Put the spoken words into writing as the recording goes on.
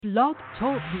Blog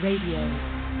Talk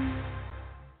Radio.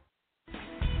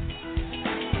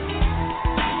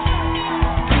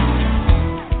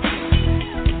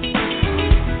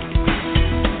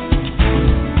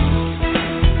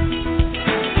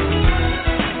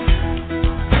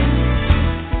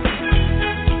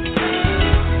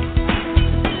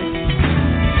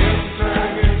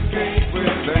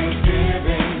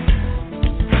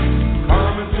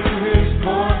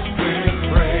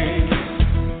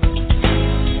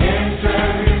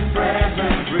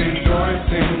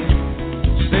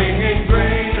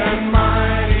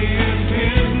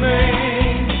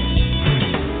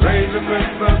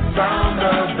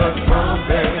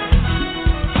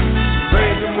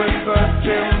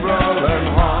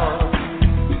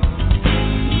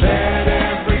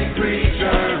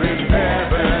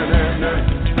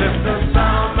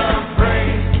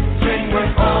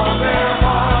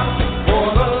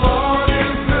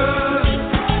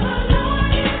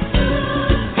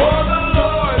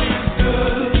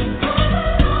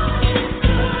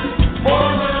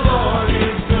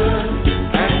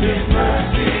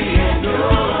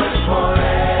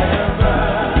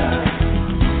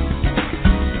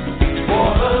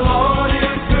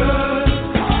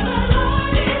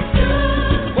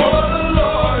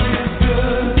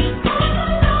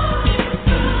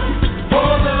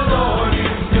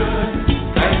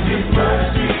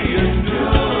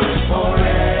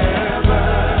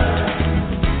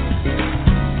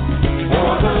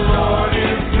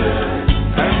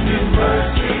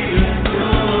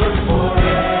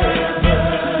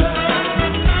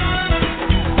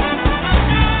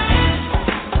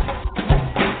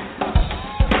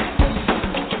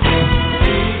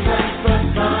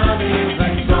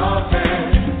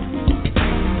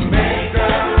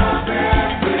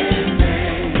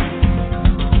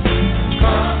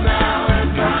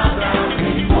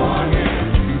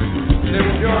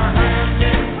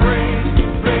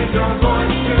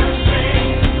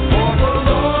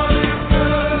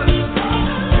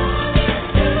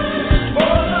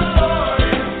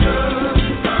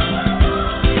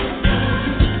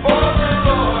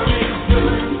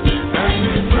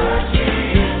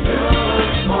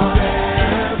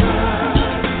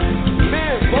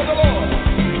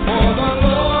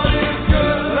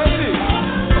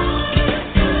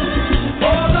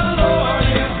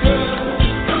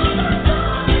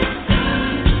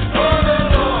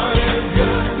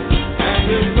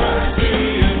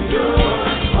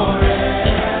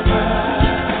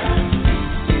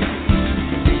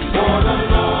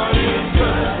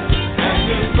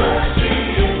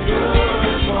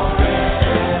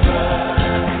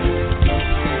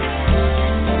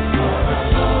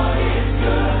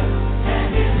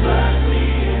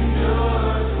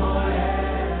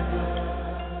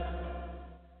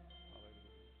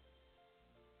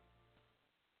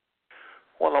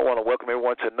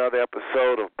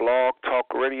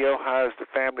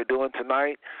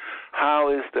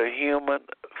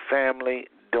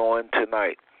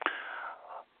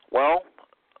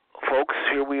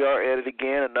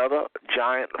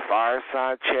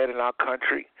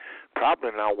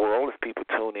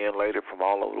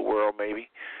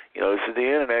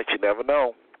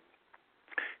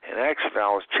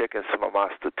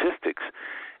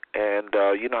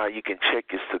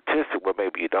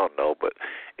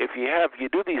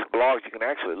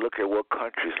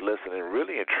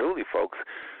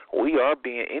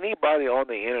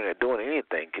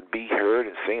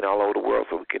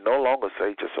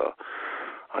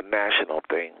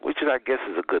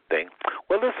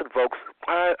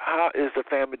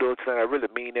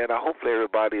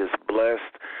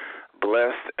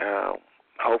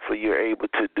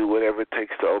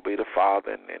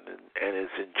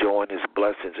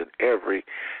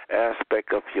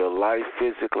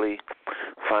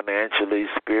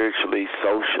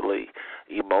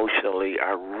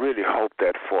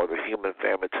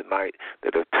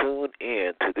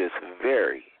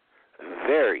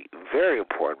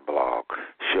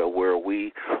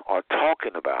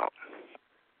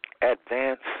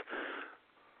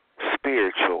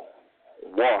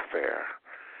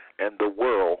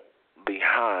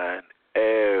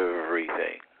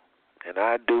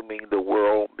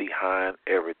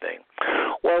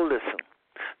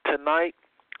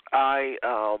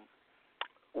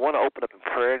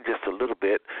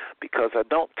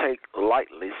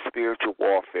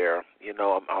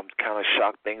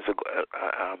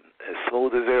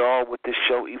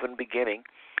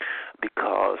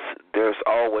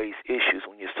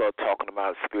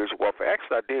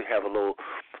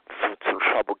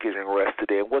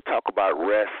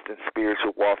 Rest and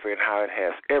spiritual warfare and how it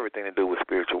has everything to do with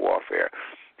spiritual warfare.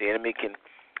 The enemy can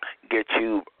get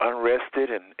you unrested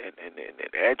and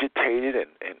agitated and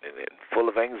full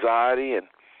of anxiety. And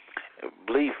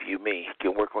believe you me,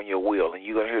 can work on your will. And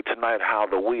you're going to hear tonight how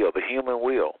the human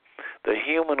will,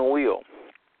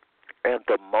 and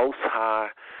the Most High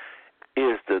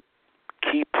is the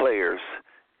key players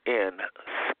in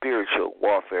spiritual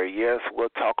warfare. Yes, we'll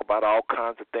talk about all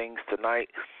kinds of things tonight,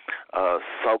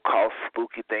 so-called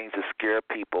spooky things that scare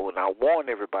people. And I warn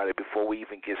everybody before we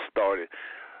even get started,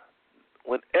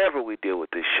 whenever we deal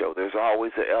with this show, there's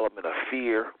always an element of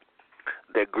fear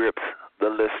that grips the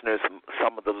listeners,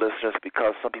 some of the listeners,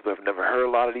 because some people have never heard a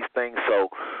lot of these things. So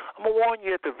I'm going to warn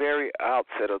you at the very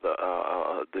outset of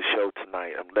the show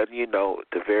tonight. I'm letting you know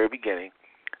at the very beginning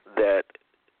that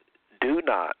do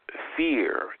not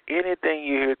fear anything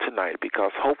you hear tonight,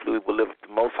 because hopefully we will live with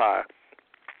the Most High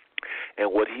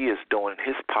and what He is doing in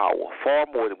His power, far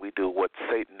more than we do what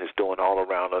Satan is doing all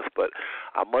around us. But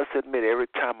I must admit, every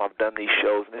time I've done these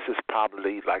shows, and this is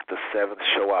probably like the 7th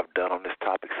show I've done on this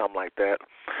topic, something like that,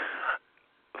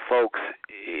 folks,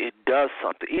 it does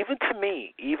something. Even to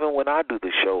me, even when I do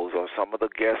the shows or some of the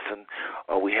guests and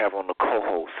we have on the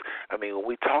co-hosts, I mean, when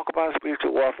we talk about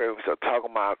spiritual warfare, we start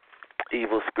talking about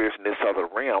evil spirits in this other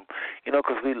realm,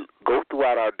 because we go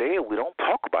throughout our day and we don't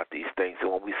talk about these things.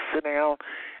 And when we sit down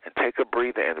and take a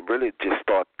breather and really just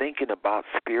start thinking about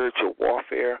spiritual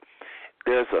warfare,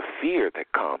 there's a fear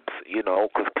that comes,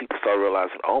 because people start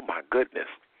realizing, oh my goodness,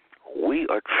 we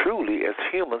are truly, as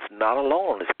humans, not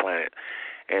alone on this planet.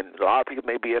 And a lot of people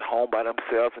may be at home by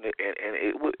themselves, and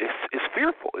it's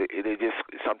fearful. It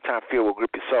just sometimes fear will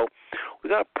grip you. So we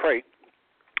got to pray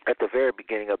at the very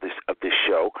beginning of this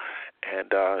show,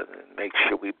 and make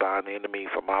sure we bind the enemy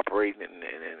from operating,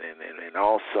 and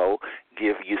also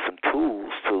give you some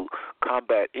tools to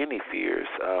combat any fears,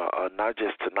 not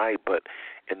just tonight, but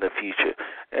in the future.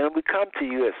 And we come to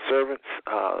you as servants.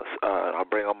 I'll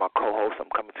bring on my co-host. I'm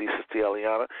coming to you, Sister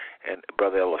Eliana, and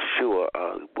Brother Elishua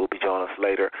will be joining us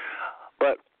later.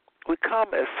 But we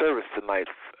come as servants tonight,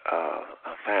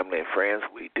 family and friends.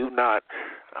 We do not,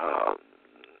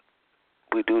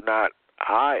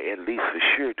 I at least for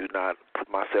sure do not put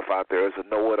myself out there as a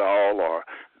know-it-all or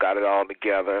got it all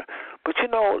together. But,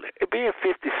 being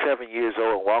 57 years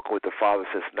old and walking with the Father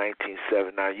since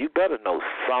 1979, you better know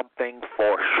something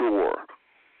for sure.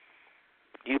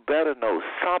 You better know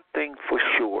something for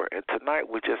sure. And tonight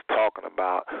we're just talking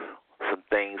about some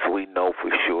things we know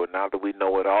for sure. Now that we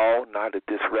know it all, now that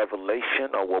this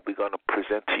revelation or what we're going to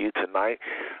present to you tonight,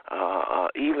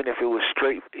 even if it was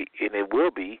straight, and it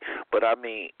will be, but I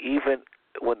mean, even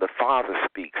when the Father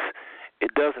speaks,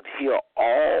 it doesn't heal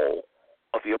all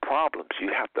of your problems. You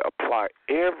have to apply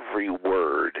every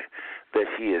word that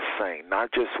He is saying,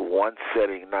 not just one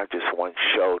setting, not just one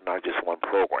show, not just one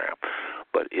program,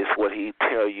 but it's what He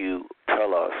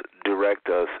tell us, direct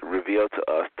us, reveal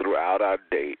to us throughout our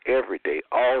day, every day,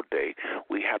 all day.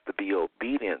 We have to be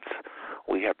obedient.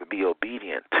 We have to be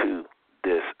obedient to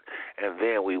this, and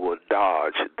then we will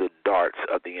dodge the darts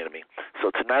of the enemy.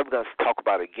 So tonight we're going to talk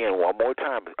about, again, one more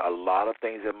time, a lot of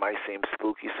things that might seem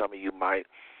spooky. Some of you might,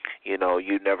 you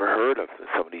never heard of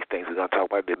some of these things we're going to talk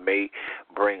about that may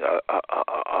bring a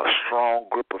strong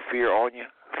grip of fear on you.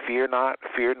 Fear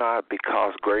not,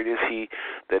 because great is He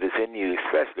that is in you,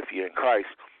 especially if you're in Christ,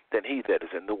 than he that is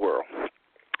in the world.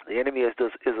 The enemy is the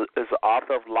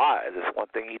author of lies. It's one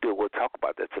thing he do. We'll talk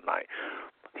about that tonight.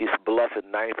 He's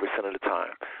bluffing 90% of the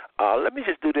time. Let me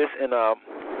just do this, and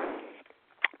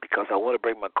because I want to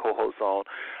bring my co-host on,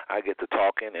 I get to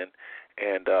talking,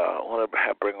 and I want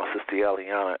to bring on Sister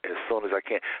Eliana as soon as I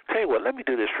can. Tell you what, let me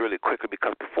do this really quickly,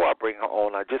 because before I bring her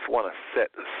on, I just want to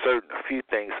set a few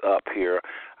things up here.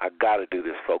 I got to do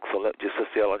this, folks. So Sister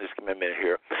Eliana, just give me a minute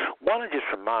here. Want to just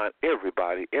remind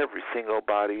everybody, every single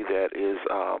body that is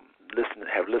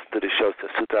have listened to the show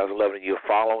since 2011, you're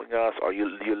following us, or you're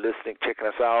listening, checking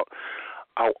us out.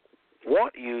 I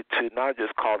want you to not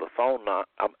just call the phone line.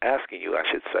 I'm asking you, I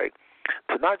should say,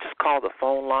 to not just call the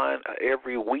phone line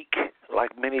every week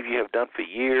like many of you have done for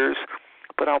years,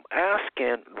 but I'm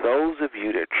asking those of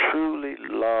you that truly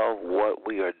love what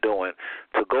we are doing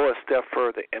to go a step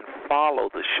further and follow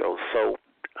the show. So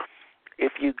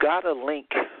if you got a link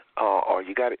or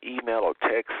you got an email or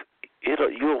text,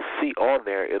 you'll see on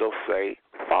there, it'll say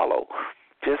follow.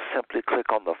 Just simply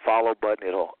click on the follow button.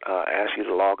 It'll ask you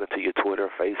to log into your Twitter,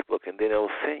 Facebook, and then it'll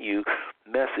send you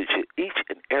messages each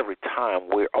and every time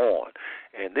we're on.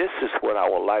 And this is what I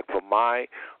would like for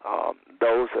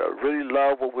those that really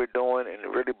love what we're doing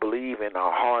and really believe in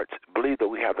our hearts, believe that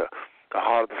we have the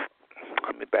heart of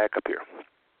let me back up here.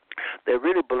 They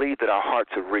really believe that our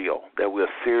hearts are real, that we're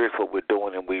serious what we're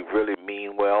doing, and we really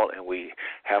mean well, and we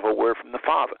have a word from the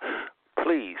Father.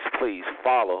 please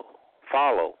follow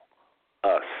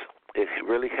us. It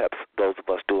really helps those of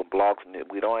us doing blogs, and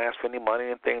we don't ask for any money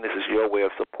or anything. This is your way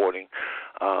of supporting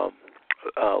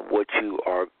what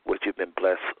you've been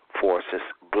blessed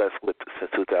with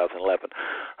since 2011.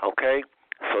 Okay,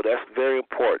 so that's very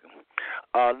important.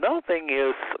 Another thing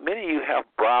is, many of you have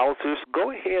browsers.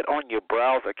 Go ahead on your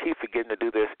browser. I keep forgetting to do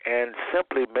this, and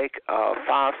simply make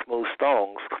Five Smooth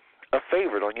Stones a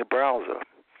favorite on your browser.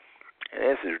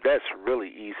 And that's really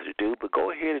easy to do, but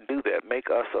go ahead and do that.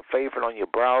 Make us a favorite on your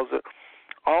browser.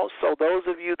 Also, those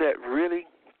of you that really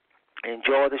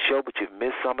enjoy the show, but you've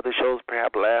missed some of the shows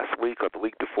perhaps last week or the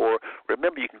week before,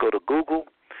 remember you can go to Google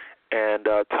and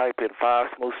type in Five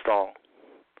Smooth Stone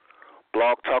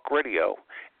Blog Talk Radio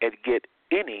and get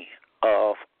any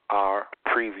of our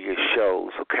previous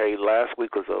shows. Okay, last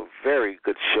week was a very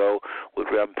good show with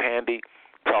Reverend Pandy,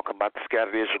 talking about the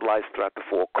scattered Israelites throughout the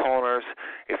four corners.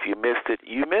 If you missed it,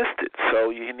 you missed it. So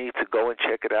you need to go and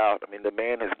check it out. I mean, the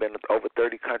man has been in over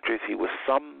 30 countries. He was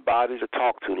somebody to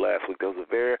talk to last week. There was a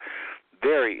very,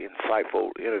 very insightful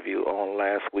interview on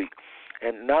last week.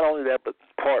 And not only that, but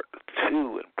part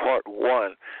 2 and part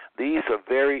 1, these are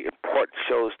very important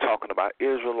shows talking about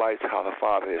Israelites, how the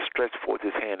Father has stretched forth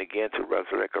his hand again to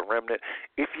resurrect a remnant.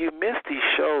 If you missed these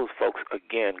shows, folks,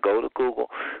 again, go to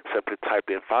Google, simply type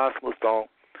in Five Smooth Stone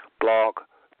Blog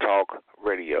Talk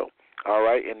Radio. All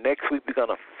right, and next week we're going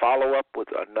to follow up with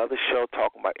another show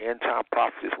talking about end-time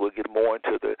prophecies. We'll get more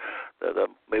into the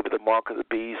maybe the mark of the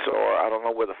beast, or I don't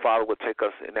know where the Father will take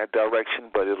us in that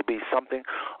direction, but it'll be something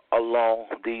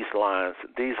along these lines.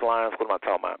 These lines, what am I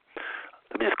talking about?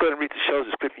 Let me just go ahead and read the show's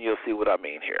description. You'll see what I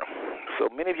mean here. So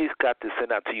many of you got this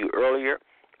sent out to you earlier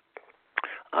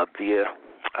via,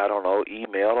 I don't know,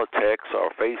 email or text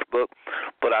or Facebook,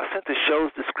 but I sent the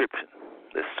show's description.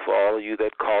 This is for all of you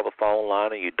that call the phone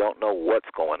line and you don't know what's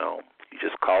going on. You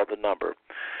just call the number.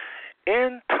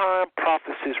 End Time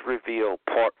Prophecies Revealed,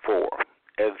 Part 4,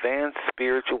 Advanced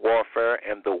Spiritual Warfare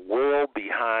and the World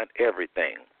Behind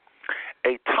Everything,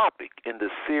 a topic in the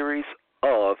series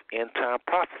of End Time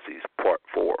Prophecies, Part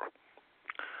 4.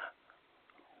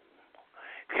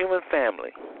 Human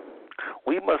family,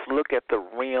 we must look at the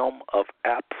realm of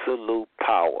absolute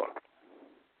power.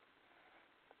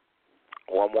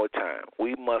 One more time.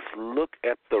 We must look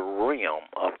at the realm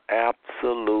of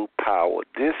absolute power.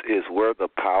 This is where the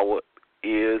power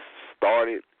is,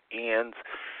 started, ends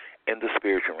in the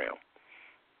spiritual realm.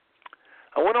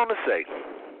 I went on to say,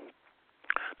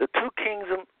 the two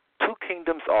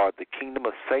kingdoms are the kingdom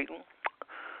of Satan,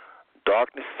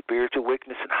 darkness, spiritual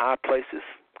wickedness in high places,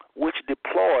 which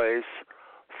deploys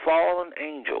fallen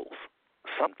angels,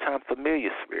 sometimes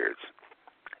familiar spirits,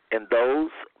 and those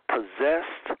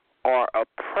possessed or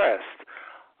oppressed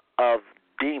of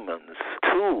demons,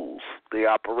 tools. They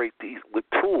operate these with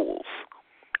tools.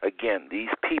 Again,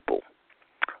 these people,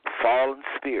 fallen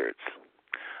spirits,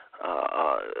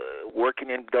 working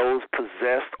in those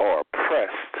possessed or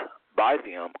oppressed by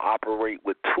them, operate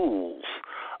with tools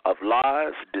of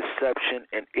lies, deception,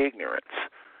 and ignorance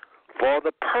for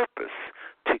the purpose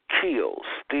to kill,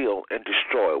 steal, and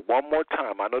destroy. One more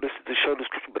time. I know this is the show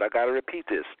description, but I got to repeat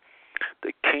this.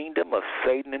 The kingdom of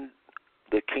Satan and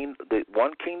the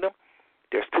one kingdom,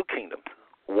 there's two kingdoms.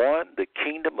 One, the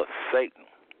kingdom of Satan,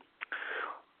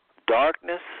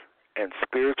 darkness and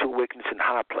spiritual wickedness in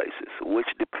high places, which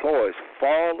deploys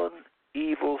fallen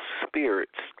evil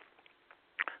spirits,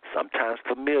 sometimes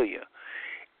familiar,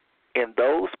 and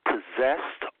those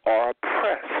possessed or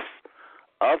oppressed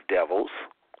of devils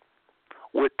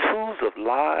with tools of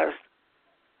lies,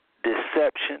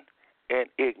 deception, and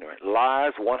ignorant.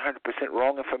 Lies, 100%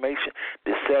 wrong information.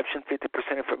 Deception,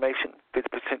 50% information,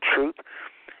 50% truth.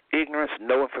 Ignorance,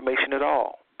 no information at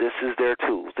all. This is their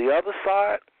tools. The other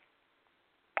side,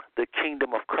 the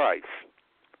kingdom of Christ.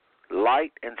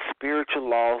 Light and spiritual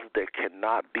laws that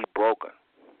cannot be broken,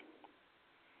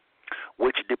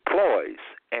 which deploys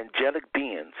angelic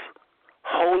beings,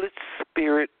 Holy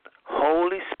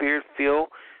Spirit-filled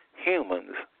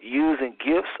humans using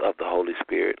gifts of the Holy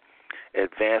Spirit,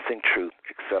 advancing truth,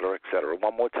 etc., etc.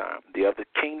 One more time. The other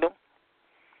kingdom,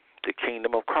 the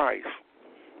kingdom of Christ.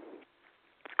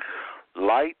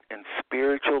 Light and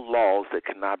spiritual laws that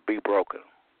cannot be broken.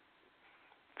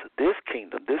 So this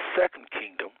kingdom, this second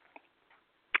kingdom,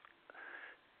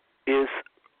 is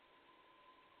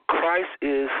Christ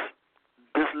is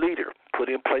this leader put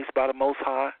in place by the Most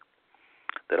High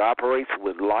that operates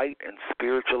with light and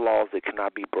spiritual laws that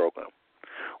cannot be broken,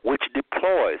 which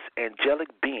deploys angelic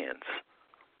beings,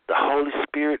 the Holy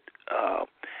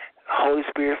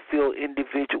Spirit-filled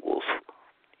individuals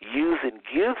using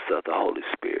gifts of the Holy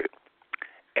Spirit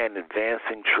and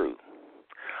advancing truth.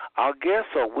 Our guest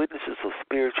also witnesses of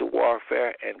spiritual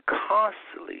warfare and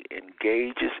constantly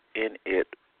engages in it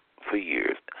for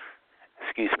years.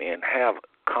 And have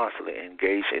constantly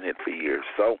engaged in it for years.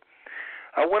 So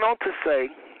I went on to say,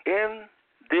 in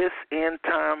this end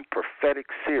time prophetic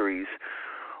series,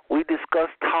 we discuss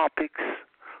topics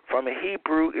from a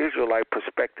Hebrew Israelite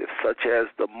perspective, such as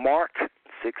the Mark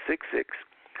 666,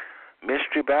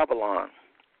 Mystery Babylon,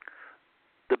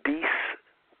 the beast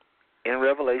in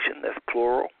Revelation, that's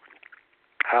plural,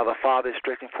 how the Father is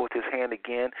stretching forth his hand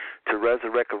again to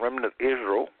resurrect a remnant of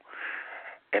Israel,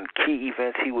 and key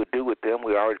events he would do with them.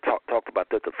 We already talked about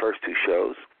that the first two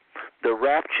shows. The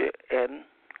rapture and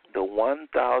the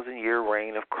 1,000-year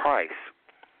reign of Christ.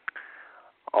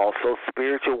 Also,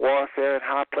 spiritual warfare in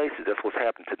high places. That's what's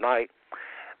happening tonight.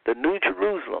 The New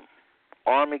Jerusalem,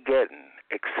 Armageddon,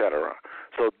 etc.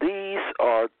 So these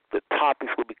are the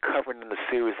topics we'll be covering in the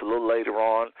series a little later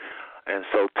on. And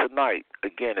so tonight,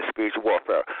 again, is spiritual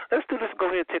warfare. Let's do this. Go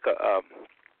ahead and take a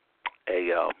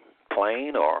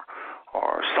plane or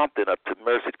something up to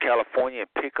Merced, California,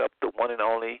 and pick up the one and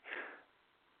only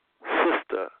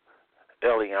Sister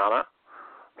Eliana.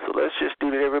 So let's just do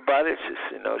that, everybody. It's just,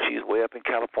 she's way up in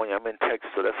California. I'm in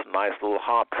Texas, so that's a nice little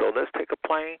hop. So let's take a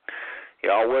plane.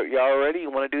 Y'all ready?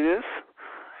 You want to do this?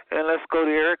 And let's go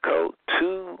to area code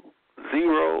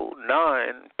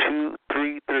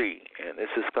 209233. And this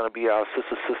is going to be our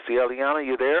Sister Eliana.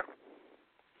 You there?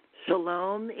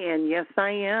 Shalom, and yes,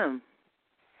 I am.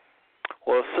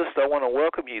 Well, Sister, I want to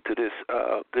welcome you to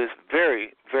this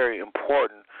very, very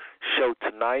important show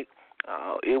tonight.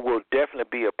 It will definitely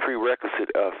be a prerequisite,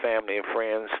 family and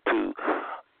friends, to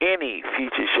any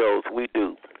future shows we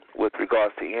do with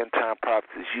regards to end-time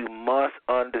prophecies. You must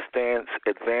understand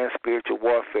advanced spiritual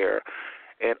warfare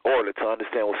in order to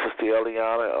understand what Sister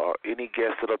Eliana or any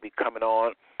guests that will be coming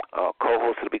on,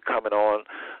 co-hosts that will be coming on,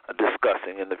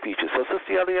 discussing in the future. So,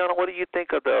 Sister Eliana, what do you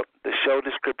think of the show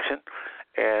description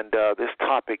and this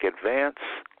topic, advanced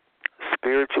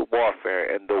spiritual warfare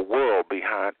and the world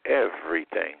behind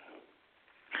everything?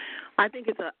 I think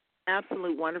it's an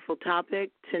absolute wonderful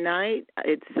topic tonight.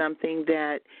 It's something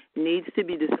that needs to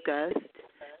be discussed,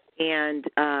 and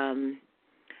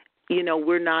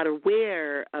we're not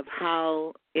aware of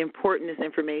how important this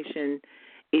information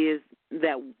is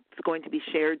that's going to be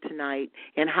shared tonight,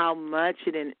 and how much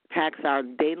it impacts our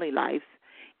daily life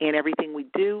and everything we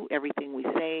do, everything we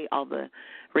say, all the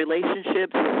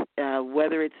relationships,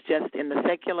 whether it's just in the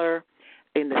secular,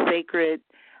 in the sacred,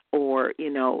 or,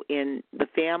 in the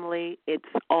family. It's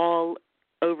all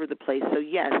over the place. So,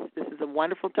 yes, this is a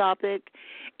wonderful topic.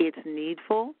 It's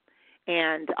needful.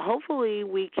 And hopefully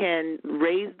we can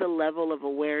raise the level of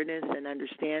awareness and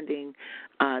understanding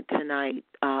tonight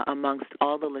amongst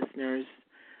all the listeners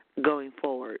going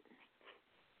forward.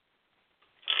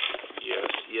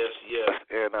 Yes.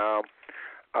 And,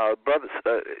 brothers,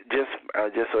 just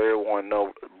so everyone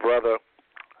knows, Brother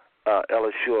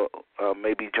Elishua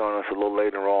may be joining us a little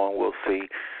later on. We'll see.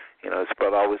 His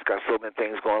brother always got so many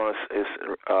things going on.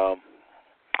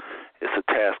 It's a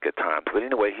task at times. But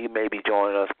anyway, he may be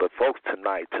joining us. But, folks,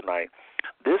 tonight,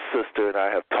 this sister and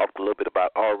I have talked a little bit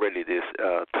about already this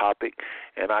topic.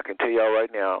 And I can tell y'all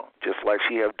right now, just like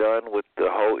she have done with the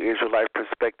whole Israelite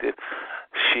perspective,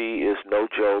 she is no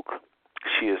joke.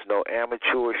 She is no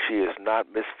amateur. She is not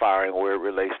misfiring where it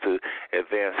relates to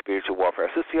advanced spiritual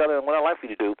warfare. Sister Yella, what I'd like for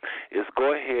you to do is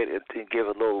go ahead and give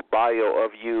a little bio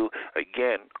of you.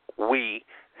 Again, we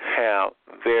have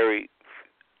very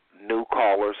new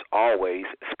callers always,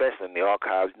 especially in the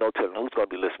archives. No telling who's going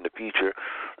to be listening in the future.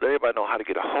 Let everybody know how to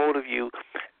get a hold of you.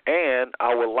 And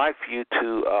I would like for you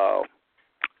to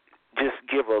just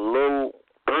give a little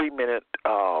 3-minute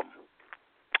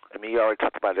you already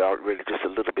talked about it already just a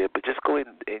little bit, but just go ahead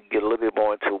and get a little bit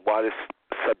more into why this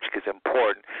subject is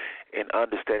important in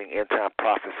understanding end-time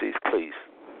prophecies, please.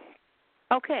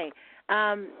 Okay.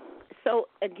 So,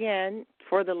 again,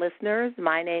 for the listeners,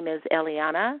 my name is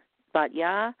Eliana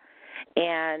Batya,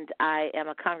 and I am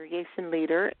a congregation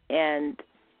leader in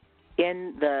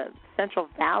the Central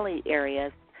Valley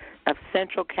area of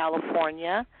Central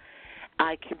California.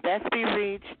 I can best be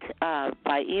reached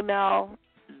by email,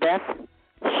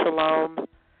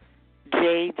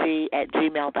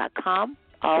 BethShalomJG@gmail.com.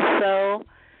 Also,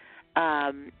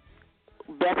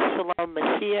 Beth Shalom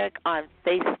Mashiach on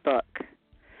Facebook.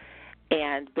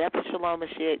 And Beth Shalom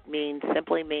Mashiach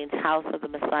simply means House of the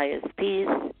Messiah's Peace.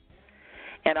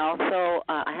 And also,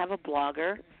 I have a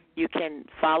blogger. You can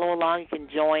follow along. You can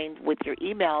join with your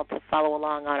email to follow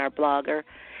along on our blogger.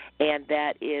 And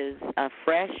that is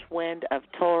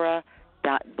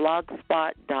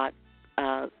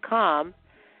freshwindoftorah.blogspot.com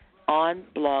on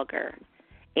Blogger.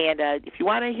 And if you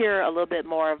want to hear a little bit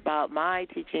more about my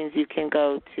teachings, you can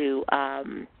go to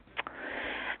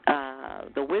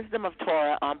the Wisdom of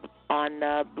Torah on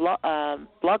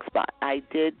Blogspot. I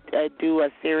did do a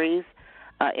series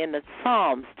in the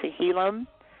Psalms. Tehillim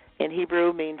in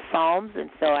Hebrew means Psalms, and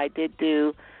so I did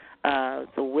do the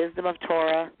Wisdom of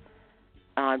Torah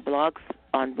on Blog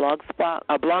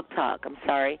Talk.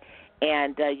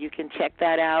 And you can check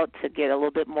that out to get a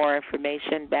little bit more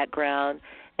information, background,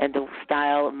 and the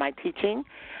style of my teaching.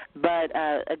 But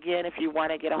again, if you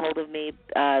want to get a hold of me,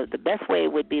 the best way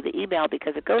would be the email,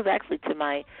 because it goes actually to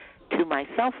my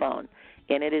cell phone,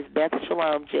 and it is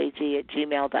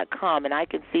BethShalomJG@gmail.com, and I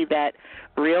can see that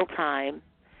real time.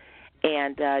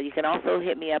 And you can also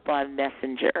hit me up on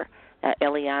Messenger,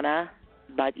 Eliana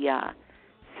Batya.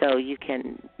 So you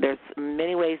can. There's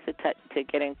many ways to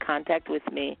get in contact with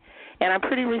me, and I'm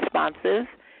pretty responsive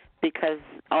because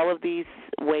all of these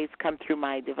ways come through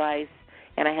my device,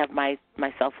 and I have my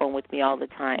cell phone with me all the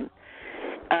time.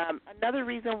 Another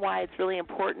reason why it's really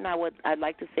important, I'd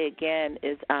like to say again,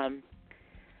 is I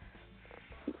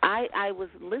was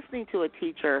listening to a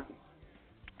teacher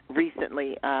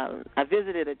recently. I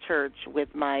visited a church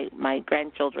with my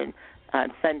grandchildren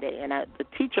on Sunday, and the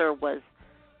teacher was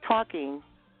talking,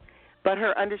 but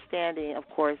her understanding, of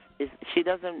course, is she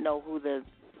doesn't know who the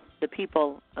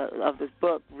people of this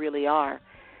book really are.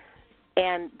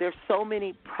 And there's so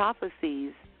many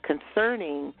prophecies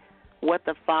concerning what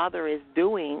the Father is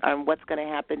doing and what's going to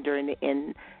happen during the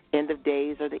end of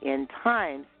days or the end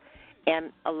times.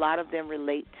 And a lot of them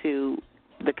relate to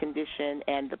the condition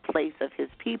and the place of his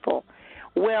people.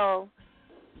 Well,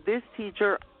 this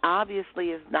teacher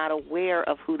obviously is not aware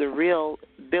of who the real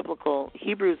biblical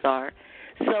Hebrews are.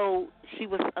 So she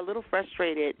was a little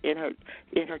frustrated in her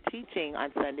teaching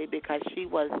on Sunday because she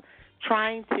was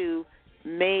trying to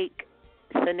make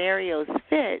scenarios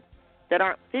fit that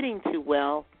aren't fitting too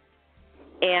well,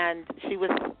 and she was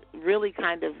really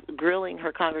kind of grilling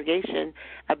her congregation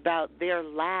about their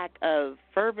lack of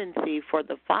fervency for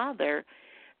the Father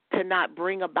to not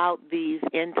bring about these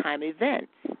end-time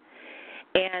events.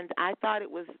 And I thought it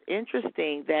was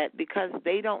interesting that because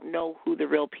they don't know who the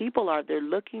real people are, they're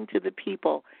looking to the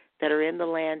people that are in the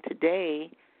land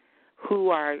today who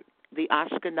are the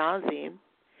Ashkenazim,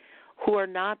 who are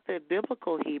not the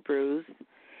biblical Hebrews.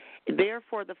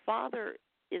 Therefore, the Father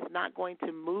is not going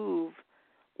to move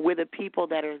with a people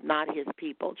that are not his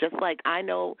people. Just like I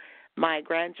know my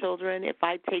grandchildren, if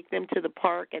I take them to the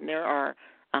park and there are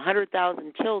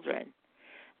 100,000 children,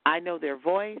 I know their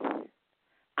voice,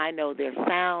 I know their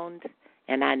sound,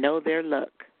 and I know their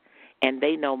look, and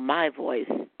they know my voice.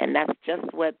 And that's just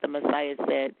what the Messiah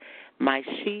said, my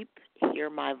sheep hear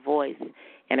my voice,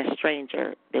 and a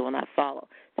stranger they will not follow.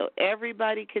 So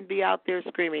everybody can be out there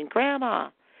screaming, Grandma,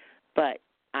 but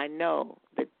I know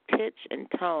the pitch and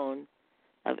tone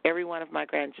of every one of my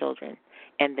grandchildren,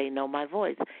 and they know my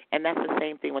voice. And that's the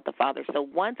same thing with the Father. So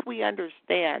once we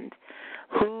understand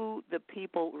who the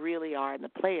people really are and the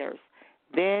players,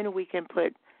 then we can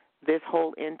put this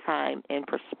whole end time in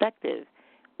perspective,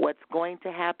 what's going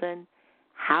to happen,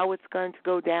 how it's going to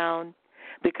go down,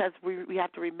 because we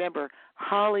have to remember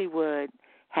Hollywood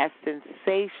has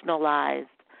sensationalized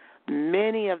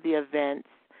many of the events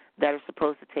that are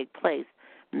supposed to take place.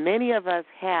 Many of us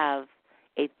have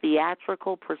a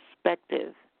theatrical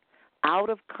perspective out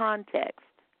of context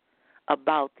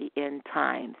about the end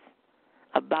times,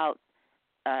 about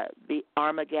the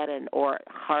Armageddon or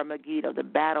Harmageddon, the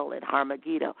battle at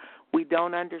Harmageddon. We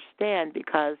don't understand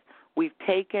because we've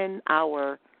taken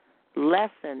our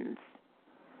lessons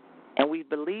and we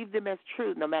believe them as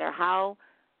true, no matter how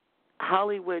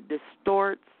Hollywood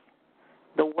distorts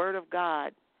the Word of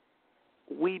God.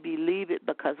 We believe it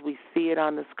because we see it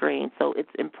on the screen. So it's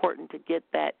important to get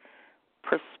that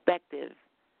perspective,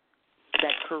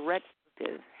 that correct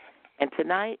perspective. And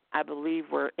tonight, I believe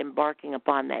we're embarking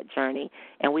upon that journey,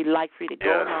 and we'd like for you to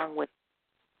go along with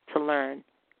to learn.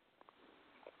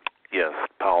 Yes,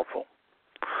 powerful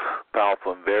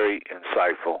and very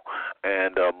insightful.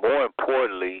 And more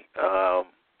importantly,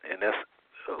 and that's,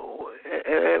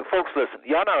 and folks, listen,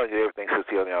 y'all not hear everything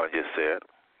Sister Eliana just said.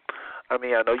 I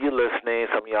mean, I know you're listening,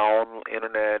 some of y'all on the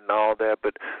internet and all that,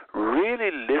 but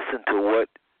really listen to what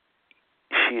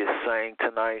she is saying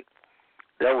tonight.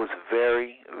 That was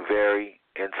very, very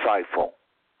insightful.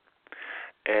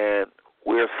 And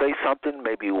we'll say something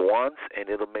maybe once, and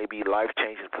it'll maybe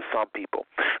life-changing for some people.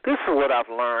 This is what I've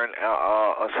learned,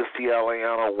 Sister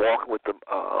Eliana, walking with the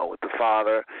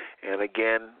Father. And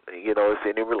again, you know,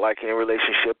 it's like any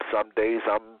relationship. Some days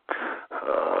I'm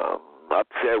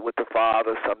upset with the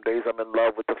Father. Some days I'm in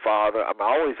love with the Father. I'm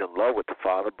always in love with the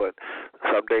Father, but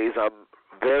some days I'm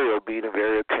very obedient,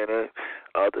 very attentive.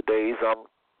 Other days I'm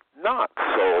not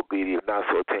so obedient, not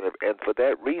so attentive. And for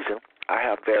that reason, I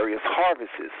have various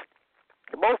harvests.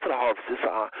 Most of the harvests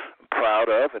I'm proud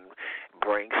of and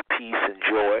brings peace and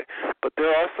joy, but there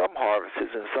are some harvests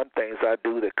and some things I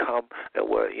do that come that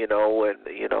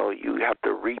you have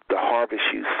to reap the harvest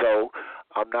you sow.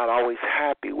 I'm not always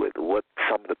happy with what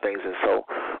some of the things, and so,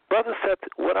 Brother Seth,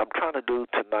 what I'm trying to do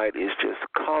tonight is just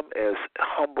come as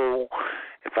humble,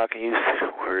 if I can use the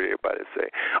word everybody say,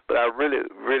 but I really,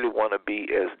 really want to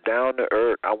be as down to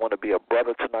earth. I want to be a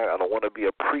brother tonight. I don't want to be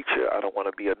a preacher. I don't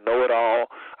want to be a know-it-all.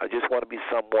 I just want to be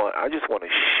someone. I just want to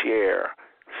share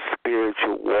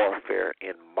spiritual warfare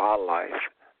in my life,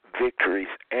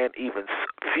 victories, and even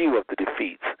few of the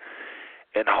defeats.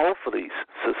 And hopefully,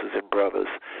 sisters and brothers,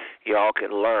 y'all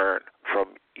can learn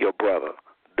from your brother.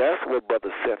 That's what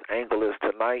Brother Seth Angle is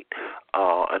tonight,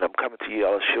 and I'm coming to you,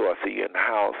 Elishua. I see you in the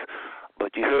house.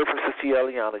 But you heard from Sister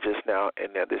Eliana just now, and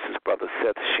now this is Brother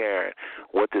Seth sharing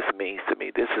what this means to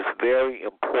me. This is very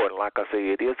important. Like I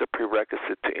say, it is a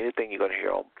prerequisite to anything you're going to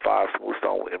hear on Five Smooth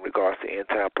Stone in regards to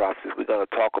end-time prophecies. We're going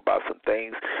to talk about some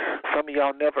things some of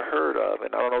y'all never heard of,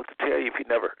 and I don't know what to tell you if you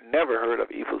never heard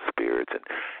of evil spirits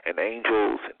and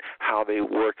angels and how they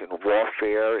work in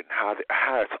warfare and how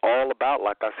it's all about,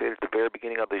 like I said at the very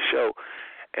beginning of the show.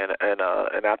 And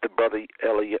after Brother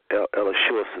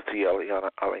Elishua, Sister Eliana,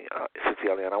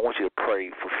 I want you to pray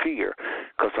for fear,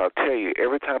 because I'll tell you,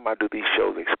 every time I do these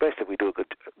shows, especially if we do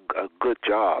a good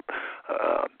job,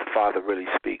 the Father really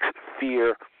speaks.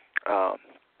 Fear,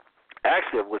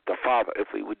 actually with the Father, if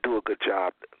we would do a good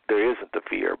job, there isn't the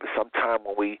fear. But sometimes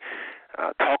when we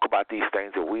talk about these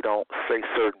things and we don't say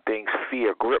certain things,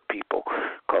 fear grip people,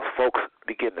 because folks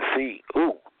begin to see,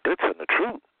 ooh, they're telling the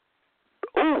truth.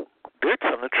 Ooh, they're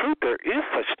telling the truth. There is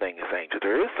such thing as angels.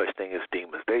 There is such thing as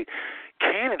demons. They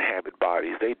can inhabit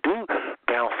bodies. They do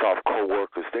bounce off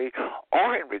co-workers. They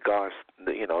are in regards,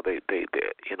 they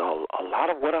a lot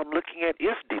of what I'm looking at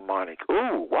is demonic.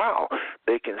 Ooh, wow.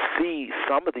 They can see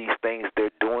some of these things they're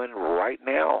doing right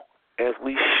now as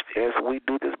we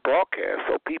do this broadcast.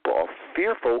 So people are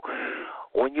fearful.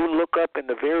 When you look up in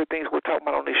the very things we're talking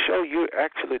about on this show, you're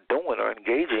actually doing or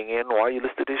engaging in while you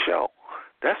listen to this show.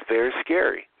 That's very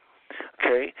scary.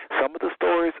 Okay? Some of the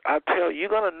stories I tell you, you're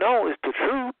going to know is the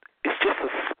truth. It's just a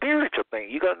spiritual thing.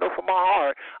 You're going to know from my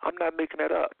heart. I'm not making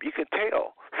that up. You can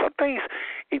tell. Some things,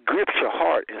 it grips your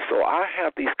heart. And so I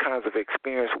have these kinds of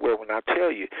experience where when I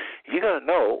tell you, you're going to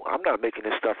know I'm not making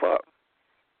this stuff up.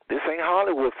 This ain't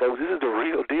Hollywood, folks. This is the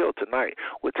real deal tonight.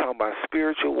 We're talking about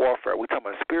spiritual warfare. We're talking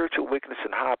about spiritual wickedness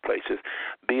in high places,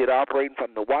 be it operating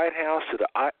from the White House to the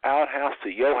outhouse to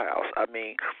your house. I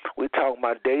mean, we're talking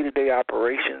about day-to-day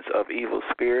operations of evil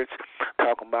spirits,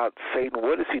 talking about Satan.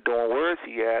 What is he doing? Where is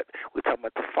he at? We're talking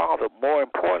about the Father. More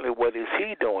importantly, what is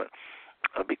he doing?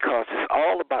 Because it's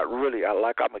all about really,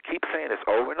 like I'm going to keep saying this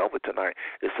over and over tonight,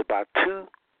 it's about two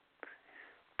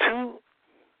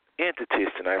entities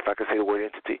tonight, if I can say the word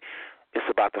entity. It's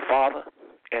about the Father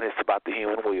and it's about the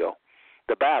human will.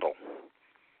 The battle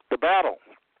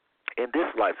in this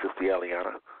life, Sister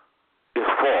Eliana, is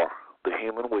for the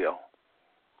human will.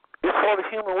 It's for the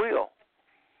human will.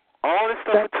 All this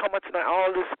stuff we're talking about tonight,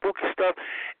 all this spooky stuff,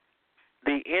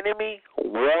 the enemy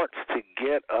wants to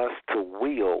get us to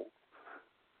will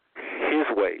his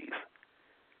ways,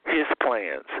 his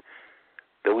plans,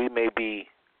 that we may be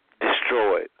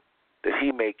destroyed, that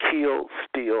he may kill,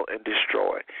 steal, and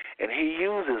destroy. And he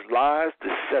uses lies,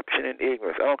 deception, and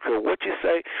ignorance. I don't care what you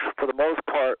say. For the most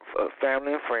part,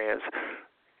 family and friends,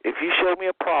 if you show me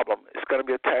a problem, it's going to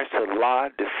be attached to lie,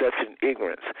 deception,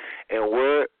 ignorance. And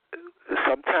where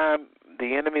sometimes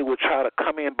the enemy will try to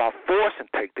come in by force and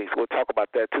take things. We'll talk about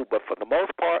that too. But for the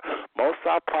most part, most of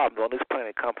our problems on this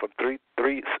planet come from three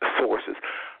sources: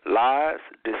 lies,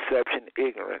 deception,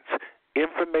 ignorance,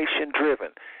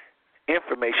 information-driven.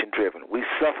 We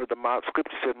suffer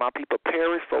Scripture says, my people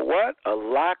perish for what? A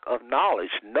lack of knowledge,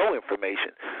 no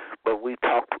information. But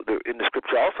in the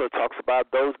Scripture also talks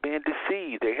about those being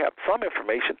deceived. They have some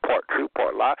information, part true,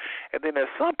 part lie. And then there's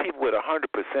some people with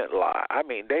 100% lie. I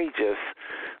mean, they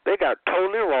got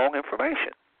totally wrong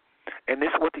information. And this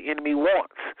is what the enemy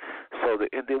wants.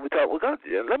 And then we thought,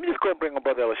 let me just go ahead and bring on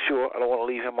Brother Elishua. I don't want to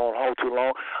leave him on hold too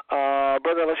long.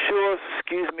 Brother Elishua,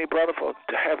 excuse me, brother, for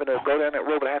having to go down that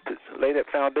road, but I have to lay that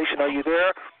foundation. Are you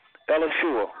there,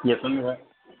 Elishua? Yes, I'm here.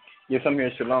 Yes, I'm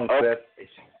here. Shalom, Seth.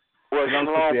 Well,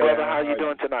 shalom, brother. How are you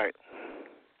doing tonight?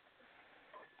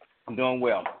 I'm doing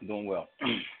well.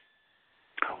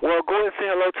 Well, go ahead and say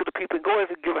hello to the people. Go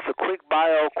ahead and give us a quick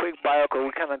bio, because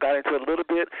we kind of got into it a little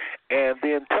bit. And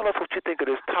then tell us what you think of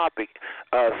this topic,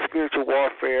 spiritual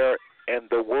warfare and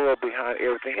the world behind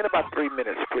everything in about 3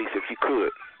 minutes, please, if you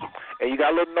could. And you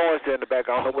got a little noise there in the back.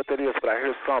 I don't know what that is, but I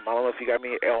hear something. I don't know if you got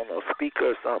me on a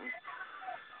speaker or something.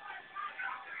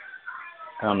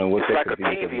 I don't know what it's that like could a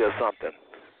be. TV or something.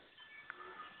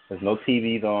 There's no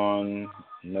TVs on,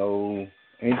 no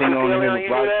anything on here. You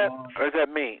hear that? Or is that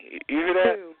me? You hear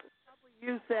that?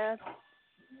 You, Seth.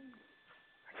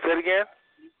 Say it again?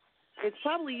 It's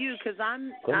probably you because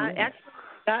I actually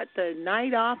got the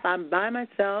night off. I'm by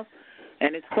myself,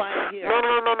 and it's quiet here. No.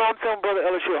 I'm telling Brother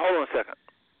LSU. Hold on a second.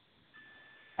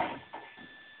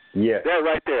 Yeah. That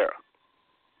right there.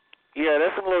 Yeah,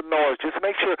 that's a little noise. Just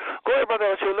make sure. Go ahead, Brother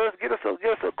LSU. Let's give us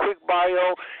a quick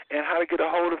bio and how to get a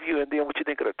hold of you, and then what you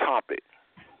think of the topic.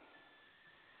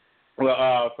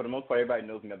 Well, for the most part, everybody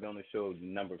knows me. I've been on the show a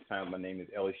number of times. My name is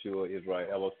Elishua Israel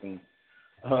Ellison.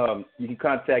 You can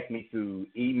contact me through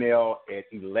email at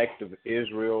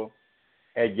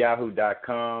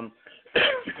electofisrael@yahoo.com.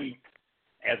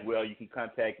 As well, you can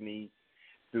contact me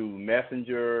through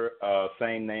Messenger,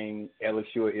 same name,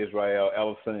 Elishua Israel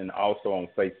Ellison, and also on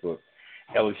Facebook,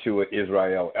 Elishua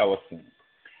Israel Ellison.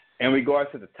 In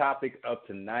regards to the topic of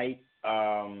tonight,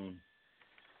 I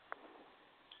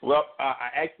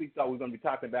actually thought we were going to be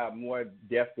talking about more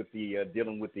depth with the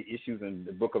dealing with the issues in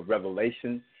the book of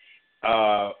Revelation.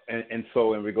 And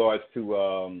so in regards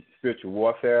to spiritual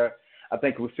warfare, I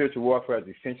think spiritual warfare is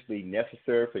essentially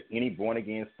necessary for any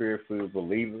born-again, spirit-filled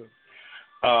believer.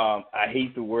 I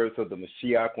hate the words of the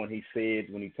Mashiach when he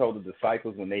told the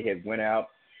disciples when they had went out,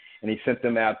 and he sent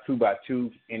them out 2 by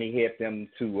 2, and he had them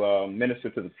to minister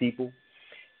to the people.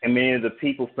 And many of the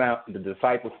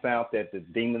disciples found that the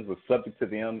demons were subject to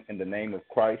them in the name of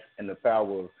Christ and the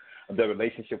power of their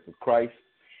relationship with Christ.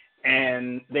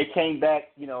 And they came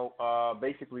back,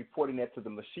 basically reporting that to the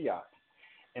Mashiach.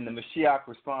 And the Mashiach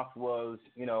response was,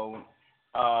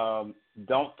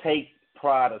 don't take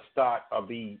pride or stock or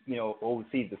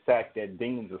oversee the fact that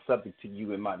demons are subject to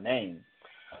you in my name,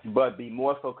 but be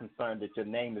more so concerned that your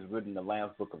name is written in the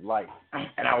Lamb's Book of Life.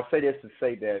 And I will say this to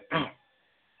say that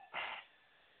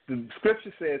the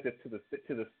Scripture says that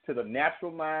to the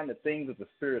natural mind, the things of the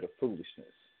spirit are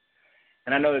foolishness.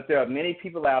 And I know that there are many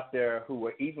people out there who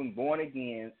are even born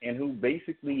again and who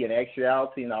basically, in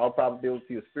actuality, in all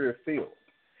probability, are spirit-filled.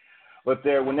 But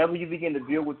whenever you begin to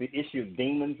deal with the issue of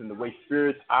demons and the way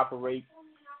spirits operate,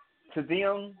 to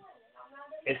them,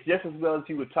 it's just as well as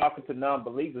you were talking to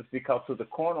non-believers, because to the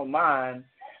carnal mind,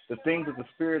 the things of the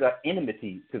spirit are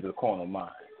enmity to the carnal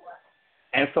mind.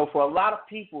 And so for a lot of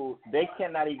people, they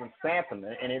cannot even fathom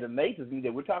it. And it amazes me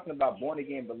that we're talking about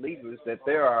born-again believers, that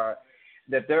there are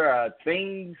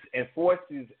things and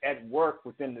forces at work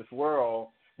within this world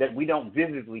that we don't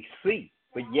visibly see,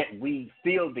 but yet we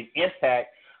feel the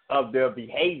impact of their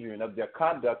behavior and of their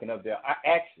conduct and of their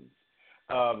actions.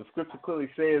 The Scripture clearly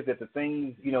says that the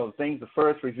things are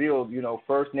first revealed,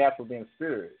 first natural, then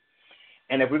spirit.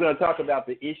 And if we're going to talk about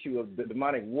the issue of the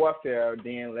demonic warfare,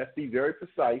 then let's be very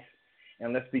precise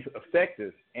and let's be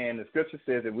effective. And the Scripture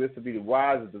says that we're to be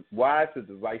wise to the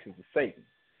devices of Satan.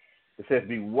 It says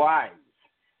be wise.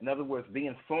 In other words, be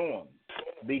informed,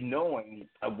 be knowing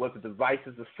of what the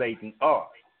devices of Satan are.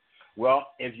 Well,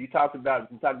 as you talked about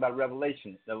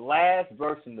Revelation, the last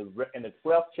verse in the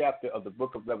 12th chapter of the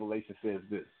book of Revelation says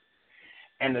this: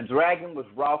 and the dragon was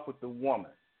wroth with the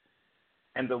woman,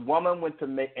 and the woman went to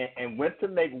make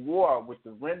war with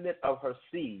the remnant of her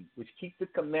seed, which keep the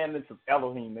commandments of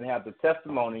Elohim and have the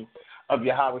testimony of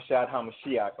Yahushua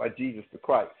HaMashiach, or Jesus the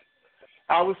Christ.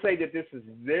 I would say that this is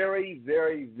very,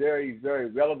 very, very, very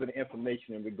relevant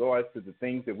information in regards to the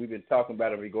things that we've been talking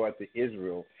about in regards to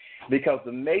Israel, because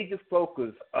the major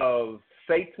focus of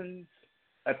Satan's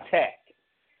attack,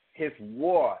 his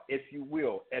war, if you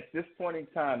will, at this point in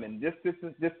time in this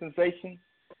dispensation,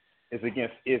 is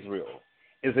against Israel,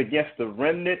 is against the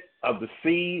remnant of the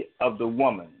seed of the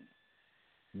woman.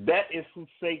 That is who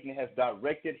Satan has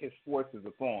directed his forces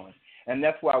upon. And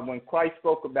that's why when Christ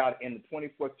spoke about in the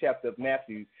 24th chapter of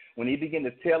Matthew, when he began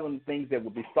to tell them things that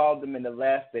will befall them in the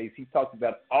last days, he talked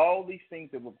about all these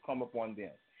things that will come upon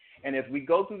them. And as we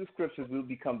go through the Scriptures, it will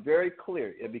become very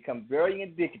clear, it will become very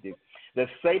indicative that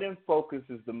Satan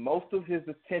focuses the most of his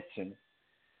attention,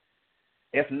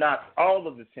 if not all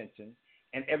of his attention,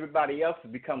 and everybody else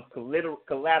becomes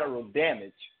collateral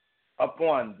damage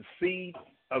upon the seed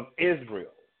of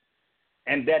Israel.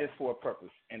 And that is for a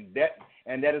purpose. And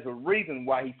that is a reason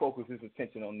why he focuses his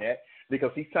attention on that,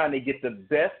 because he's trying to get the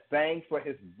best bang for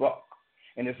his buck.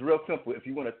 And it's real simple. If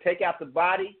you want to take out the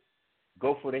body,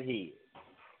 go for the head.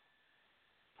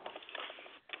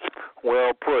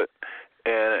 Well put.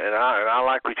 And I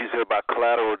like what you said about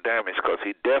collateral damage, because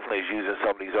he definitely is using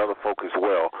some of these other folk as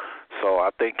well. So I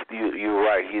think you're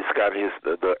right. He's got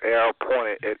the arrow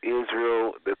pointed at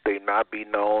Israel, that they not be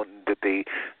known, that they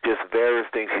just various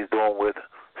things he's doing with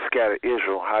scattered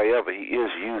Israel. However, he is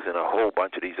using a whole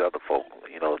bunch of these other folk.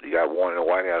 You know, you got one in the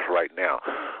White House right now.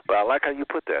 But I like how you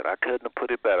put that. I couldn't have put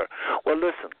it better. Well,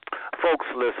 listen, folks,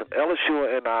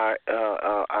 Elishua and I,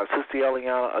 our sister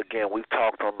Eliana, again, we've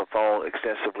talked on the phone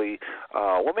extensively.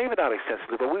 Well, maybe not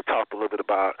extensively, but we've talked a little bit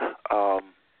about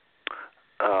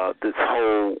this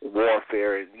whole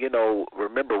warfare. And, you know,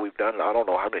 remember, we've done, I don't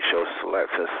know how many shows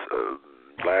since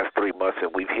last 3 months,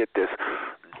 and we've hit this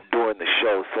during the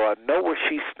show. So I know where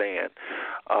she stands,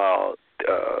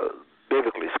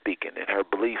 biblically speaking, in her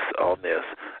beliefs on this.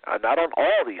 Not on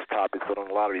all these topics, but on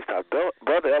a lot of these topics.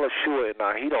 Brother Elishua and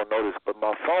I, he don't know this, but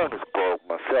my phone is broke,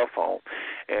 my cell phone,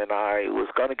 and I was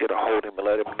going to get a hold of him and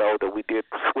let him know that we did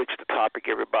switch the topic,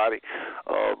 everybody.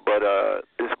 But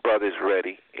this brother is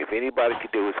ready. If anybody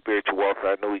could do with spiritual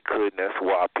warfare, I know he could, and that's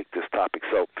why I picked this topic.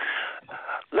 So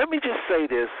let me just say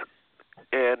this.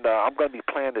 And I'm going to be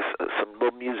playing some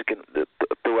little music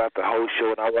throughout the whole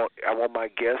show, and I want my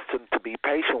guests to be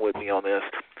patient with me on this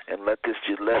and let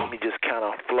me just kind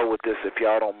of flow with this. If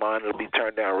y'all don't mind, it'll be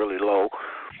turned down really low.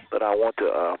 But I want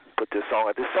to put this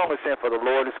song. This song is saying, "For the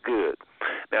Lord is good."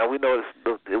 Now we know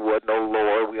it wasn't no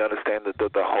Lord. We understand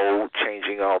the whole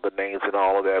changing all the names and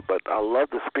all of that. But I love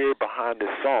the spirit behind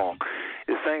this song.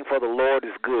 It's saying, "For the Lord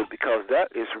is good," because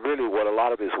that is really what a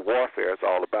lot of this warfare is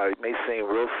all about. It may seem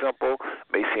real simple,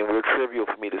 may seem real trivial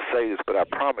for me to say this, but I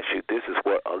promise you, this is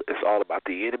what it's all about.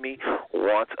 The enemy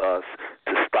wants us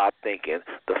to stop thinking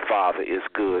the Father is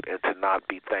good and to not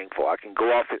be thankful. I can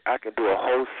do a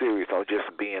whole series on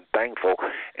just being thankful,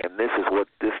 and this is what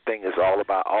this thing is all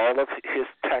about. All of his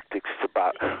tactics is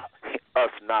about us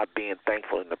not being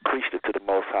thankful and appreciative to the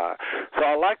Most High. So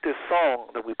I like this song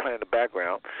that we play in the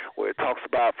background where it talks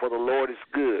about, "For the Lord is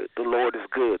good, the Lord is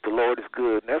good, the Lord is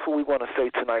good." And that's what we want to say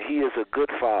tonight. He is a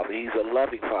good Father. He's a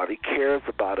loving Father. He cares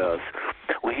about us.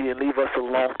 Well, he didn't leave us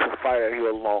alone to fight out here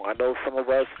alone. I know some of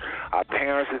us, our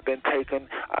parents have been taken.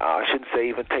 I shouldn't say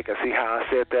even taken. See how I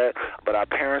said that? But our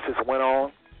parents has went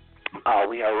on.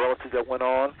 We have relatives that went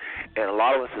on, and a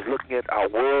lot of us is looking at our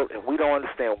world, and we don't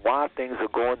understand why things are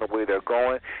going the way they're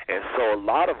going. And so a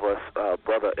lot of us,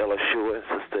 Brother Elishua and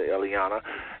Sister Eliana,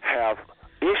 have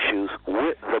issues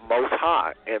with the Most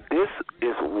High. And this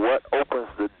is what opens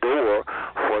the door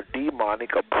for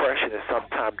demonic oppression and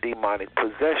sometimes demonic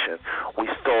possession.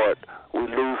 We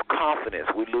lose confidence,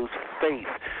 we lose faith,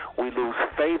 we lose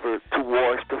favor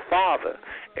towards the Father.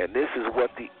 And this is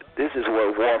what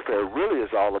warfare really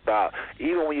is all about.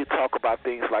 Even when you talk about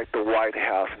things like the White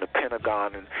House and the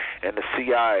Pentagon and the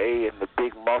CIA and the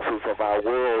big muscles of our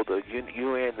world, the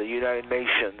UN, the United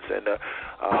Nations, and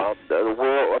the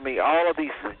world, I mean, all of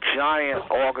these giant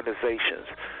organizations,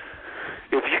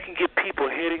 if you can get people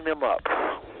hitting them up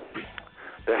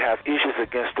that have issues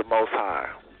against the Most High,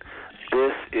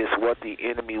 this is what the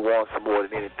enemy wants more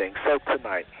than anything. So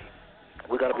tonight,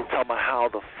 we're going to be talking about how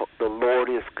the Lord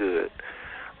is good.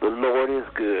 The Lord is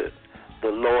good. The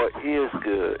Lord is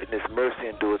good, and His mercy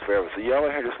endures forever. So y'all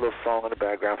hear this little song in the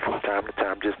background from time to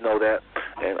time. Just know that.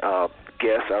 And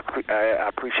guests, I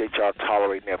appreciate y'all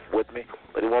tolerating that with me.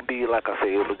 But it won't be, like I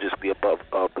say, it'll just be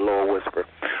below a whisper.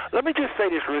 Let me just say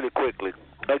this really quickly.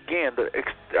 Again,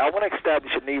 I want to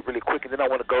establish a need really quick, and then I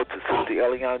want to go to Sister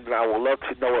Eliana, and I would love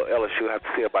to know what Elishua have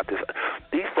to say about this.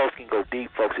 These folks can go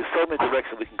deep, folks. There's so many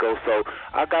directions we can go. So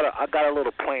I got a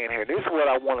little plan here. This is what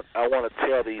I want to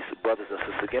tell these brothers and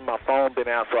sisters. Again, my phone been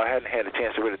out, so I hadn't had a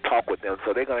chance to really talk with them.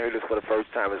 So they're going to hear this for the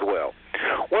first time as well.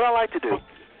 What I like to do,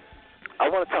 I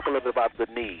want to talk a little bit about the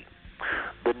need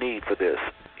for this.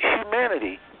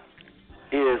 Humanity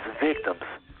is victims.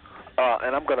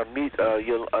 And I'm going to meet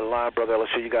your line, Brother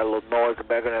Elishua. You got a little noise in the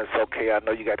background. It's okay. I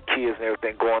know you got kids and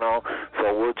everything going on,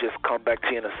 so we'll just come back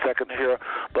to you in a second here.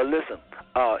 But listen,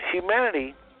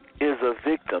 humanity is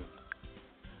victims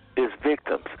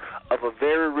of a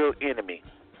very real enemy.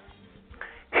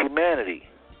 Humanity,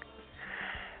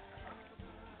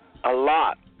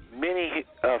 many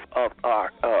of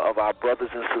our brothers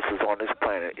and sisters on this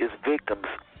planet is victims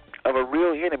of a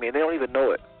real enemy, and they don't even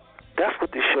know it. That's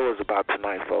what this show is about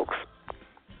tonight, folks.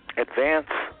 Advanced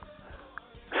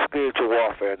spiritual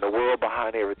warfare and the world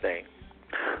behind everything.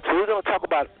 So we're going to talk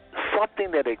about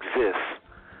something that exists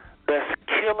that's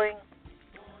killing,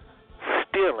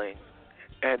 stealing,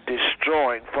 and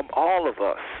destroying from all of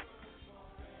us.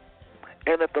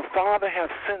 And that the Father has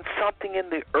sent something in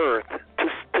the earth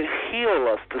to heal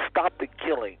us, to stop the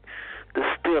killing, the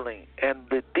stealing, and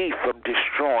the thief from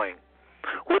destroying.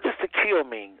 What does the kill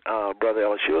mean, Brother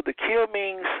Elishua? The kill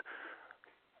means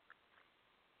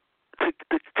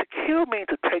to kill means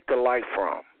to take the life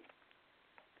from.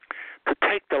 To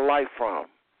take the life from.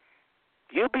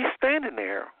 You'll be standing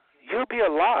there. You'll be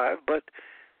alive, but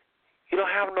you don't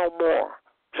have no more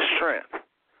strength.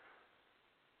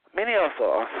 Many of us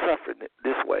are suffering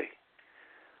this way.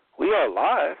 We are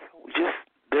alive.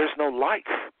 There's no life.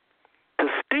 To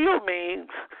steal means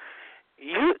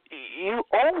you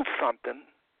own something.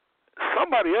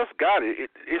 Somebody else got it.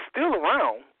 It's still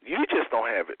around. You just don't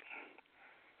have it.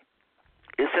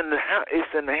 It's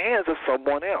in the hands of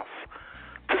someone else.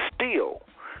 To steal.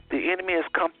 The enemy has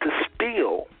come to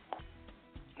steal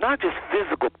not just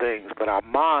physical things, but our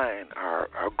mind, our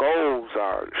goals,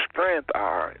 our strength,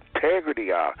 our integrity,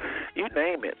 you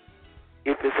name it.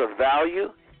 If it's of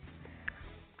value,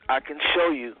 I can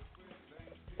show you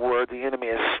where the enemy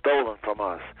has stolen from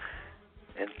us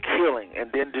and killing and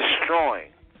then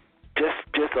destroying,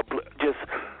 just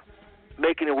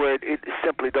making it where it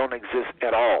simply don't exist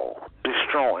at all,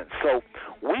 destroying. So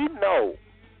we know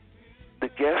the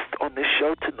guests on this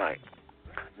show tonight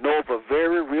know of a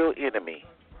very real enemy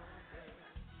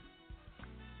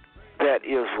that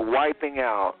is wiping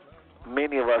out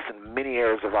many of us in many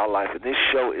areas of our life. And this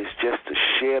show is just to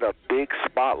shed a big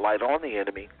spotlight on the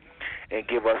enemy and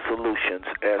give us solutions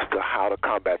as to how to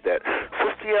combat that.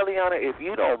 Sister Eliana, if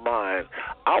you don't mind,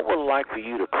 I would like for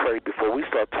you to pray before we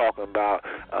start talking about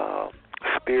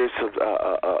spirits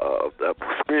of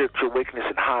spiritual wickedness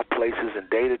in high places and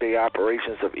day-to-day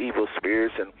operations of evil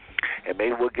spirits, and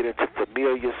maybe we'll get into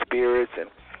familiar spirits and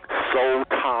soul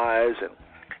ties, and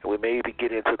we maybe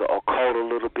get into the occult a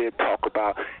little bit, talk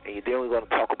about, and then we're going to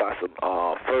talk about some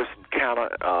first encounter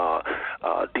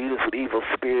dealings with evil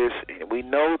spirits. And we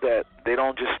know that they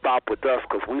don't just stop with us,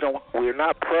 because we're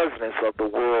not presidents of the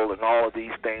world and all of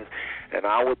these things. And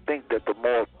I would think that the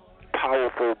more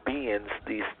powerful beings,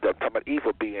 I'm talking about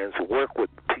evil beings, work with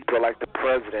people like the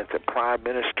presidents and prime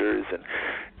ministers,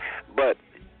 but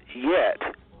yet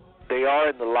they are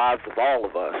in the lives of all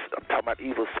of us. I'm talking about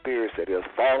evil spirits, that is,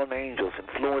 fallen angels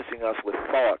influencing us with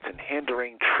thoughts and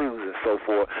hindering truths and so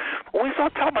forth. When we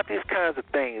start talking about these kinds of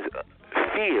things,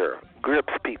 fear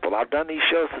grips people. I've done these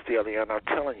shows, Sister Eliana, and I'm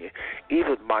telling you,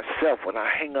 even myself, when I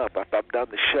hang up after I've done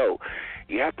the show,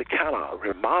 you have to kind of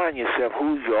remind yourself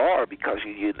who you are, because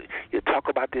you talk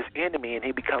about this enemy and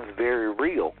he becomes very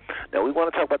real. Now, we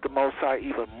want to talk about the Most High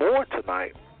even more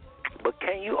tonight, but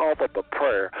can you offer up a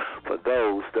prayer for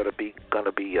those that are going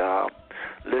to be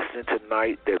listening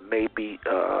tonight that may be,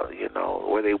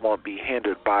 where they won't be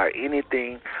hindered by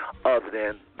anything other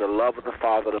than the love of the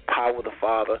Father, the power of the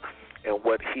Father, and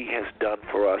what he has done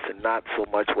for us, and not so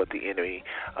much what the enemy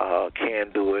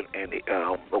can do and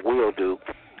will do.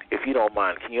 If you don't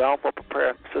mind, can you offer up a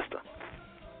prayer, sister?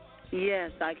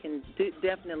 Yes, I can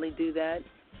definitely do that,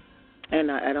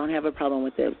 and I don't have a problem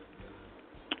with it.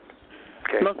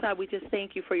 Okay. Most High, we just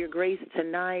thank you for your grace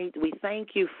tonight. We thank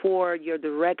you for your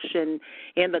direction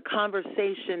in the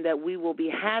conversation that we will be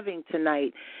having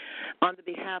tonight on the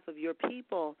behalf of your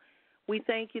people. We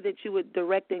thank you that you would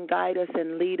direct and guide us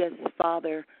and lead us,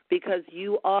 Father, because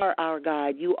you are our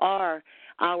guide. You are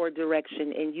our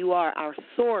direction, and you are our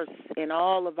source in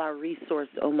all of our resource,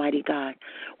 Almighty God.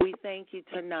 We thank you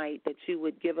tonight that you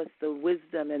would give us the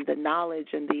wisdom and the knowledge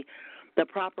and the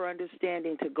proper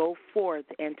understanding to go forth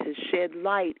and to shed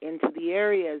light into the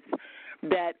areas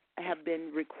that have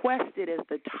been requested as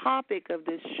the topic of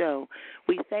this show.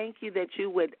 We thank you that you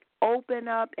would open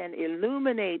up and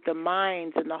illuminate the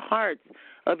minds and the hearts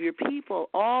of your people,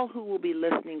 all who will be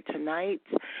listening tonight,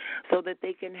 so that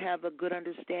they can have a good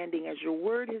understanding. As your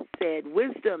word has said,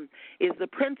 wisdom is the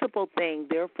principal thing,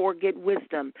 therefore get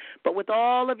wisdom. But with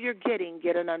all of your getting,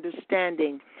 get an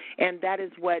understanding. And that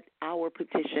is what our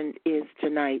petition is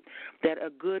tonight, that a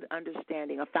good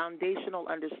understanding, a foundational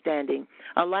understanding,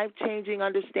 a life-changing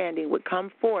understanding would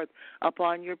come forth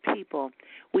upon your people.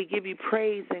 We give you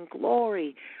praise and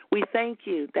glory. We thank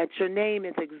you that your name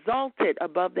is exalted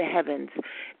above the heavens,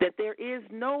 that there is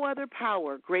no other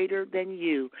power greater than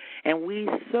you, and we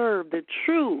serve the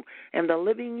true and the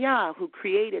living Yah who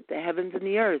created the heavens and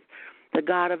the earth, the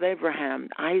God of Abraham,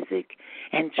 Isaac,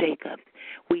 and Jacob.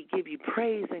 We give you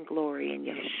praise and glory in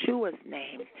Yeshua's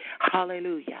name.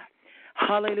 Hallelujah.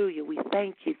 Hallelujah. We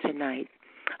thank you tonight.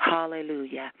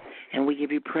 Hallelujah. And we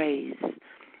give you praise.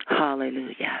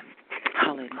 Hallelujah.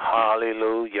 Hallelujah.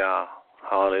 Hallelujah.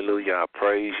 Hallelujah.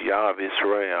 Praise Yah of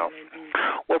Israel.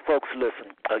 Well, folks,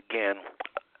 listen, again,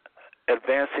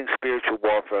 advancing spiritual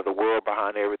warfare, the world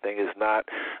behind everything, is not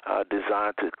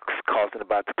designed to cause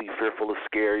anybody to be fearful or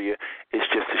scare you. It's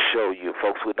just to show you,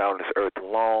 folks, we're not on this earth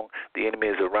alone. The enemy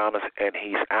is around us, and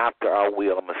he's after our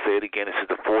will. I'm going to say it again. This is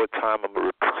the fourth time. I'm going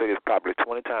to say this probably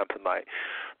 20 times tonight.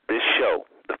 This show,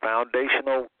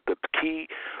 the key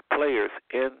players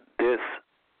in this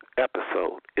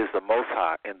episode is the Most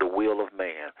High and the will of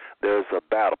man. There's a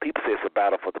battle. People say it's a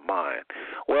battle for the mind.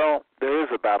 Well, there is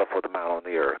a battle for the mind on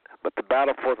the earth, but the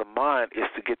battle for the mind is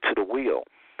to get to the will.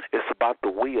 It's about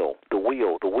the will.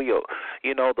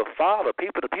 You know, the Father, the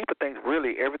people think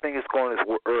really everything is going this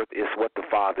earth is what the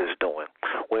Father is doing.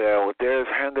 Well, if there's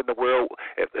hunger in the world,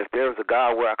 if there's a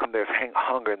God, where come there's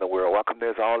hunger in the world? Why come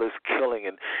there's all this killing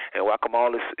and why come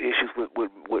all this issues with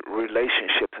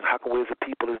relationships, and how come we as a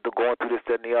people is going through this,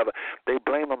 that, and the other? They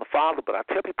blame on the Father, but I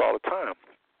tell people all the time,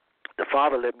 the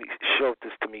Father let me show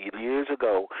this to me years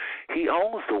ago. He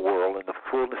owns the world and the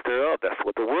fullness thereof. That's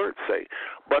what the words say.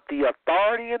 But the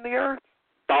authority in the earth,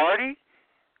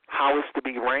 how it's to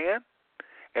be ran,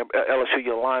 and LSU,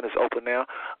 your line is open now,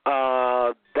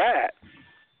 that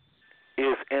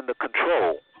is in the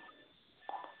control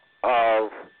of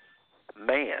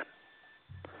man.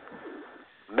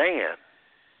 Man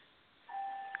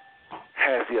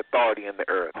has the authority in the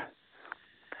earth.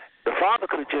 The Father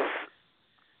could have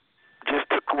just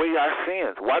took away our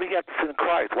sins. Why do you have to send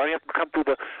Christ? Why do you have to come through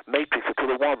the matrix or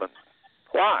through the woman?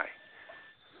 Why?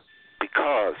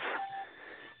 Because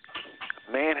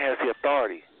man has the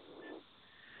authority.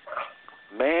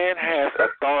 Man has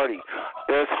authority.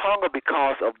 There's hunger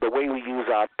because of the way we use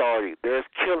our authority. There's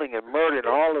killing and murder and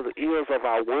all of the ills of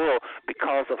our world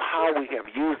because of how we have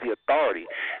used the authority.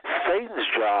 Satan's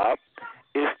job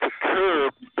is to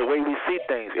curb the way we see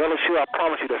things. LSU, I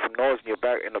promise you there's some noise in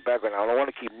the background. I don't want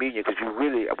to keep meeting you because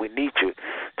we need you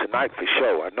tonight for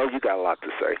sure. I know you got a lot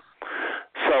to say.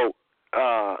 So,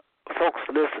 folks,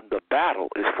 listen, the battle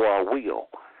is for our will.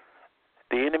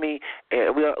 The enemy,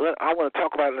 and I want to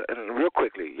talk about it real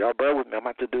quickly. Y'all bear with me. I'm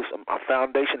about to do a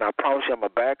foundation. I promise you I'm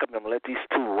going to back up and I'm going to let these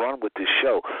two run with this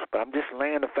show. But I'm just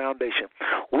laying the foundation.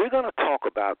 We're going to talk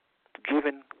about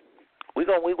giving, we're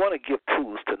going to give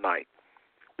tools tonight.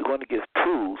 We're going to give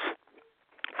tools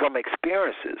from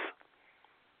experiences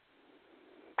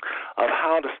of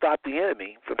how to stop the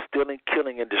enemy from stealing,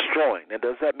 killing, and destroying. Now,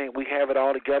 does that mean we have it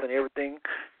all together and everything?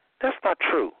 That's not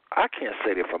true. I can't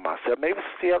say that for myself. Maybe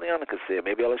C. Eliana can say it.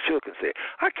 Maybe LSU can say it.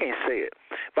 I can't say it.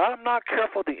 If I'm not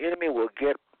careful, the enemy will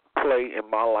get play in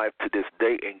my life to this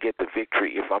day and get the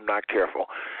victory if I'm not careful.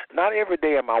 Not every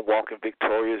day am I walking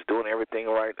victorious, doing everything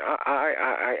right.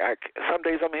 I some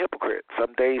days I'm a hypocrite.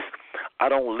 Some days I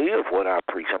don't live what I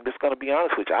preach. I'm just going to be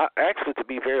honest with you. Actually, to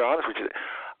be very honest with you,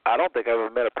 I don't think I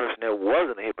ever met a person that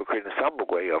wasn't a hypocrite in some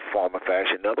way or form or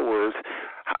fashion. In other words,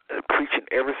 preaching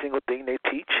every single thing they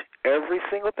teach,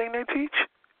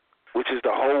 which is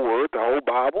the whole word, the whole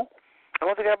Bible. I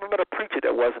don't think I ever met a preacher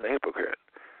that wasn't a hypocrite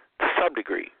to some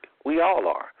degree. We all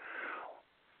are.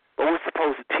 But we're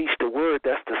supposed to teach the word.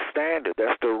 That's the standard.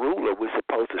 That's the ruler. We're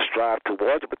supposed to strive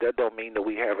towards it, but that don't mean that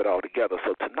we have it all together.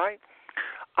 So tonight,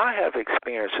 I have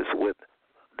experiences with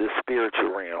the spiritual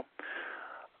realm,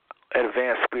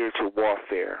 advanced spiritual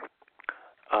warfare,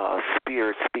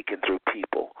 spirit speaking through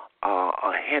people,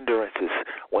 hindrances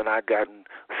when I gotten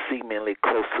seemingly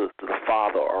closer to the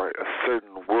Father, or a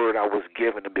certain word I was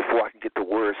given, and before I can get the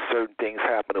word, certain things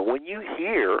happen. And when you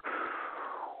hear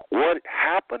what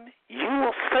happened, you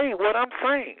will say what I'm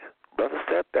saying. Brother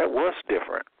Seth, that was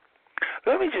different.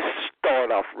 Let me just start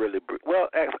off really brief. Well,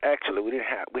 actually, we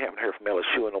haven't heard from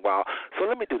LSU in a while, so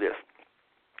let me do this.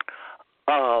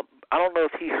 I don't know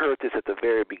if he heard this at the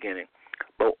very beginning,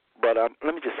 but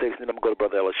let me just say this, and then I'm going to go to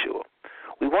Brother LSU.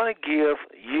 We want to give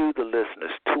you, the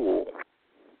listeners, tool,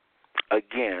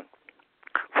 again,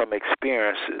 from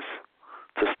experiences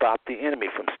to stop the enemy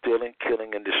from stealing,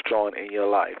 killing, and destroying in your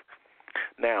life.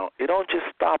 Now, it don't just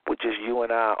stop with just you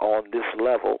and I on this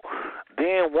level.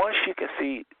 Then once you can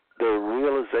see the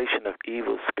realization of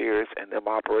evil spirits and them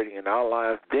operating in our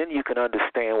lives, then you can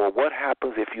understand, well, what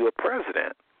happens if you're a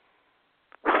president?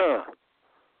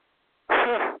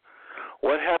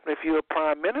 What happened if you're a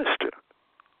prime minister?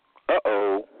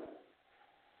 Uh-oh.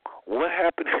 What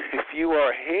happened if you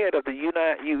are head of the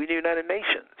United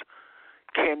Nations?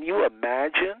 Can you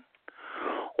imagine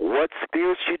what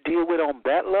spirits you deal with on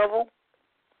that level?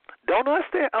 Don't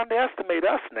underestimate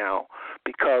us now,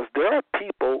 because there are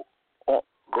people on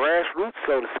grassroots,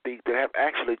 so to speak, that have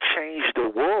actually changed the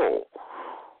world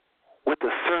with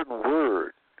a certain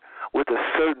word, with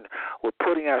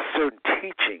putting out certain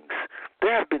teachings.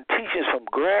 There have been teachings from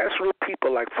grassroots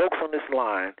people like folks on this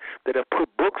line that have put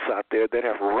books out there that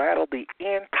have rattled the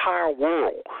entire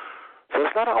world. So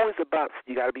it's not always about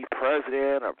you got to be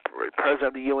president or president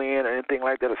of the UN or anything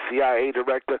like that, a CIA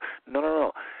director.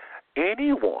 No.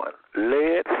 Anyone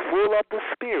led full of the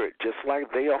Spirit, just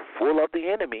like they are full of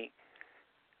the enemy,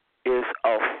 is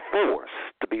a force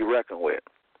to be reckoned with.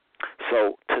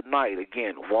 So tonight,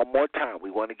 again, one more time, we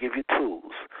want to give you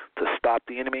tools to stop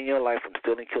the enemy in your life from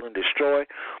stealing, killing, destroy.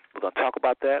 We're going to talk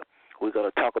about that. We're going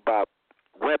to talk about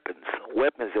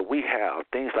weapons that we have,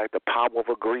 things like the power of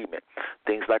agreement,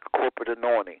 things like a corporate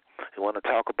anointing. We want to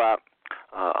talk about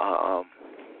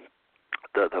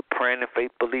the praying and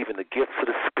faith believing, the gifts of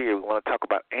the Spirit. We want to talk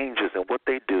about angels and what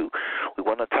they do. We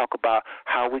want to talk about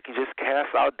how we can just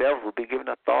cast out devils. We'll be given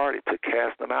authority to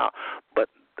cast them out. But,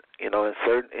 in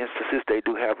certain instances, they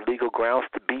do have legal grounds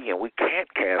to be, and we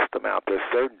can't cast them out. There's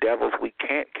certain devils we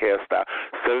can't cast out.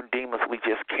 Certain demons we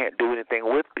just can't do anything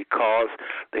with because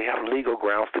they have legal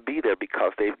grounds to be there,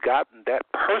 because they've gotten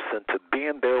that person to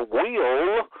bend their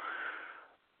will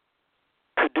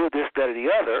to do this, that, or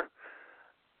the other.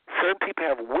 Certain people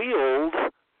have willed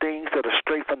things that are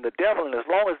straight from the devil, and as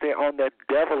long as they're on that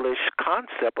devilish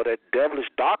concept or that devilish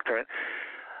doctrine,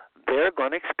 they're going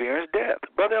to experience death.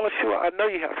 Brother Elishua, I know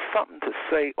you have something to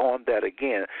say on that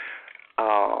again.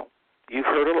 You've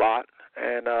heard a lot,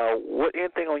 and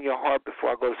anything on your heart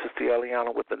before I go to Sister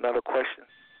Eliana with another question?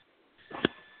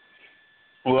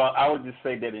 Well, I would just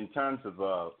say that in terms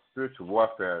of spiritual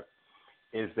warfare,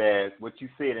 is that what you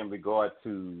said in regard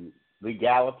to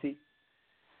legality,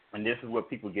 and this is where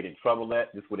people get in trouble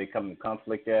at, this is where they come in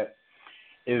conflict at,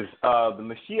 is the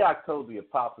Mashiach told the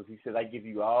apostles, he said, I give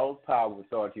you all power and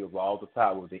authority over all the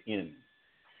power of the enemy.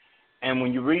 And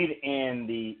when you read in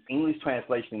the English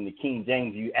translation in the King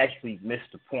James, you actually miss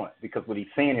the point, because what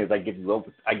he's saying here is I give you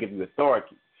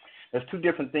authority. There's two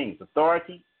different things,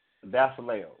 authority and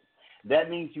basileio.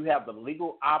 That means you have the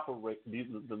legal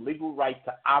right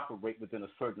to operate within a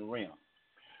certain realm.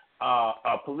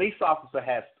 A police officer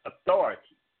has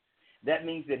authority. That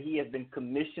means that he has been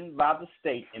commissioned by the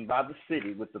state and by the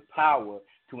city with the power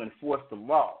to enforce the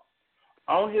law.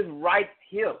 On his right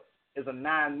hip is a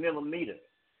 9mm.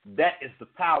 That is the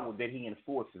power that he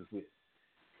enforces with.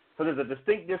 So there's a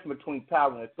distinct difference between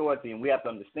power and authority, and we have to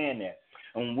understand that.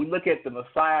 And when we look at the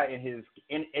Messiah in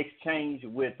exchange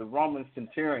with the Roman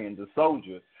centurion, the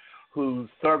soldier, whose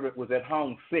servant was at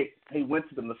home sick, he went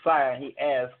to the Messiah and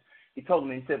he told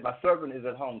him, he said, my servant is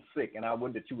at home sick, and I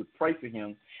would that you would pray for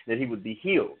him that he would be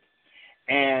healed.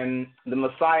 And the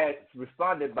Messiah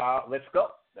responded by, let's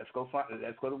go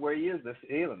to where he is, let's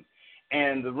heal him.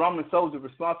 And the Roman soldier's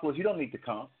response was, you don't need to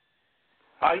come.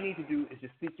 All you need to do is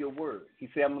just speak your word. He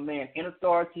said, I'm a man in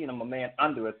authority and I'm a man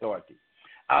under authority.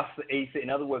 He said, in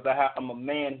other words, I'm a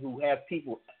man who has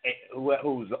people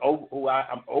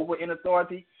I'm over in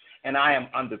authority, and I am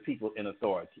under people in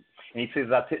authority. And he says,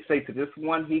 say to this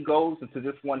one he goes, and to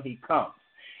this one he comes.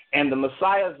 And the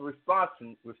Messiah's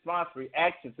reaction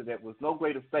to that was, no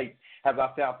greater faith have I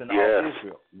found in all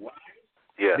Israel. Why?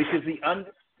 Yes. Because he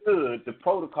understood the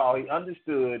protocol. He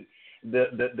understood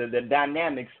the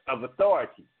dynamics of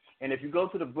authority. And if you go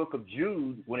to the book of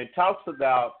Jude, when it talks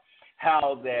about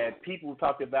how that people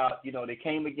talk about, they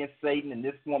came against Satan in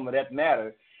this form or that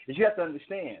matter, is you have to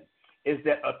understand is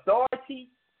that authority,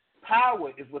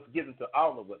 power is what's given to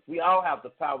all of us. We all have the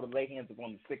power to lay hands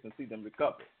upon the sick and see them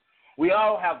recover. We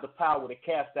all have the power to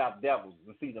cast out devils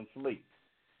and see them flee.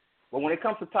 But when it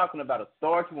comes to talking about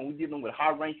authority, when we're dealing with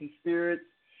high-ranking spirits,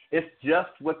 it's just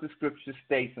what the scripture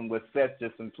states and what Seth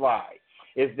just implied,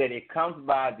 is that it comes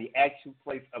by the actual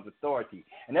place of authority.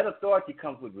 And that authority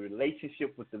comes with a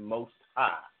relationship with the Most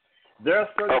High. There are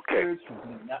certain spirits who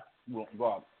do not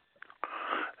go.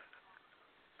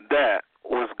 That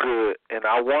was good, and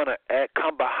I want to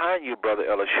come behind you, Brother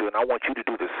Elishua, and I want you to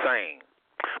do the same.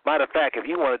 Matter of fact, if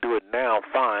you want to do it now,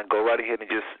 fine. Go right ahead and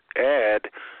just add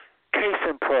case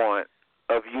in point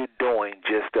of you doing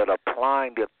just that,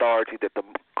 applying the authority that the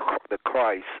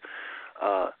Christ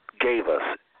gave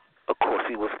us. Of course,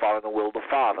 he was following the will of the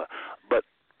Father. But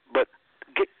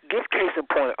give case in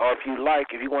point, or if you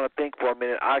want to think for a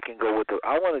minute, I can go with it.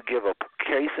 I want to give a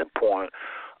case in point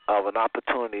of an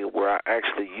opportunity where I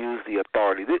actually use the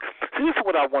authority. This is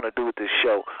what I want to do with this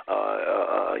show,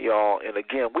 y'all. And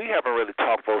again, we haven't really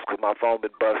talked, folks, because my phone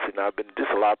been busted, and I've been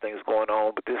just a lot of things going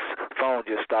on. But this phone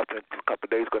just stopped in a couple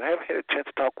of days ago. And I haven't had a chance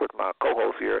to talk with my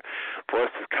co-host here for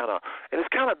us to and it's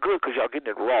kind of good because y'all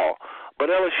getting it raw. But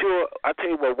Elishua, I tell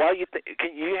you what,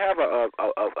 can you have a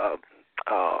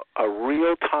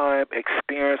real time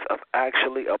experience of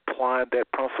actually applying that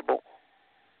principle?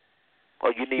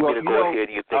 Or you need me to go ahead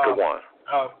and you think of one?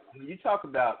 When you talk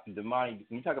about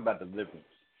deliverance,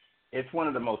 it's one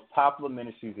of the most popular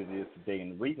ministries it is today.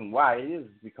 And the reason why it is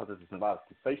because there's a lot of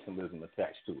sensationalism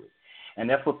attached to it. And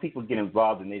that's what people get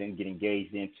involved in, they don't get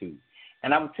engaged into.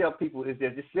 And I would tell people is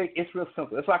that it's real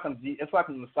simple. It's like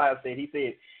the Messiah said. He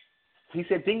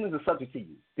said demons are subject to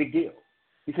you. Big deal.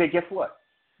 He said, guess what?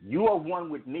 You are one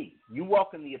with me. You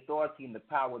walk in the authority and the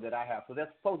power that I have, so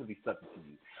that's supposed to be subject to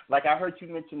you. Like I heard you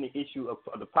mention the issue of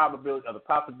the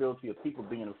possibility of people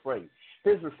being afraid.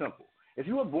 Here's what's simple. If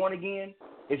you are born again,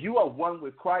 if you are one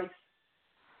with Christ,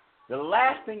 the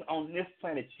last thing on this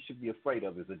planet you should be afraid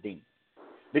of is a demon,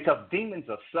 because demons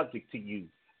are subject to you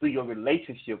through your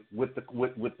relationship with the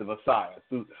Messiah,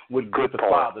 with the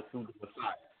Father through the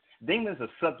Messiah. Demons are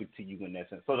subject to you in that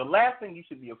sense. So the last thing you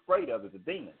should be afraid of is a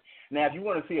demon. Now, if you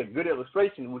want to see a good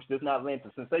illustration, which does not lend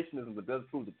to sensationalism but does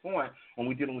prove the point when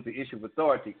we're dealing with the issue of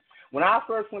authority, when I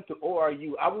first went to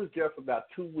ORU, I was there for about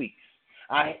 2 weeks.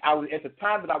 I was, at the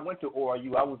time that I went to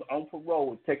ORU, I was on parole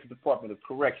with Texas Department of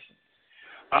Corrections.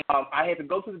 I had to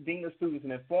go to the dean of students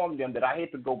and inform them that I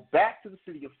had to go back to the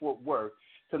city of Fort Worth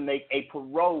to make a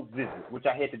parole visit, which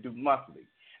I had to do monthly.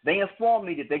 They informed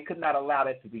me that they could not allow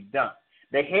that to be done.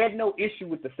 They had no issue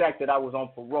with the fact that I was on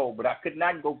parole, but I could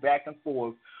not go back and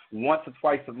forth once or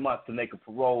twice a month to make a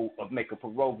parole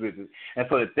visit. And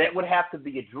so that would have to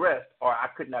be addressed, or I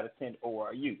could not attend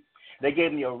ORU. They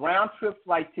gave me a round-trip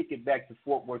flight ticket back to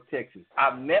Fort Worth, Texas.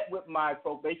 I met with my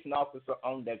probation officer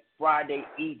on that Friday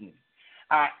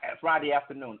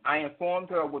afternoon. I informed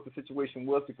her what the situation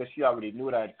was because she already knew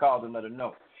it. I had called and let her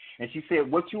know. And she said,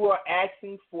 what you are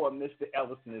asking for, Mr.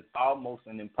 Ellison, is almost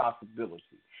an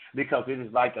impossibility because it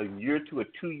is like a year to a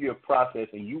 2-year process,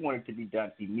 and you want it to be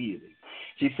done immediately.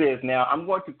 She says, now, I'm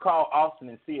going to call Austin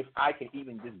and see if I can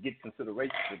even just get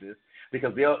consideration for this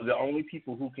because they're the only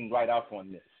people who can write off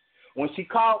on this. When she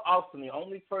called Austin, the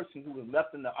only person who was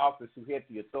left in the office who had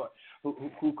the authority,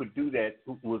 who could do that,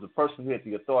 who was the person who had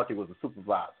the authority, was a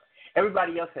supervisor.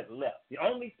 Everybody else had left. The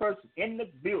only person in the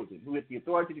building who had the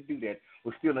authority to do that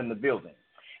was still in the building.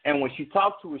 And when she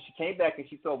talked to her, she came back and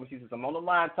she told me, she says, I'm on the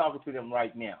line talking to them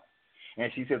right now.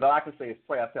 And she says, all I can say is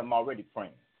pray. I said, I'm already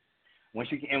praying. When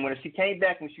she came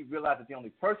back, when she realized that the only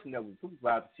person that was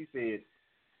supervisor, she said,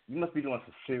 you must be doing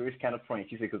some serious kind of praying.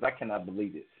 She said, because I cannot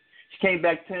believe this. She came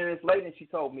back 10 minutes later and she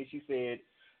told me, she said,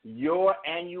 your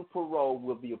annual parole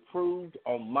will be approved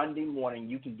on Monday morning.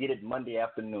 You can get it Monday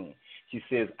afternoon. She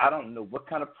says, I don't know what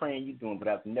kind of praying you're doing, but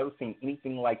I've never seen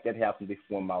anything like that happen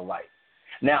before in my life.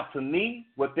 Now, to me,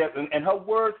 and her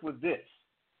words were this.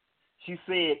 She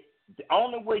said, the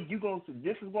only way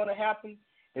this is going to happen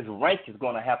is rank is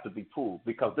going to have to be pulled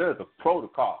because there is a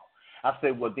protocol. I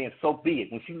said, well, then so be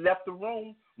it. When she left the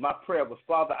room, my prayer was,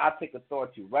 Father, I take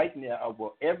authority right now over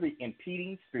every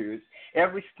impeding spirit,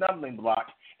 every stumbling block,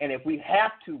 and if we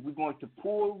have to, we're going to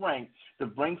pull rank to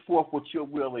bring forth what your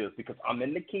will is because I'm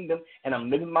in the kingdom and I'm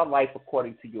living my life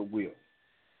according to your will.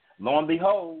 Lo and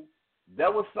behold,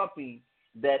 there was something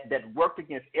that worked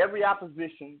against every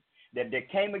opposition that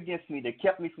came against me, that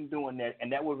kept me from doing that,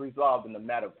 and that was resolved in a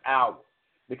matter of hours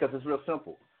because it's real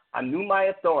simple. I knew my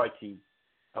authority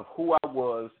of who I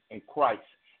was in Christ,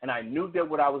 and I knew that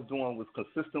what I was doing was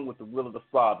consistent with the will of the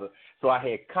Father. So I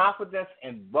had confidence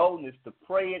and boldness to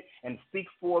pray it and speak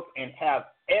forth and have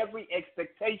every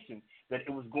expectation that it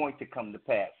was going to come to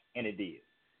pass, and it did.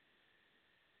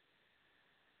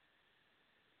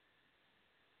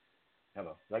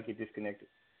 Hello, did I get disconnected?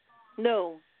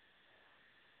 No.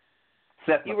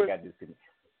 Seth got disconnected.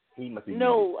 He must be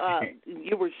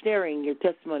you were sharing your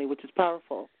testimony, which is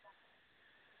powerful.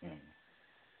 Mm.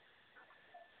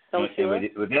 Oh, sure?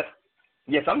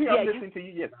 Yes, I'm here. I'm listening to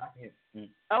you. Yes, I'm here.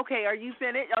 Okay, are you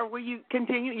finished, or were you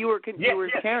continue? You were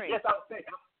sharing. Yes, I was saying.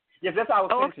 Yes, that's how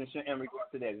I was finishing in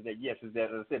regards to that. Is that yes? Is that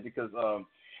as I said because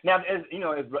now as you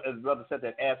know, as brother said,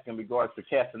 that ask in regards to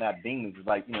casting out demons is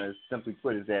like as simply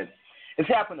put is that it's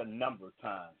happened a number of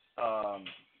times.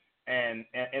 And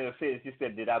as I said, it's just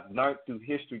that I've learned through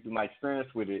history, through my experience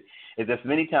with it, is that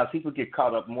many times people get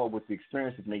caught up more with the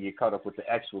experiences than they get caught up with the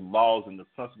actual laws and the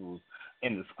principles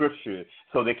in the scripture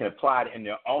so they can apply it in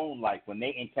their own life when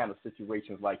they encounter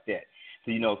situations like that.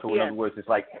 So, in other words, it's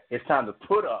like it's time to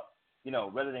put up,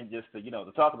 rather than just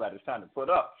to talk about it, it's time to put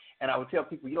up. And I would tell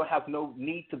people you don't have no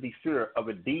need to be fear of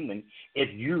a demon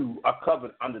if you are covered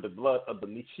under the blood of the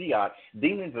Messiah.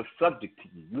 Demons are subject to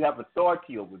you. You have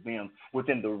authority over them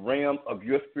within the realm of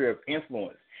your sphere of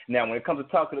influence. Now, when it comes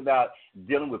to talking about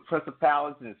dealing with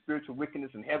principalities and spiritual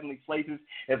wickedness in heavenly places,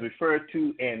 as referred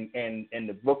to in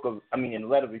the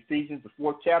letter of Ephesians, the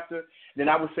 4th chapter, then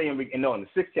I would say in the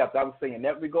 6th chapter, I would say in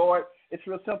that regard, it's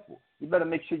real simple. You better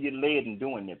make sure you're led in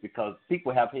doing it because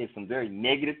people have had some very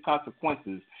negative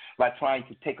consequences by trying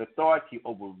to take authority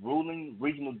over ruling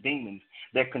regional demons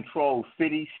that control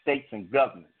cities, states, and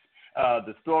governments.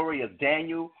 The story of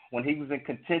Daniel when he was in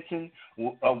contention,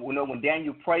 when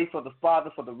Daniel prayed for the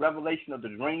Father for the revelation of the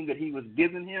dream that he was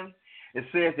giving him, it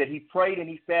says that he prayed and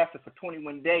he fasted for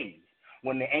 21 days.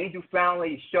 when the angel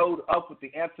finally showed up with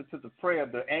the answer to the prayer,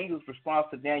 the angel's response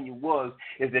to Daniel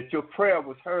is that your prayer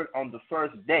was heard on the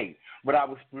first day, but I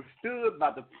was withstood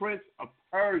by the prince of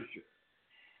Persia,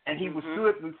 and he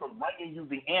withstood me from bringing you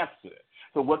the answer.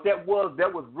 So what that was, there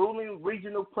was ruling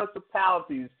regional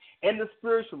principalities in the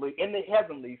spiritually, in the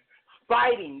heavenlies,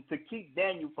 fighting to keep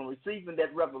Daniel from receiving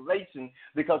that revelation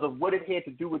because of what it had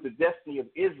to do with the destiny of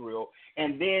Israel.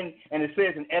 And it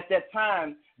says, and at that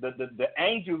time, the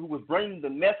angel who was bringing the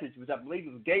message, which I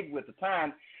believe was Gabriel at the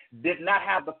time, did not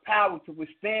have the power to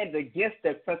withstand against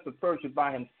that prince of Persia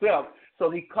by himself. So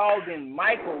he called in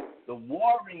Michael, the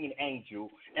warring angel,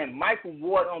 and Michael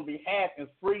warred on behalf and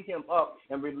freed him up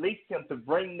and released him to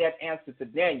bring that answer to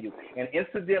Daniel. And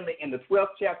incidentally, in the 12th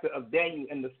chapter of Daniel,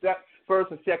 in the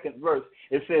first and second verse,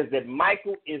 it says that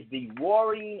Michael is the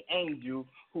warring angel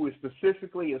who is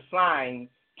specifically assigned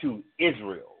to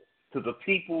Israel, to the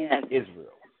people of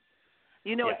Israel.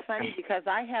 You know, it's funny because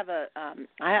I have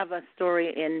a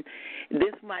story, and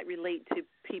this might relate to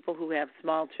people who have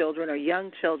small children or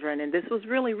young children, and this was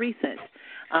really recent.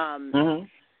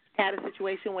 Had a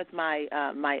situation with my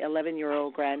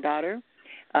 11-year-old granddaughter.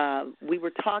 We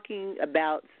were talking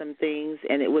about some things,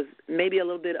 and it was maybe a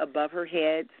little bit above her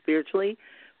head spiritually,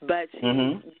 but she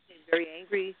became very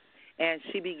angry, and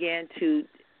she began to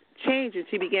change, and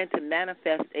she began to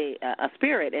manifest a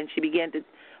spirit, and she began to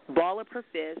ball up her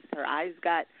fist. Her eyes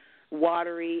got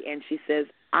watery, and she says,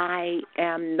 I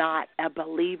am not a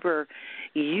believer.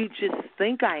 You just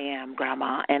think I am,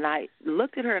 Grandma. And I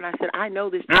looked at her, and I said, I know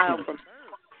this child from birth.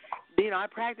 You know, I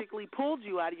practically pulled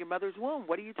you out of your mother's womb.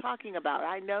 What are you talking about?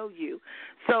 I know you.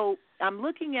 So I'm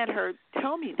looking at her,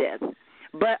 tell me this.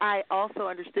 But I also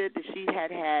understood that she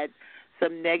had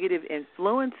some negative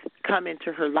influence come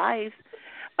into her life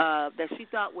that she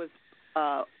thought was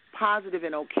positive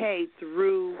and okay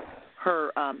through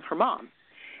her mom.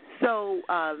 So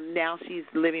now she's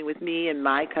living with me in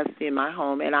my custody in my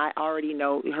home, and I already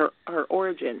know her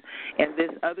origin. And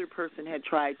this other person had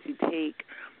tried to take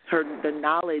the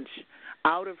knowledge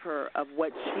out of her of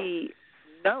what she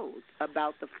knows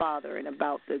about the Father and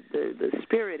about the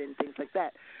Spirit and things like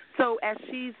that. So as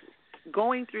she's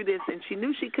going through this, and she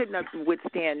knew she could not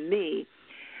withstand me,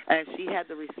 and she had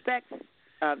the respect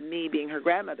of me being her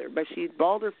grandmother, but she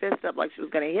balled her fist up like she was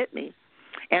going to hit me.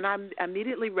 And I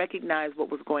immediately recognized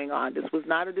what was going on. This was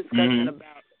not a discussion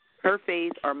about her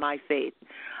faith or my faith.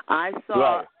 I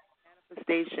saw a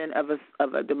manifestation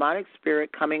of a demonic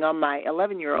spirit coming on my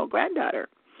 11-year-old granddaughter.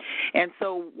 And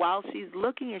so while she's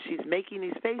looking and she's making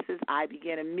these faces, I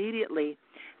began immediately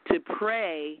to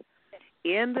pray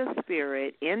in the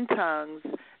Spirit, in tongues,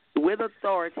 with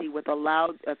authority, with a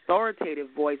loud, authoritative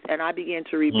voice, and I began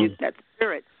to rebuke that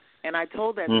spirit. And I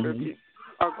told that spirit, you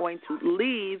are going to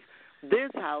leave this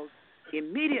house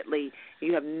immediately.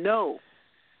 You have no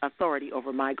authority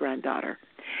over my granddaughter.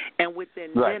 And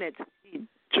within minutes, she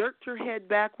jerked her head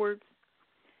backwards.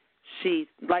 She,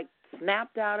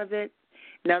 snapped out of it.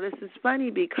 Now, this is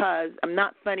funny because, I'm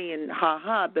not funny and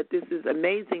ha-ha, but this is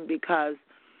amazing because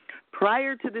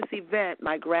prior to this event,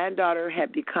 my granddaughter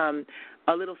had become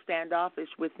a little standoffish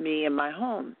with me in my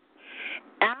home.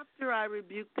 After I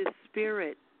rebuked this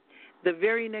spirit, the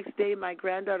very next day my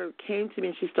granddaughter came to me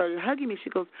and she started hugging me.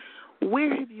 She goes,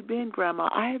 where have you been, Grandma?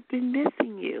 I have been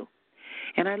missing you.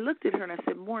 And I looked at her and I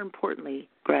said, more importantly,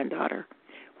 granddaughter,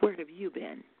 where have you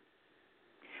been?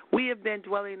 We have been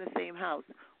dwelling in the same house.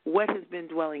 What has been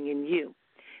dwelling in you?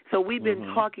 So we've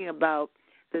been talking about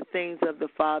the things of the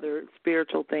Father,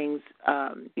 spiritual things.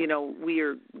 We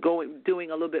are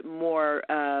doing a little bit more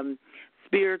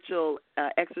spiritual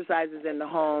exercises in the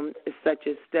home, such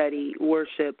as study,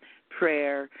 worship,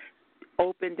 prayer,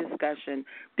 open discussion,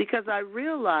 because I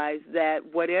realized that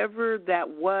whatever that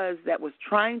was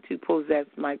trying to possess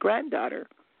my granddaughter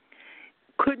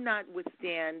could not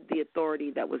withstand the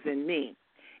authority that was in me.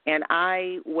 And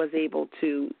I was able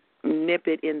to nip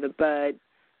it in the bud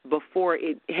before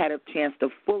it had a chance to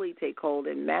fully take hold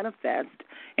and manifest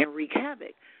and wreak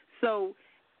havoc. So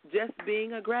just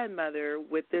being a grandmother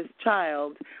with this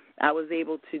child, I was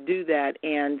able to do that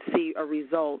and see a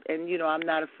result. And, I'm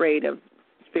not afraid of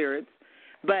spirits,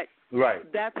 but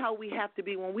that's how we have to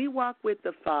be. When we walk with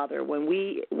the Father, when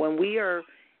we are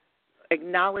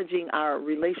acknowledging our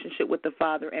relationship with the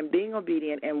Father and being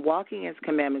obedient and walking His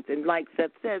commandments, and like Seth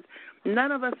says,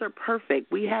 none of us are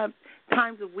perfect. We have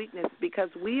times of weakness because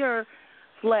we are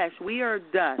flesh. We are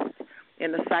dust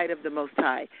in the sight of the Most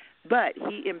High. But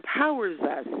He empowers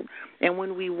us, and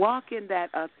when we walk in that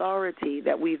authority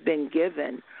that we've been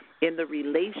given in the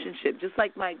relationship, just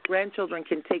like my grandchildren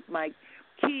can take my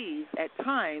keys at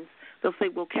times, they'll say,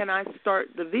 well, can I start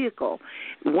the vehicle?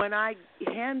 When I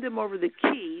hand them over the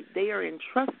key, they are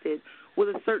entrusted with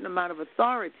a certain amount of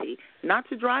authority, not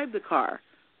to drive the car,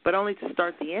 but only to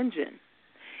start the engine.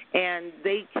 And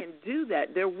they can do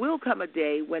that. There will come a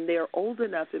day when they're old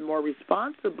enough and more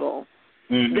responsible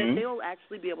that they'll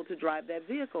actually be able to drive that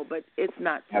vehicle, but it's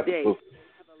not today. They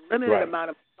have a limited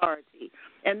amount of authority.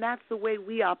 And that's the way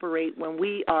we operate when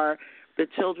we are the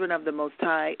children of the Most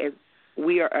High, as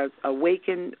we are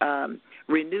awakened,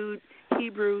 renewed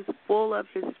Hebrews, full of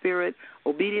His Spirit,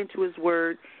 obedient to His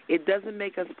Word. It doesn't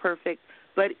make us perfect,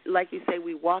 but like you say,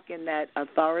 we walk in that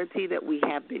authority that we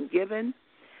have been given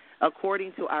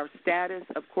according to our status,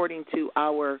 according to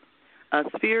our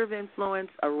sphere of influence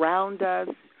around us,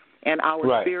 and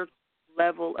our spiritual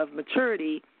level of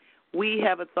maturity. We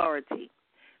have authority.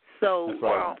 So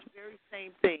very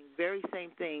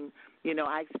same thing. You know,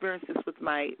 I experience this with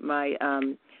my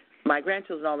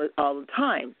grandchildren all the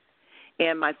time.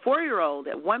 And my 4-year-old,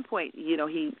 at one point, you know,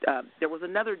 there was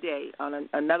another day on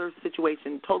another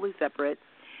situation, totally separate.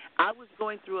 I was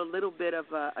going through a little bit of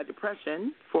a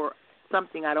depression for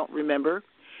something I don't remember.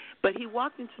 But he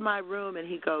walked into my room and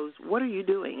he goes, "What are you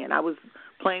doing?" And I was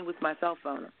playing with my cell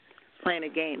phone, playing a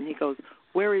game. And he goes,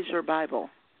 "Where is your Bible?"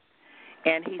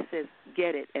 And he says,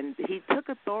 "Get it." And he took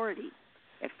authority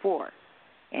at 4.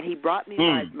 And he brought me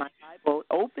my Bible,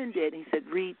 opened it, and he said,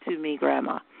 "Read to me,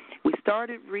 Grandma." We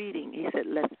started reading. He said,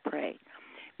 "Let's pray."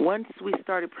 Once we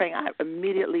started praying, I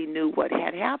immediately knew what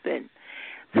had happened.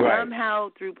 Somehow,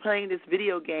 through playing this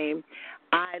video game,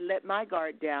 I let my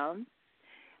guard down.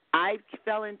 I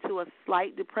fell into a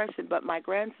slight depression, but my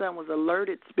grandson was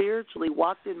alerted spiritually,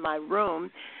 walked in my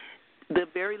room. The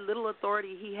very little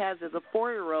authority he has as a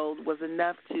 4-year-old was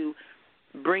enough to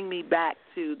bring me back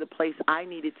to the place I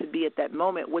needed to be at that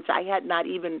moment, which I had not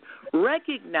even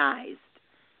recognized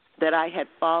that I had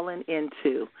fallen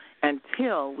into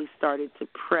until we started to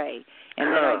pray.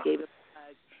 And then I gave him a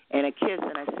hug and a kiss,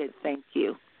 and I said, "Thank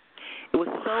you." It was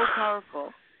so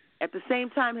powerful. At the same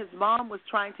time, his mom was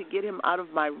trying to get him out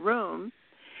of my room,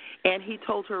 and he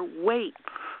told her, "Wait,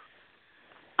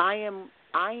 I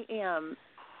am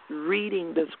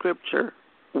reading the scripture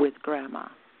with Grandma."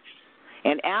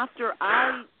 And after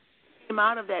I came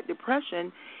out of that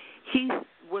depression, he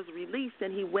was released,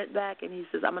 and he went back, and he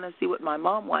says, "I'm going to see what my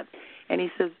mom wants." And he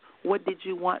says, "What did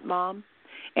you want, Mom?"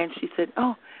 And she said,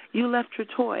 "Oh, you left your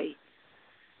toy."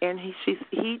 And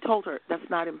he told her, "That's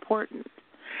not important."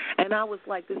 And I was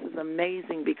like, this is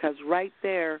amazing, because right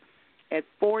there at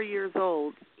 4 years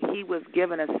old, he was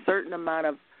given a certain amount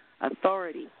of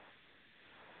authority.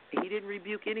 He didn't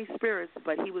rebuke any spirits,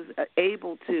 but he was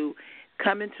able to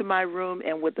come into my room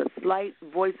and with a slight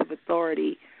voice of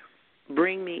authority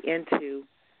bring me into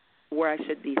where I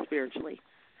should be spiritually.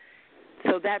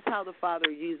 So that's how the Father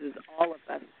uses all of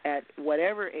us at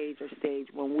whatever age or stage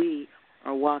when we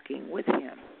are walking with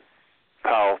Him.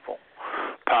 Powerful.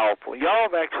 Y'all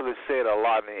have actually said a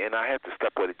lot, and I have to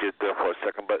step with it just there for a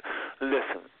second. But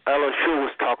listen, LSU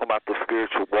was talking about the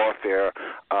spiritual warfare,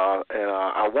 and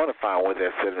I want to find where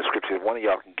that's said in the scripture. One of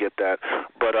y'all can get that.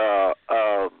 But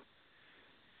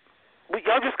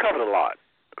y'all just covered a lot,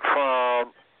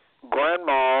 from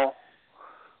grandma,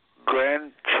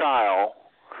 grandchild,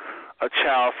 a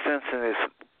child sensing his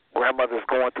grandmother's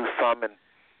going through something,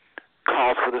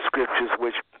 calls for the scriptures,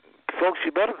 which, folks,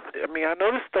 you better, I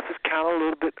know this stuff is kind of a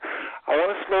little bit, I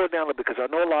want to slow it down a little bit, because I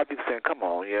know a lot of people saying, come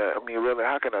on, really,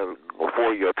 how can a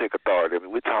 4-year-old take authority?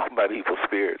 We're talking about evil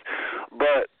spirits.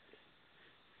 But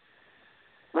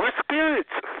we're spirits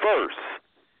first,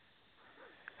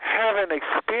 have an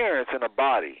experience in a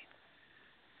body.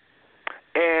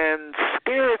 And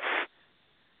spirits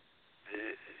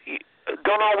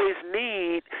don't always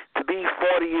need to be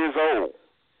 40 years old.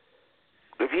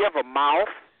 If you have a mouth,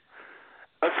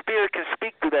 a spirit can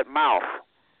speak through that mouth.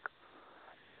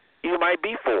 You might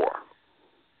be 4.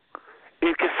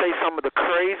 It can say some of the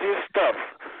craziest stuff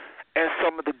and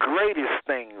some of the greatest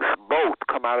things. Both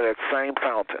come out of that same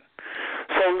fountain.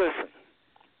 So listen,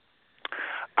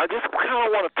 I just kind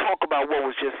of want to talk about what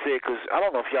was just said, because I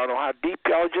don't know if y'all know how deep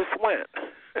y'all just went.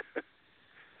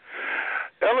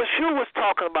 LSU was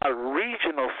talking about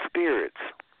regional spirits.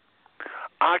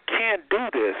 I can't do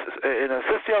this. And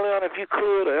Sister Eliana, if you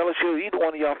could, or LSU, either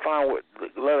one of y'all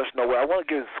let us know. I want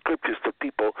to give scriptures to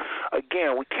people.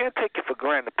 Again, we can't take it for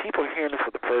granted. People are hearing this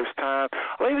for the first time.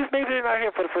 Maybe they're not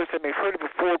here for the first time. They've heard it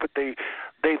before, but they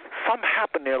something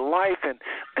happened in their life. And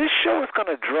this show is going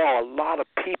to draw a lot of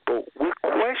people with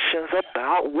questions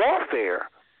about warfare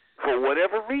for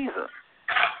whatever reason.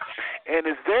 And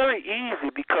it's very easy,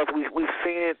 because we've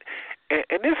seen it.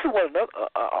 And this is what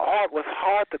was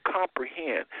hard to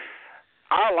comprehend.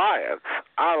 our lives.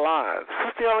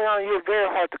 Sister Eliana, you're very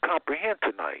hard to comprehend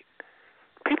tonight.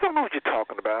 People know what you're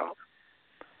talking about.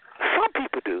 Some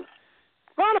people do.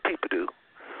 A lot of people do.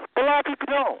 But a lot of people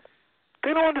don't.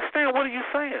 They don't understand what are you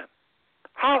saying.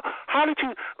 How did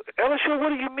you, Elishua, what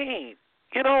do you mean?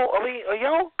 You know, I mean,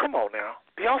 y'all, come on now.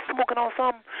 Y'all smoking on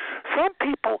something? Some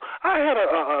people, I had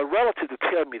a relative to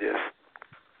tell me this.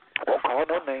 I won't call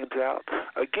no names out.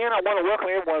 Again, I want to welcome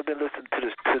everyone who's been listening to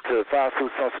this to Five Food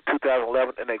Songs of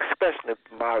 2011, and especially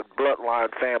my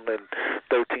bloodline family in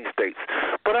 13 states.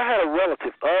 But I had a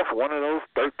relative of one of those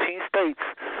 13 states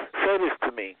say this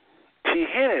to me. She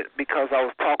hinted because I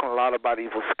was talking a lot about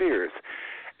evil spirits.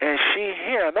 And she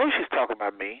hinted, I know she's talking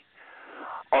about me,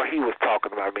 or he was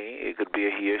talking about me. It could be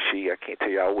a he or she. I can't tell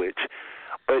y'all which.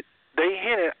 But they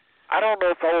hinted, I don't know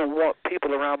if I would want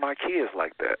people around my kids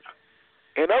like that.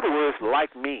 In other words,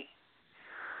 like me.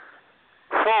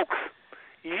 Folks,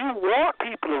 you want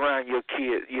people around your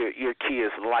kids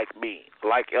like me,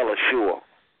 like Elishua.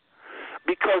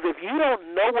 Because if you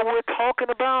don't know what we're talking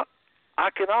about, I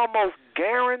can almost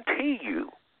guarantee you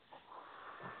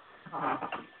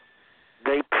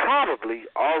they probably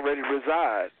already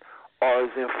reside or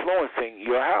is influencing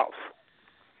your house.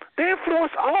 They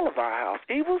influence all of our house.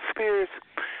 Evil spirits,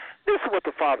 this is what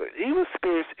evil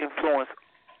spirits influence.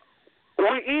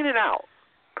 We're in and out.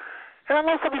 And I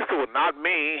know some people say, well, not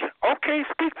me. Okay,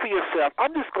 speak for yourself.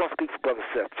 I'm just going to speak for Brother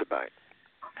Seth tonight.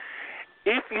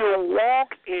 If you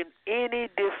walk in any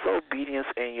disobedience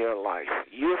in your life,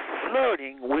 you're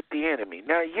flirting with the enemy.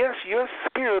 Now, yes, your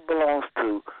spirit belongs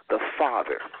to the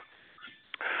Father.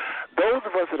 Those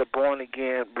of us that are born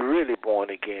again, really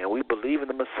born again, we believe in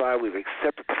the Messiah, we've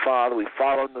accepted the Father, we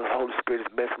follow the Holy Spirit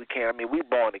as best we can. I mean, we're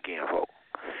born again, folks.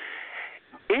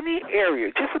 Any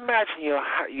area, just imagine your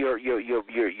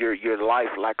life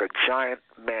like a giant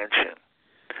mansion,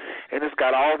 and it's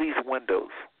got all these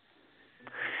windows.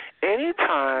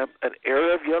 Anytime an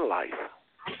area of your life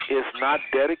is not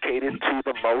dedicated to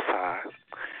the Most High,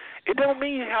 it don't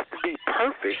mean you have to be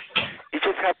perfect. You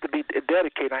just have to be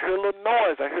dedicated. I hear a little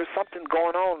noise. I hear something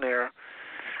going on there.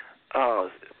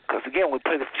 Because, again, when we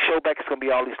play the show back, it's going to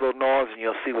be all these little noises, and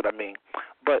you'll see what I mean.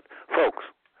 But, folks,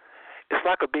 it's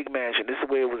like a big mansion. This is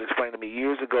the way it was explained to me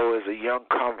years ago as a young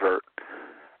convert.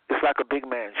 It's like a big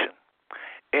mansion.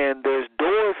 And there's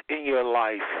doors in your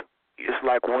life. It's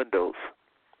like windows.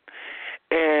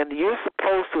 And you're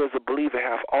supposed to, as a believer,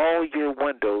 have all your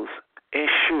windows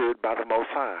insured by the Most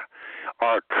High,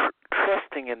 or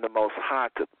trusting in the Most High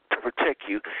to protect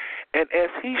you. And as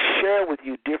He shared with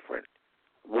you different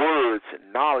words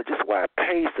and knowledge, that's why it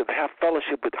pays to have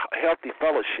fellowship with healthy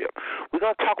fellowship. We're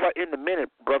going to talk about in a minute,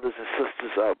 brothers and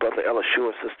sisters, Brother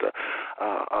Elishua, Sister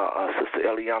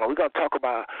Eliana. We're going to talk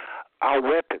about our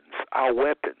weapons.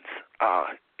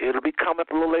 It'll be coming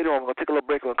up a little later on. We're going to take a little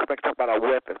break and we'll come back and talk about our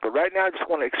weapons. But right now, I just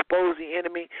want to expose the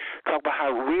enemy, talk about how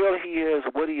real he is,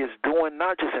 what he is doing,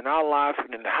 not just in our lives,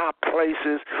 but in high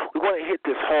places. We want to hit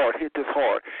this hard.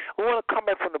 We want to come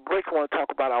back from the break and want to talk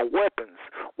about our weapons.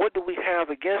 What do we have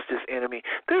against this enemy?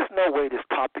 There's no way this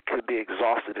topic can be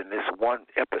exhausted in this one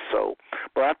episode.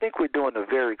 But I think we're doing a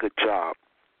very good job.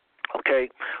 Okay?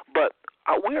 But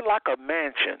we're like a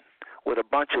mansion with a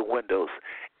bunch of windows.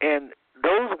 And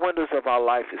those windows of our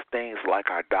life is things like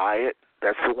our diet,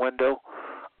 that's a window.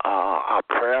 Our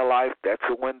prayer life, that's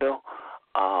a window.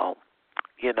 Our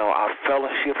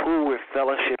fellowship, who we're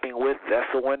fellowshipping with, that's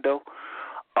a window.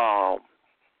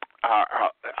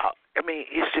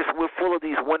 It's just we're full of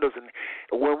these windows.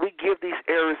 And when we give these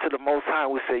areas to the Most High,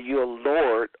 we say, you're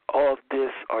Lord of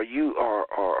this, or you are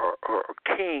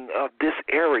king of this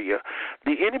area,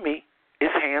 the enemy is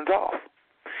hands off.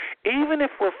 Even if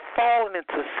we're falling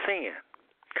into sin,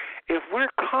 if we're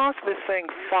constantly saying,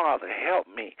 Father, help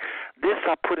me, this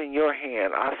I put in your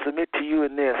hand, I submit to you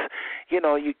in this,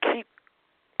 you keep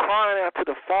crying out to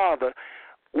the Father,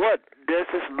 what, does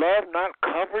this love not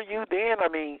cover you then?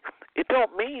 It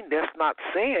don't mean that's not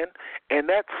sin, and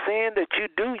that sin that you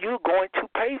do, you're going to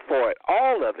pay for it,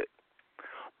 all of it.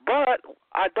 But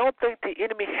I don't think the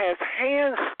enemy has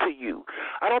hands to you.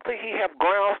 I don't think he has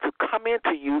grounds to come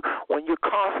into you when you're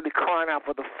constantly crying out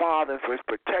for the Father and for his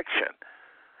protection.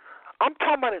 I'm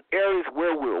talking about in areas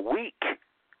where we're weak.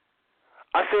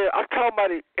 I'm talking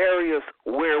about in areas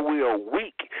where we are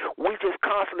weak. We just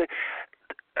constantly...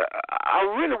 I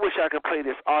really wish I could play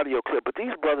this audio clip, but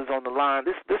these brothers on the line,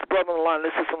 this brother on the line,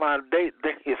 this sister on the line, they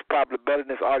is probably better than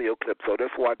this audio clip, so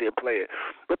that's why I didn't play it.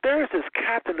 But there is this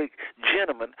Catholic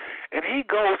gentleman, and he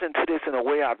goes into this in a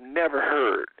way I've never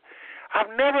heard. I've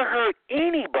never heard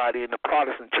anybody in the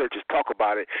Protestant churches talk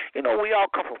about it. You know, we all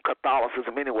come from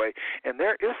Catholicism anyway, and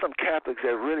there is some Catholics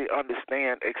that really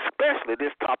understand, especially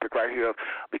this topic right here,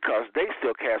 because they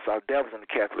still cast out devils in the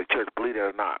Catholic Church, believe it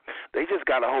or not. They just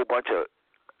got a whole bunch of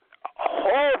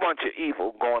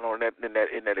evil going on in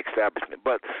that establishment.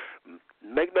 But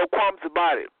make no qualms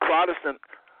about it, Protestant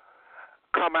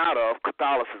come out of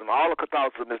Catholicism. All of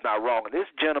Catholicism is not wrong. And this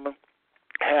gentleman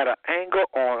had an angle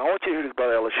on. I want you to hear this,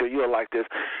 Brother Elishua. You'll like this.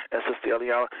 And Sister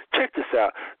Eliana, check this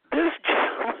out. This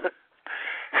gentleman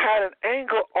had an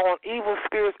angle on evil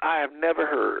spirits I have never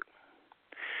heard.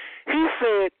 He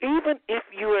said, even if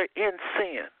you are in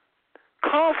sin,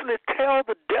 constantly tell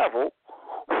the devil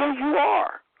who you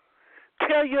are.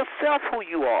 Tell yourself who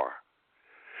you are.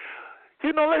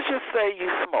 You know, let's just say you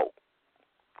smoke.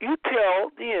 You tell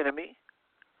the enemy,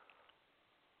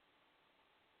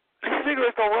 these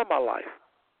cigarettes don't run my life.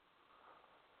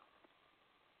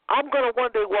 I'm going to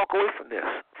one day walk away from this.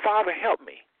 Father, help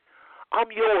me.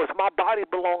 I'm yours. My body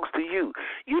belongs to you.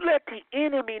 You let the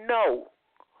enemy know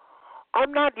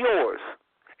I'm not yours.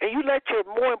 And you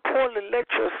more importantly, let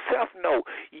yourself know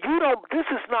this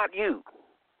is not you.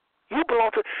 You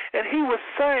belong to, and he was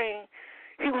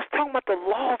talking about the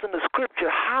laws in the scripture,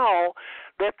 how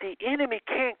that the enemy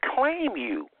can't claim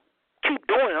you. Keep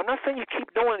doing it. I'm not saying you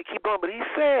keep doing it, but he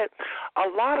said a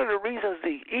lot of the reasons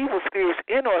the evil spirits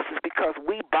in us is because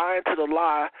we buy into the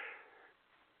lie,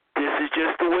 this is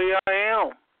just the way I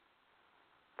am.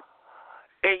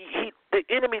 And the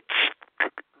enemy,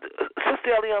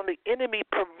 Sister Eliana, the enemy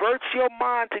perverts your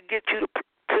mind to get you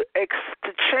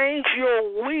to change your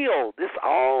will. This is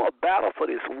all a battle for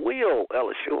this will,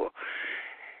 Elishua.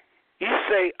 You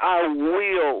say, I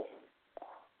will.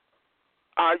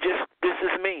 This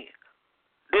is me.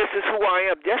 This is who I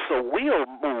am. That's a will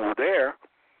move there.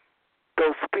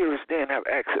 Those spirits then have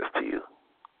access to you.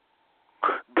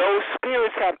 Those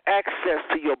spirits have access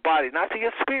to your body, not to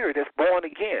your spirit that's born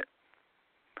again.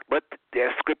 But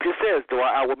as Scripture says, though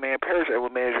our outward man perish, every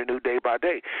man is renewed day by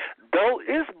day. Though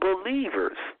it's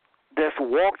believers that's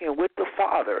walking with the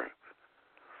Father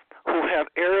who have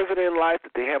areas of their life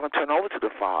that they haven't turned over to the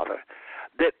Father,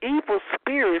 that evil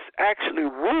spirits actually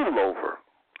rule over.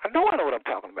 I know what I'm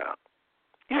talking about.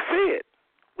 You see it.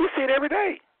 We see it every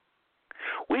day.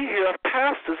 We hear of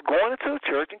pastors going into a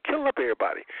church and killing up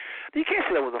everybody. You can't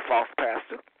say that was a false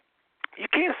pastor. You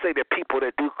can't say that people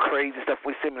that do crazy stuff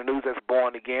we see in the news that's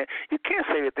born again, you can't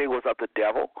say that they was of the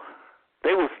devil.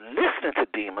 They was listening to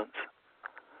demons.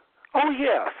 Oh,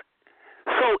 yes.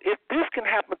 So if this can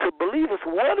happen to believers,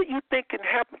 what do you think can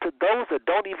happen to those that's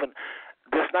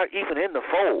not even in the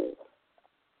fold?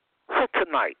 So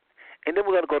tonight, and then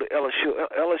we're going to go to Elishua.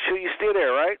 Elishua, you still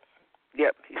there, right?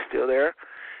 Yep, he's still there.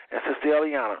 And Sister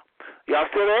Eliana. Y'all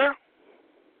still there?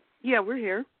 Yeah, we're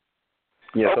here.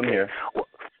 Yes, okay. I'm here.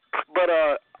 But,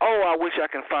 I wish I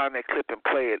can find that clip and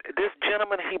play it. This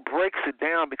gentleman, he breaks it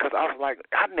down because I was like,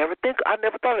 I never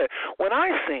thought of that. When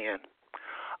I sin,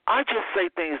 I just say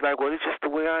things like, well, it's just the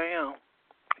way I am.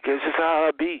 It's just how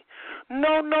I be.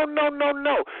 No.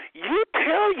 You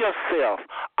tell yourself,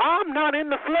 I'm not in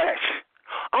the flesh.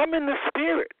 I'm in the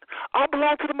spirit. I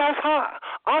belong to the Most High.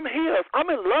 I'm his. I'm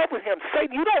in love with him.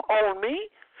 Satan, you don't own me.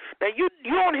 Now,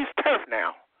 you're on his turf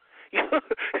now.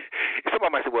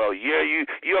 Somebody might say, well, yeah,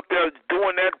 you up there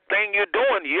doing that thing you're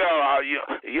doing.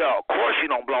 Yeah, of course you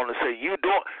don't belong to Satan. You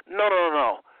doing.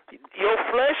 No. Your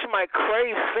flesh might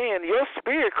crave sin. Your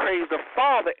spirit craves the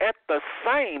Father at the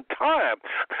same time.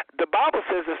 The Bible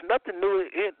says there's nothing new.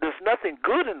 There's nothing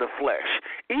good in the flesh.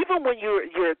 Even when you're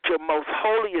at your most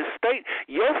holiest state,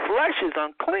 your flesh is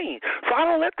unclean. So I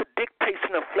don't let the dictates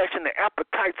in the flesh and the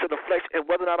appetites of the flesh and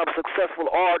whether or not I'm successful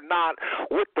or not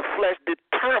with the flesh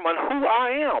determine who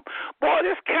I am. Boy,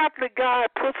 this Catholic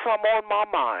guy puts something on my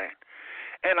mind.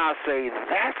 And I say,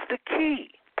 that's the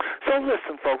key. So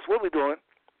listen, folks, what are we doing?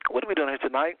 What are we doing here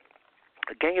tonight?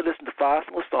 Again, you listen to Five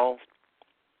Smooth Stones.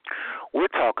 We're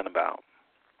talking about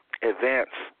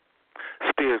advanced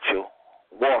spiritual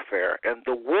warfare and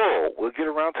the world. We'll get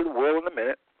around to the world in a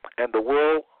minute, and the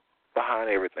world behind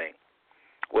everything.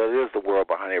 Well, it is the world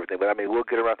behind everything, but we'll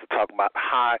get around to talking about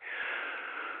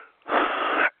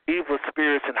evil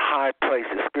spirits in high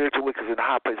places, spiritual wickedness in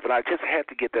high places. But I just had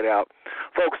to get that out.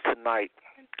 Folks, tonight,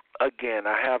 again,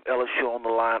 I have Elishua on the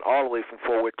line all the way from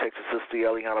Fort Worth, Texas, Sister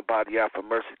Eliana Badia from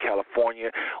Merced,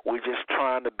 California. We're just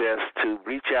trying the best to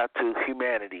reach out to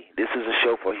humanity. This is a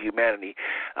show for humanity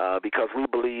because we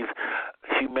believe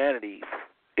humanity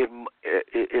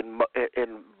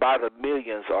by the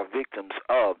millions are victims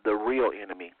of the real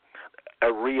enemy,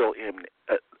 a real enemy,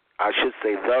 a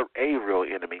real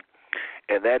enemy,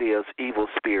 and that is evil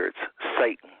spirits,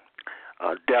 Satan.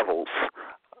 devils.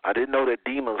 I didn't know that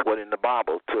demons weren't in the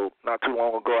Bible till not too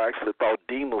long ago. I actually thought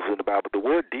demons were in the Bible. But the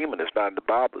word demon is not in the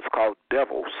Bible. It's called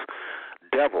devils.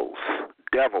 Devils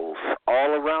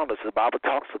all around us. The Bible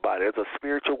talks about it. There's a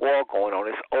spiritual war going on.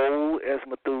 It's old as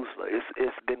Methuselah.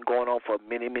 It's been going on for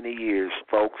many, many years,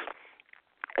 folks.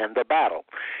 And the battle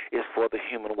is for the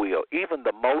human will. Even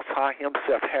the Most High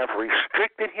himself have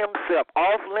restricted himself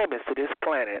off limits to this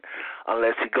planet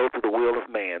unless he go through the will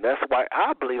of man. That's why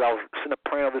I believe I was sitting up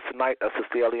praying over this tonight,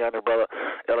 Sister Eliana, Brother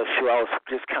Elishu. I was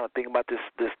just kind of thinking about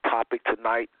this topic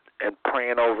tonight and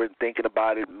praying over it and thinking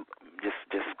about it,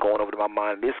 just going over to my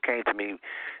mind. This came to me.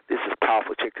 This is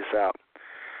powerful. Check this out.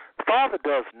 The Father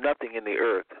does nothing in the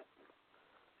earth.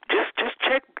 Just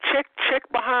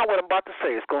check behind what I'm about to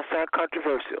say. It's going to sound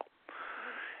controversial.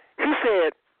 He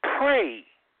said, pray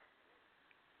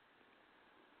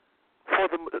for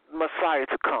the Messiah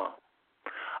to come.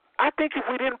 I think if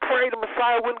we didn't pray, the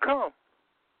Messiah wouldn't come.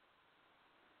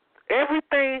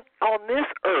 Everything on this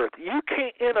earth, you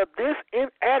can't enter this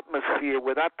atmosphere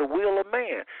without the will of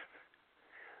man.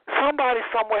 Somebody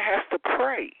somewhere has to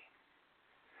pray.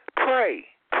 Pray.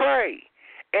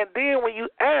 And then when you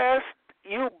ask,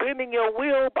 you bending your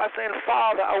will by saying,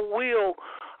 Father, I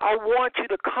want you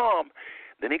to come.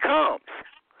 Then he comes.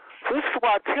 So this is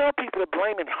why I tell people to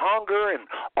blaming hunger and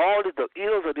all of the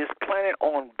ills of this planet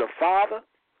on the Father.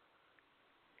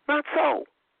 Not so.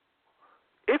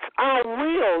 It's our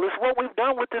will. It's what we've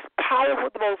done with this powerful,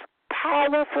 the most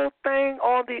powerful thing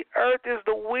on the earth is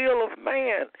the will of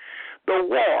man. The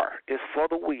war is for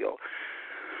the will.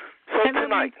 So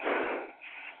tonight,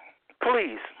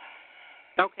 please.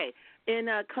 Okay. In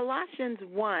Colossians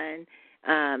 1,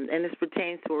 and this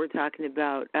pertains to what we're talking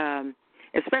about,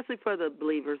 especially for the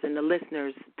believers and the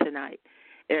listeners tonight,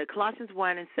 Colossians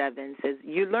 1 and 7 says,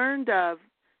 you learned of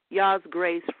Yah's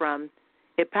grace from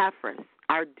Epaphras,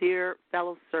 our dear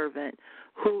fellow servant,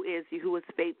 who is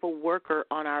faithful worker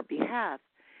on our behalf.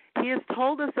 He has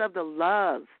told us of the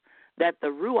love that the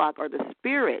Ruach, or the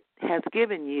Spirit, has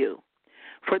given you.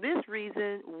 For this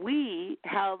reason, we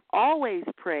have always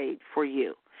prayed for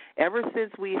you. Ever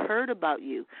since we heard about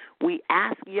you, we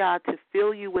ask Yah to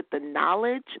fill you with the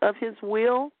knowledge of His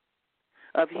will.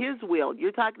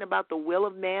 You're talking about the will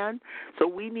of man, so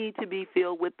we need to be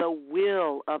filled with the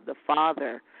will of the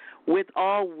Father, with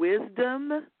all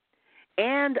wisdom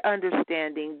and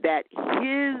understanding that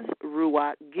His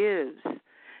Ruach gives.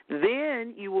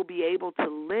 Then you will be able to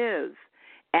live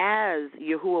as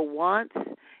Yahuwah wants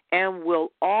and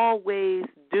will always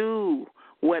do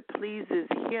what pleases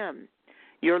Him.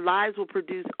 Your lives will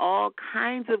produce all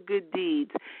kinds of good deeds,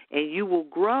 and you will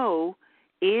grow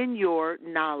in your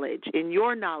knowledge.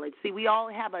 See, we all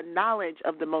have a knowledge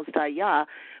of the Most High Yah,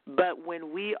 but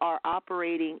when we are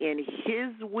operating in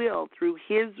His will through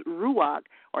His Ruach,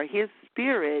 or His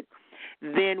Spirit,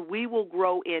 then we will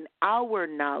grow in our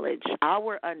knowledge,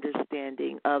 our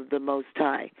understanding of the Most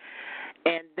High.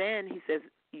 And then he says,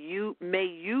 may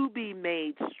you be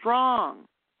made strong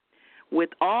with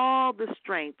all the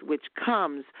strength which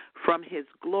comes from His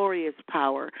glorious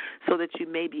power, so that you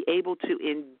may be able to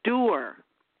endure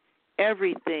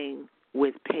everything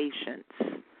with patience.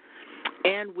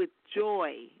 And with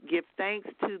joy, give thanks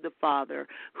to the Father,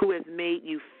 who has made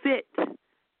you fit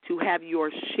to have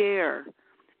your share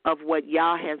of what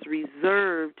Yah has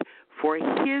reserved for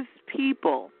His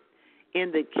people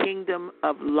in the kingdom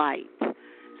of light.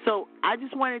 So I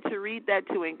just wanted to read that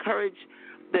to encourage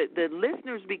the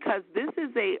listeners, because this is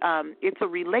it's a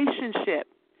relationship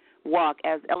walk.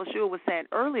 As Elishua was saying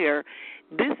earlier,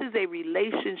 this is a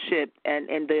relationship,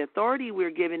 and the authority we're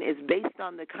given is based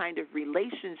on the kind of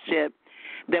relationship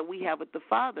that we have with the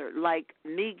Father. Like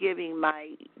me giving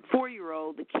my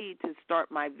 4-year-old the key to start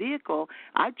my vehicle,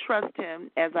 I trust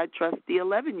him as I trust the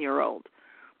 11-year-old,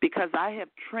 because I have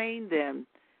trained them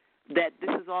that this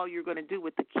is all you're going to do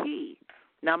with the key.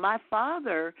 Now, my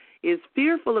father is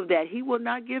fearful of that. He will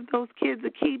not give those kids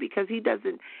a key because he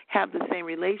doesn't have the same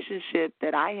relationship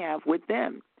that I have with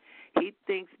them. He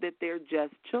thinks that they're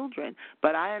just children.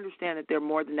 But I understand that they're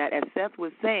more than that. As Seth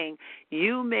was saying,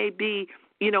 you may be,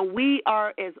 we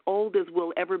are as old as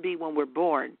we'll ever be when we're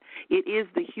born. It is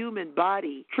the human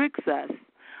body tricks us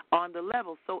on the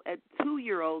level. So a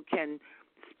 2-year-old can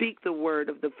speak the word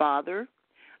of the Father.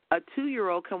 A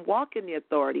 2-year-old can walk in the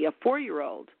authority. A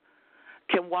 4-year-old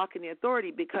can walk in the authority,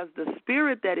 because the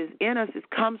spirit that is in us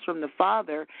comes from the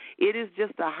Father. It is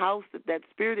just a house that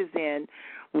spirit is in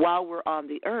while we're on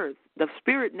the earth. The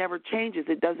spirit never changes.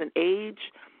 It doesn't age,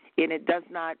 and it does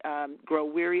not grow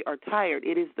weary or tired.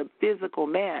 It is the physical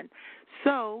man.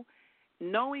 So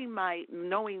knowing my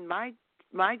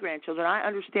my grandchildren, I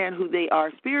understand who they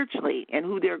are spiritually and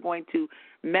who they're going to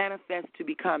manifest to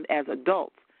become as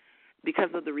adults because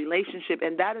of the relationship.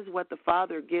 And that is what the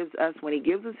Father gives us when he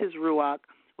gives us his Ruach,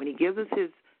 when he gives us his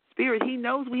Spirit. He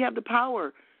knows we have the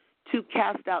power to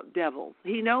cast out devils.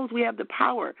 He knows we have the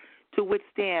power to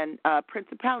withstand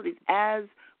principalities as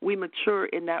we mature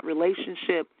in that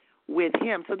relationship with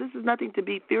him. So this is nothing to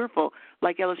be fearful,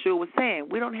 like Elishua was saying.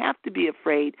 We don't have to be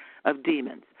afraid of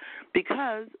demons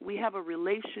because we have a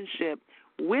relationship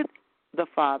with the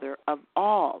Father of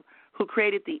all, who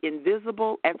created the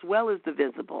invisible as well as the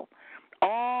visible.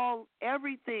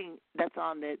 Everything that's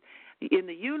in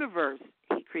the universe,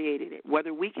 he created it.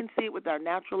 Whether we can see it with our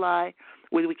natural eye,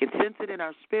 whether we can sense it in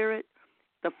our spirit,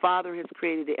 the Father has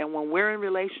created it. And when we're in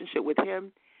relationship with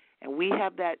him and we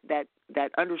have that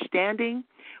understanding,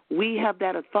 we have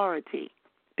that authority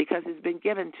because it's been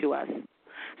given to us.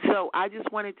 So I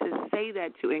just wanted to say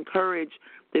that to encourage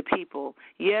the people.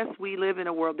 Yes, we live in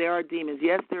a world, there are demons.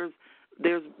 Yes,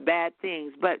 there's bad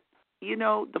things. But,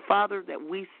 the Father that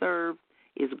we serve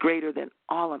is greater than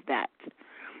all of that.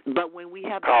 But when we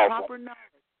have the proper knowledge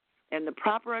and the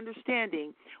proper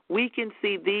understanding, we can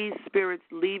see these spirits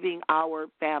leaving our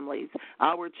families,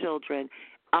 our children,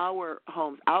 our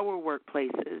homes, our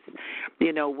workplaces.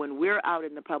 When we're out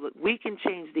in the public, we can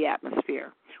change the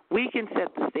atmosphere. We can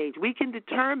set the stage. We can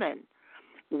determine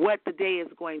what the day is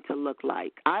going to look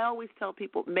like. I always tell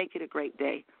people, make it a great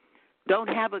day. Don't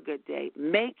have a good day.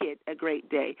 Make it a great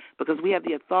day because we have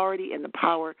the authority and the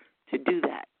power to do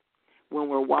that when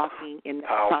we're walking in that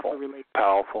proper relationship.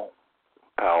 Powerful.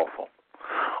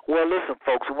 Well, listen,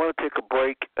 folks, we want to take a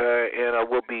break, and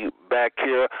we'll be back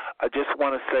here. I just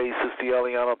want to say, Sister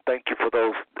Eliana, thank you for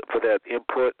that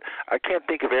input. I can't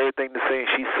think of everything to say, and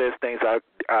she says things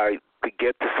I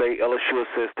forget to say. Elishua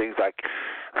says things I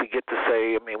forget to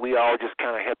say. I mean, we all just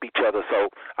kind of help each other, so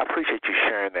I appreciate you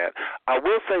sharing that. I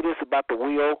will say this about the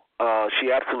wheel.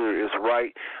 She absolutely is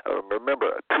right.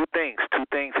 Remember, two things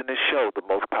in this show. The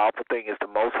most powerful thing is the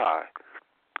Most High.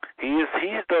 He's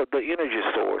the energy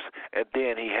source, and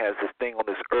then he has this thing on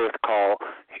this earth called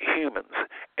humans,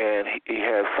 and he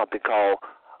has something called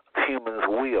human's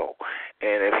will.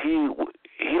 And if he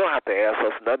don't have to ask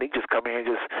us nothing, he just come here and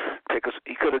just take us.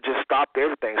 He could have just stopped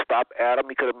everything, stopped Adam.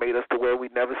 He could have made us to where we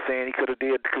never sinned. He could have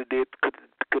did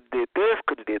this,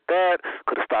 could have did that,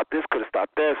 could have stopped this, could have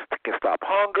stopped that. He can stop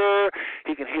hunger.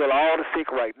 He can heal all the sick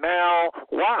right now.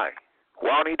 Why?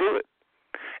 Why don't he do it?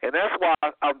 And that's why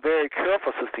I'm very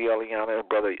careful, Sister Eliana and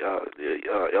Brother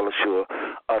Elishua,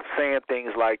 of saying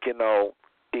things like,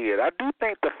 I do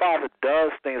think the Father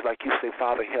does things like you say,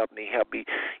 Father, help me.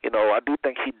 I do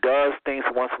think he does things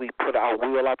once we put our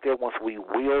will out there, once we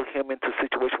will him into a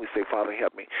situation, we say, Father,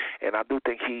 help me. And I do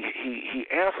think he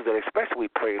answers it, especially we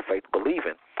pray in faith,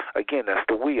 believing. Again, that's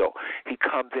the will. He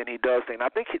comes in, he does things. I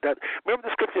think remember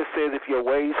the scripture says, if your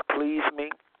ways please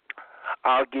me,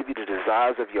 I'll give you the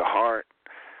desires of your heart.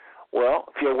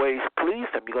 Well, if your ways please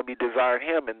him, you're going to be desiring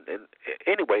him. And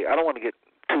anyway, I don't want to get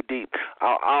too deep.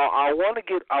 I want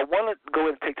to go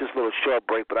ahead and take this little short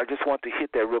break, but I just want to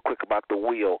hit that real quick about the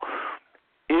will.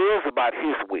 It is about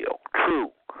his will,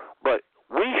 true, but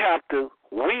we have to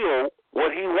will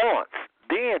what he wants.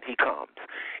 Then he comes.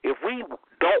 If we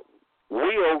don't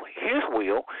will his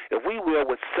will, if we will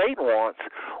what Satan wants,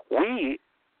 we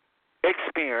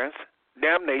experience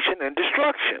damnation and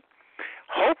destruction.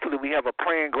 Hopefully we have a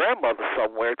praying grandmother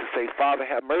somewhere to say, Father,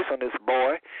 have mercy on this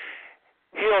boy.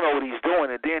 He don't know what he's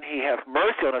doing, and then he has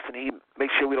mercy on us, and he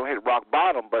makes sure we don't hit rock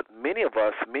bottom. But many of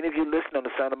you listening on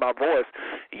the sound of my voice,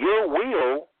 your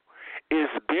will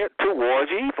is bent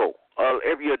towards evil.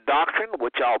 Your doctrine,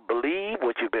 what y'all believe,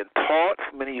 what you've been taught,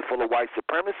 many of you full of white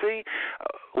supremacy,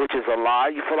 which is a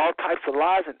lie. You full of all types of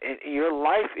lies, and your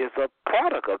life is a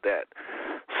product of that.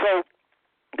 So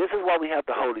this is why we have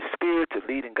the Holy Spirit to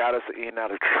lead and guide us in and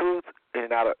out of truth,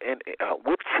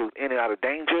 with truth, in and out of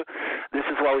danger. This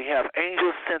is why we have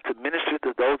angels sent to minister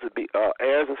to those that be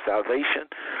heirs of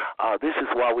salvation. This is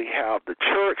why we have the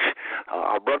church,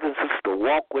 our brothers and sisters to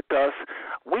walk with us.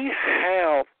 We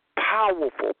have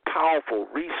powerful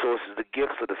resources, the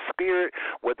gifts of the Spirit,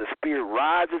 where the Spirit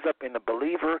rises up in the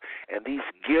believer and these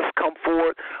gifts come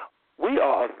forward. We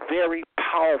are a very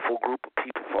powerful group of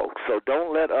people, folks. So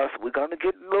don't let us, we're going to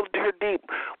get a little deep.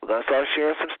 We're going to start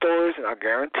sharing some stories, and I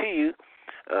guarantee you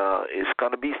it's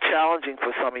going to be challenging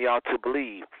for some of y'all to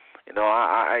believe.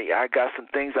 I got some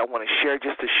things I want to share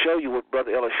just to show you what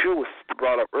Brother Elishua was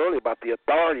brought up earlier about the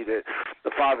authority that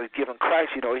the Father has given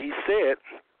Christ. He said,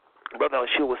 Brother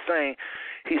Elishua was saying,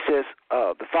 he says,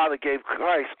 the Father gave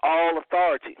Christ all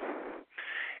authority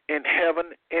in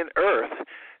heaven and earth.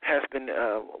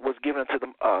 was given to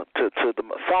the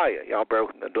Messiah. Y'all bear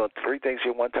with me. I'm doing three things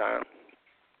here one time.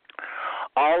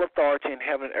 All authority in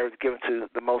heaven and earth given to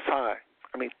the Most High.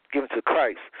 Given to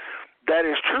Christ. That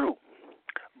is true.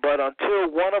 But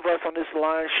until one of us on this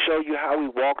line show you how we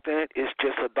walked in it, it's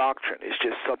just a doctrine. It's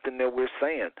just something that we're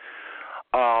saying.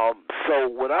 So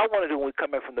what I want to do when we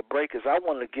come back from the break is I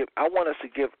want us to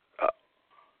give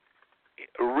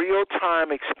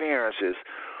real-time experiences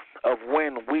of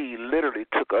when we literally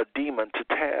took a demon to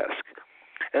task.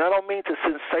 And I don't mean to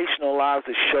sensationalize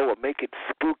the show or make it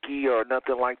spooky or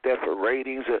nothing like that for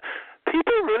ratings.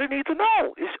 People really need to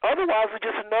know. Otherwise, it's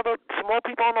just some more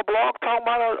people on the blog talking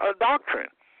about a doctrine.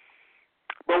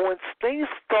 But when you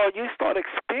start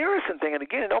experiencing things, and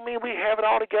again, it don't mean we have it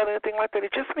all together, anything like that.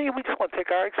 It just means we just want to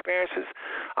take our experiences.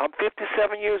 I'm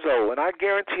 57 years old, and I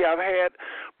guarantee I've had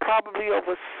probably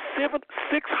over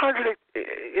 600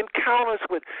 encounters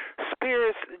with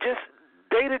spirits just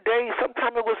day to day.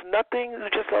 Sometimes it was nothing. It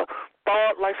was just a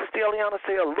thought, like Sister Eliana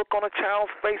said, a look on a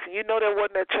child's face, and you know that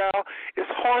wasn't that child. It's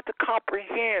hard to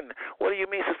comprehend. What do you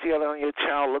mean, Sister Eliana, your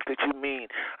child looked at you mean?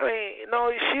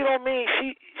 No, she don't mean.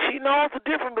 She knows the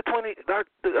difference between her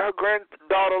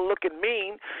granddaughter looking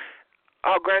mean,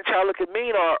 our grandchild looking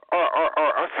mean, or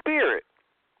a spirit.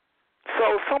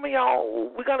 So some of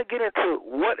y'all, we're going to get into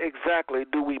what exactly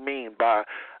do we mean by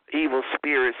evil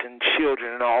spirits and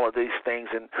children and all of these things,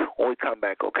 and when we come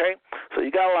back, okay? So you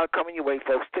got a lot coming your way,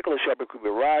 folks. Tickle a sharp, we'll be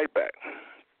right back.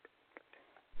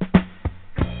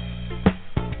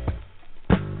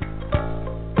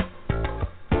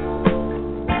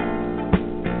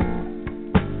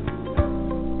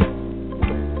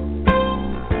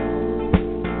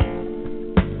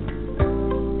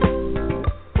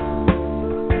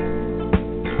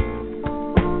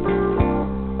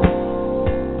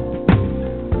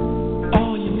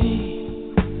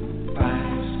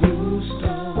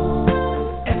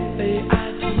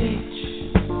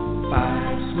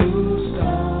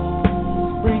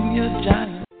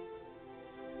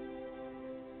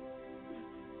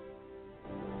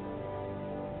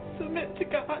 Submit to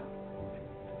God.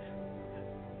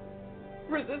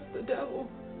 Resist the devil,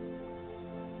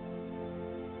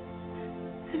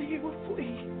 and he will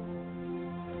flee.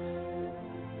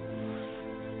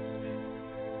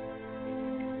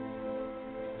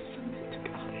 Submit to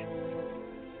God.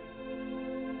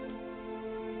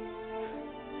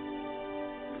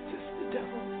 Resist the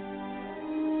devil,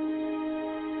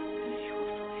 and he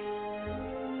will flee.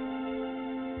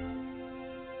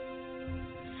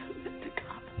 Submit to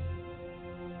God.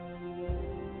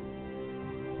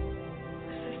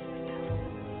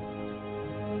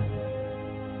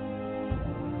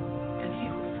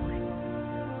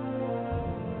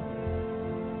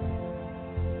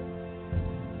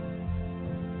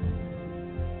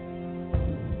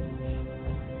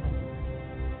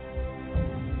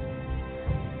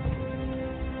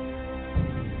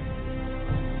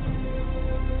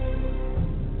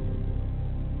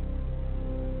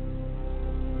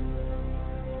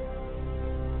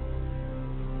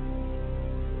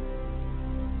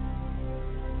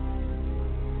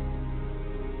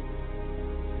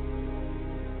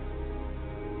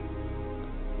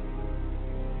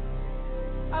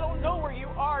 I don't know where you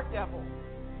are, devil,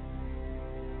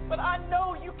 but I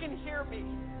know you can hear me.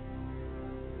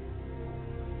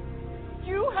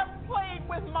 You have played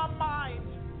with my mind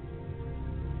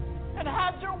and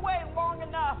had your way long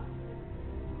enough.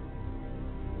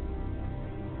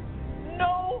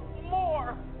 No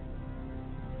more.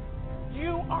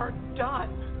 You are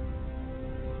done.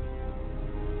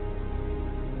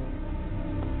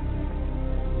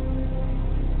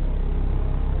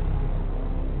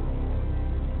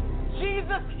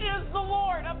 Jesus is the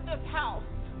Lord of this house.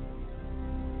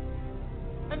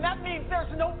 And that means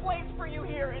there's no place for you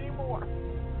here anymore.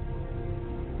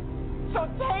 So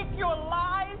take your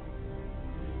lies,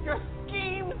 your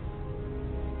schemes,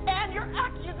 and your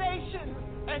accusations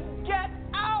and get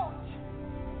out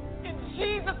in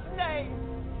Jesus' name.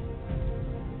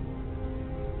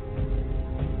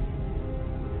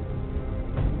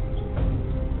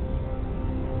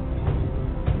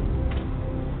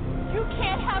 You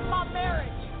can't have my marriage.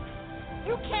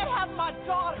 You can't have my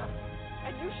daughter.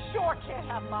 And you sure can't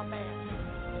have my man.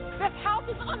 This house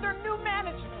is under new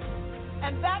management.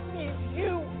 And that means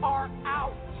you are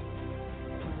out.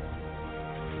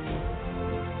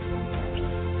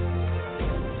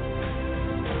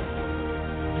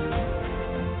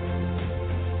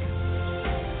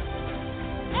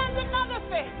 And another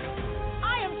thing.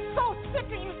 I am so sick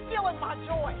of you stealing my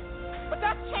joy. But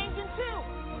that's changing too.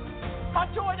 My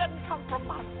joy doesn't come from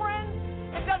my friends.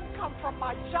 It doesn't come from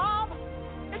my job.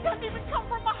 It doesn't even come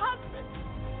from my husband.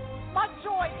 My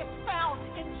joy is found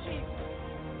in Jesus.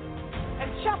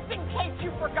 And just in case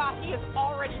you forgot, he is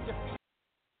already defeated.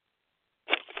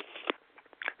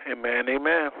 Amen,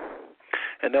 amen.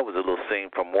 And that was a little scene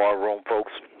from War Room,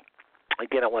 folks.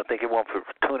 Again, I want to thank everyone for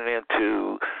tuning in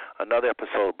to another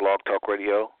episode of Blog Talk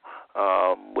Radio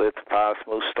with Five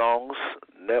Smooth Stones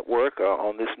Network.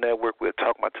 On this network, we're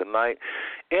talking about tonight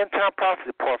End Time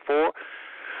Prophecy Part 4.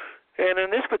 And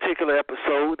in this particular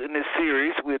episode, in this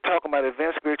series, we're talking about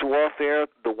advanced spiritual warfare,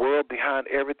 the world behind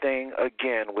everything.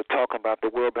 Again, we're talking about the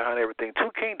world behind everything.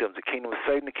 Two kingdoms, the kingdom of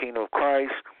Satan, the kingdom of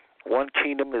Christ. One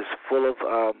kingdom is full of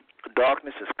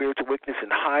darkness and spiritual wickedness in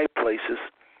high places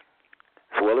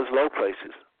as well as low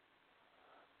places.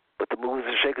 But the movers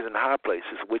and shakers in high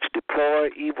places, which deploy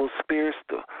evil spirits,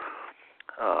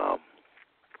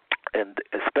 and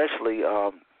especially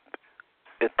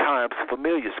at times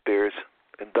familiar spirits,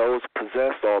 and those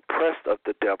possessed or oppressed of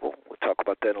the devil. We'll talk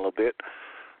about that in a little bit.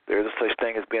 There is a such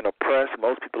thing as being oppressed.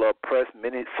 Most people are oppressed.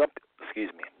 Going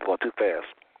too fast.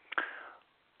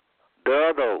 There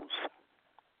are those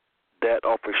that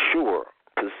are for sure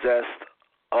possessed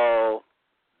of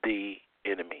the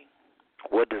enemy.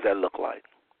 What does that look like?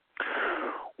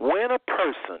 When a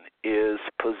person is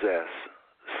possessed,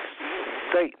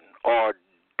 Satan or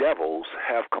devils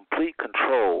have complete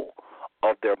control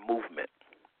of their movement.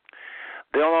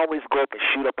 They don't always go up and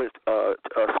shoot up a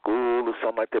school or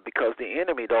something like that because the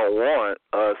enemy don't want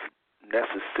us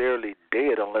necessarily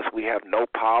dead unless we have no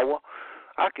power.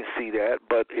 I can see that,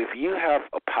 but if you have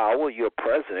a power, you're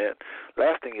president,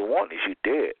 last thing you want is you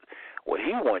dead. What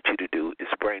he wants you to do is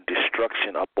bring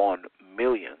destruction upon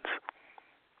millions.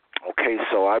 Okay,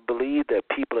 so I believe that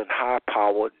people in high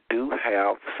power do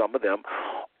have, some of them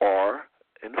are,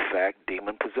 in fact,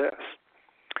 demon-possessed.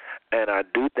 And I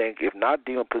do think, if not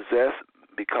demon-possessed,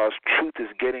 because truth is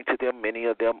getting to them, many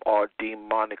of them are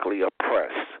demonically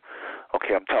oppressed.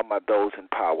 Okay, I'm talking about those in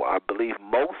power. I believe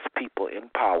most people in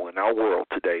power in our world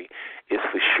today is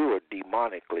for sure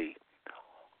demonically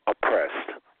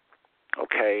oppressed.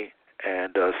 Okay,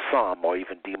 and some are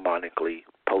even demonically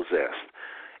possessed.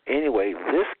 Anyway,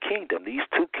 this kingdom, these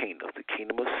two kingdoms, the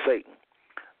kingdom of Satan,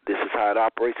 this is how it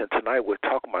operates. And tonight we're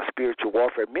talking about spiritual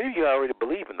warfare. Many of you already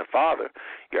believe in the Father.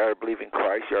 You already believe in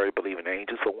Christ. You already believe in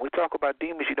angels. So when we talk about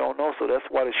demons, you don't know. So that's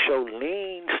why the show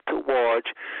leans towards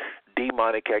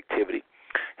demonic activity.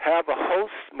 Have a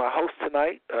host, my host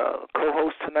tonight,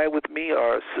 co-host tonight with me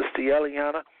are Sister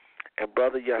Eliana and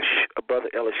Brother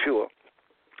Elishua,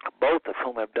 both of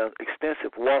whom have done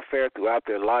extensive warfare throughout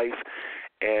their life.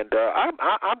 And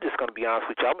I'm just going to be honest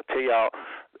with you. I'm going to tell y'all,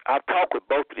 I've talked with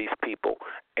both of these people,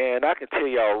 and I can tell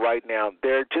y'all right now,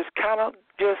 they're just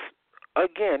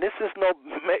again, this is no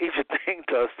major thing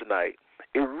to us tonight.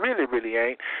 It really, really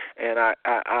ain't. And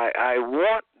I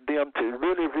want them to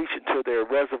really reach into their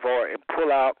reservoir and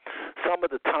pull out some of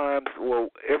the times where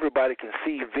everybody can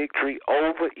see victory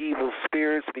over evil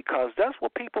spirits, because that's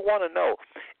what people want to know.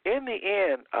 In the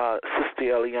end,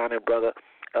 Sister Eliana and Brother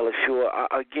Elishua,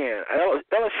 again,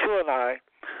 Elishua and I,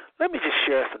 let me just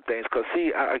share some things, because,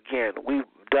 again, we've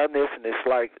done this, and it's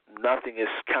like nothing is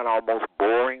kind of almost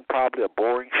boring, probably a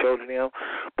boring show to them.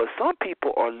 But some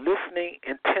people are listening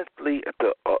intently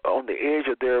on the edge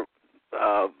of their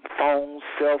phones,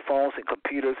 cell phones, and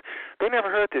computers. They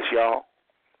never heard this, y'all.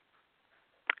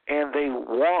 And they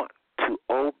want to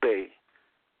obey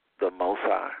the Most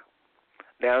High.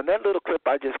 Now, in that little clip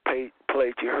I just played,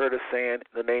 you heard her saying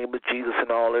in the name of Jesus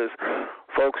and all this.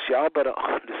 Folks, y'all better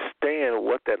understand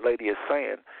what that lady is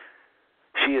saying.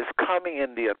 She is coming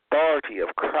in the authority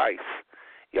of Christ.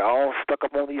 Y'all stuck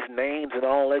up on these names and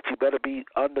all that. You better be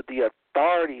under the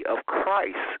authority of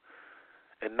Christ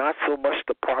and not so much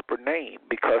the proper name,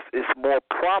 because it's more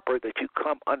proper that you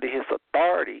come under his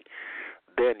authority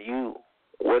than you,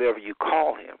 whatever you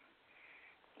call him.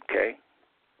 Okay?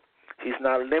 He's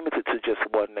not limited to just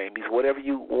one name. He's whatever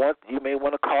you want. You may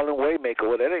want to call him Waymaker.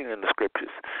 Well, that ain't in the scriptures.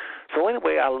 So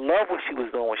anyway, I love what she was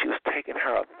doing when she was taking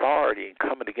her authority and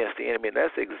coming against the enemy, and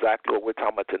that's exactly what we're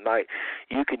talking about tonight.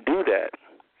 You can do that,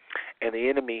 and the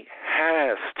enemy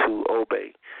has to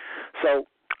obey. So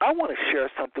I want to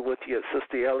share something with you,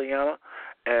 Sister Eliana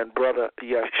and Brother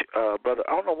Brother.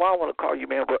 I don't know why I want to call you,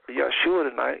 man, but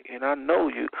Yeshua tonight, and I know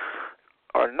you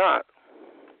are not,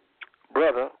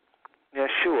 Brother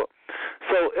Yeshua.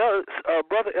 So,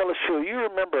 Brother Elishua, you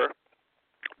remember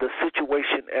the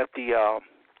situation at the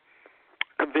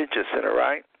convention center,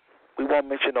 right? We won't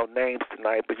mention no names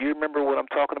tonight, but you remember what I'm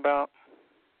talking about?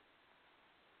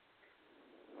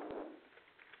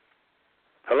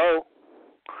 Hello?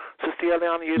 Sister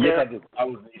Eliana, you there? Yes, I do. I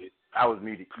was muted. I was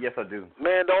muted. Yes, I do.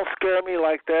 Man, don't scare me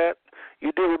like that.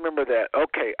 You do remember that.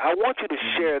 Okay, I want you to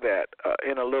share that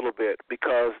in a little bit,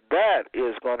 because that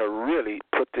is going to really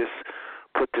put this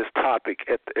topic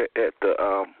at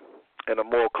the in a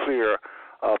more clear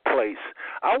place.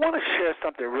 I want to share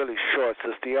something really short,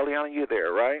 Sister Eliana. You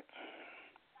there, right?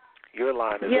 Your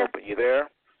line is open. You there?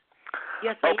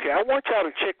 Yes. Okay, I want y'all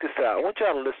to check this out. I want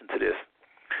y'all to listen to this.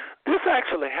 This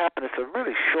actually happened. It's a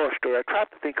really short story. I tried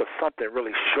to think of something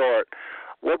really short.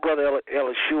 What Brother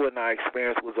Elishua and I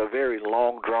experienced was a very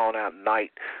long, drawn-out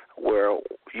night where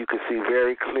you could see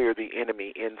very clear the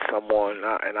enemy in someone,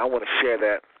 and I want to share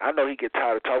that. I know he gets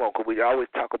tired of talking because we always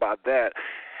talk about that.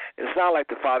 It's not like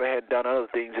the Father hadn't done other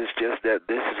things. It's just that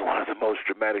this is one of the most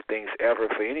dramatic things ever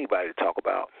for anybody to talk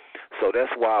about. So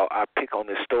that's why I pick on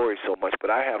this story so much. But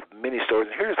I have many stories.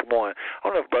 And here's one. I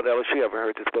don't know if Brother Elishua ever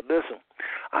heard this, but listen.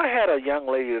 I had a young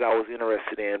lady that I was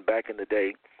interested in back in the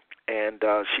day, and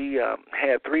she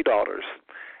had 3 daughters.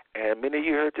 And many of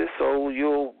you heard this, so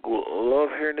you'll love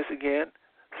hearing this again.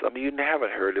 Some of you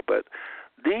haven't heard it, but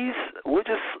these, we'll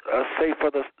just say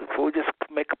we'll just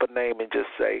make up a name and just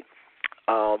say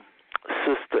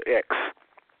Sister X.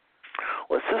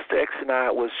 Well, Sister X and I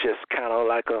was just kind of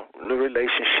like a new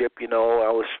relationship, you know.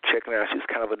 I was checking her out. She was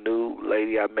kind of a new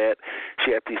lady I met.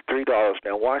 She had these 3 daughters.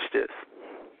 Now, watch this.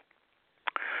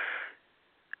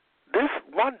 This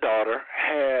one daughter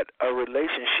had a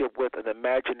relationship with an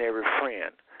imaginary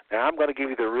friend. Now, I'm going to give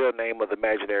you the real name of the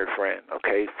imaginary friend,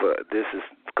 okay? Because this is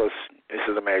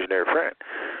an imaginary friend.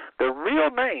 The real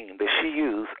name that she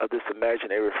used of this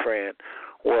imaginary friend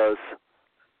was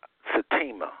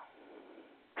Satima.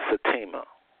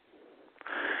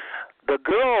 The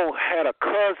girl had a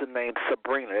cousin named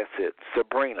Sabrina. That's it,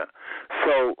 Sabrina.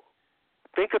 So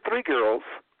think of 3 girls.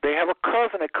 They have a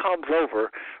cousin that comes over.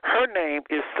 Her name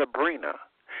is Sabrina.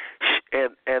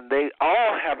 And they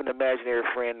all have an imaginary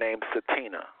friend named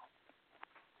Satina.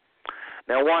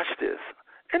 Now watch this.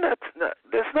 And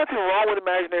there's nothing wrong with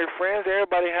imaginary friends.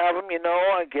 Everybody have them, you know,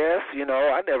 I guess. You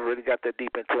know, I never really got that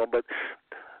deep into them. But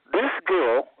this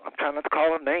girl, I'm trying not to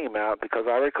call her name out because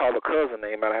I already called her cousin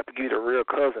name out. I have to give you the real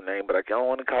cousin name, but I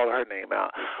don't want to call her name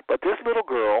out. But this little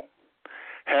girl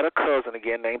had a cousin,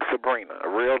 again, named Sabrina, a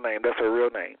real name. That's her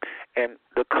real name. And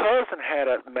the cousin had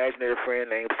an imaginary friend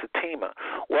named Satima.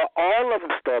 Well, all of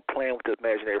them started playing with the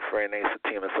imaginary friend named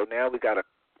Satima. So now we got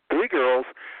 3 girls,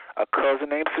 a cousin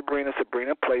named Sabrina.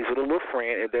 Sabrina plays with a little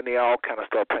friend, and then they all kind of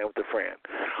start playing with the friend.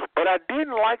 But I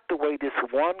didn't like the way this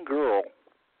one girl,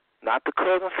 not the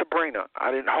cousin Sabrina,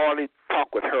 I didn't hardly talk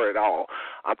with her at all.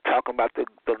 I'm talking about the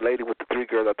lady with the 3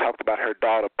 girls. I talked about her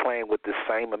daughter playing with this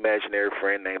same imaginary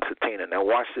friend named Satina. Now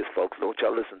watch this, folks. Don't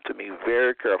y'all listen to me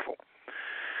very careful.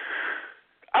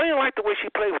 I didn't like the way she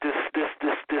played with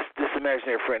this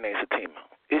imaginary friend named Satima.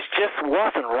 It just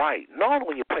wasn't right. Normally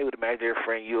when you play with an imaginary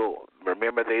friend, you'll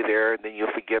remember they're there, and then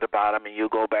you'll forget about them, and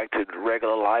you'll go back to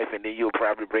regular life, and then you'll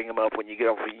probably bring them up when you get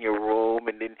up in your room,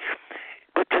 and then.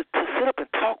 But to sit up and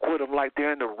talk with them like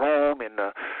they're in the room and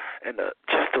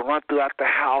just to run throughout the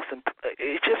house, and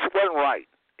it just wasn't right.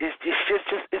 It's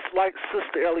like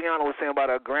Sister Eliana was saying about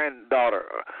her granddaughter.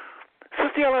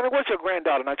 Sister Eliana, what's your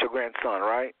granddaughter, not your grandson,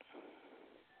 right?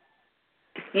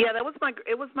 Yeah,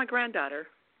 it was my granddaughter.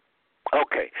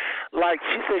 Okay. Like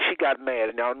she said she got mad,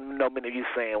 and I know many of you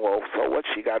saying, well, so what,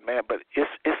 she got mad, but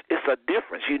it's a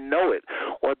difference. You know it.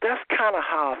 Well, that's kind of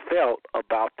how I felt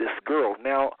about this girl.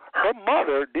 Now, her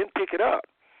mother didn't pick it up.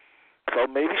 So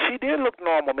maybe she did look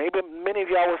normal. Maybe many of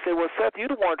y'all would say, well, Seth, you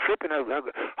the one tripping. Her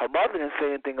mother didn't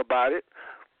say anything about it.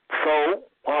 So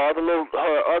her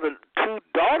other 2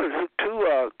 daughters, 2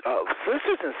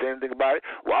 sisters didn't say anything about it.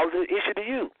 Why was it an issue to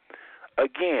you?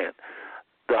 Again,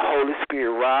 the Holy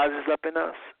Spirit rises up in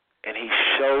us, and he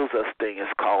shows us things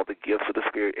called the gifts of the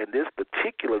Spirit. And this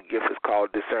particular gift is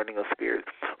called discerning of spirits.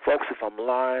 Folks, if I'm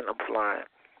lying, I'm flying.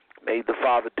 May the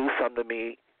Father do something to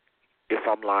me if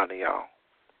I'm lying to y'all.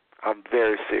 I'm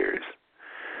very serious.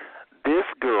 This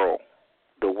girl,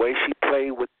 the way she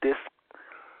played with this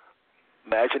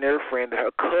imaginary friend that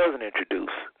her cousin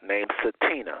introduced named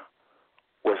Satina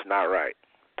was not right.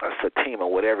 Or Satima,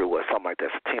 whatever it was, something like that.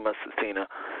 Satima.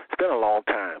 It's been a long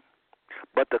time.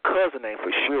 But the cousin name for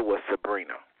sure was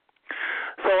Sabrina.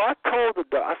 So I told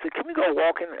I said, can we go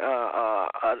walking?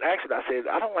 Actually, I said,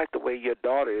 I don't like the way your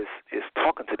daughter is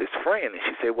talking to this friend. And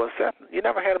she said, what's that? You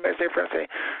never had a imaginary friend? I said,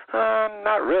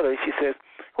 not really. She says,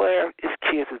 well, it's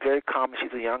kids. It's very common.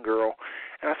 She's a young girl.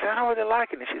 And I said, I don't really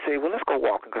like it. And she said, well, let's go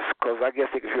walking because I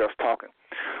guess they could hear us talking.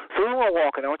 So we went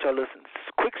walking. I want y'all to listen. This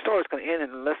quick story is going to end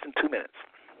in less than 2 minutes.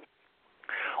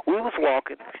 We was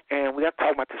walking, and we got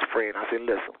talking about this friend. I said,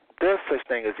 listen, there's such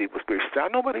thing as evil spirits. She said,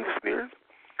 I know about evil spirits.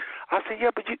 I said, yeah,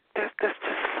 but there's just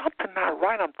something not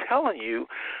right. I'm telling you,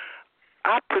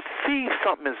 I perceive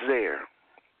something is there.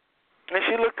 And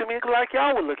she looked at me like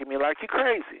y'all would look at me like you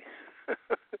crazy.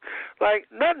 Like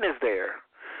nothing is there.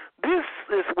 This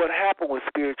is what happened with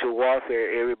spiritual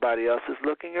warfare. Everybody else is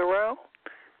looking around.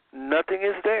 Nothing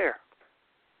is there.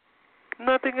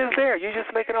 Nothing is there. You're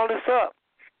just making all this up.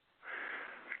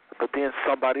 But then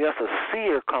somebody else, a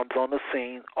seer, comes on the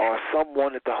scene, or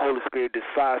someone that the Holy Spirit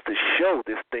decides to show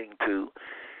this thing to,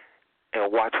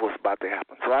 and watch what's about to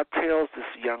happen. So I tell this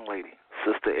young lady,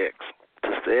 Sister X,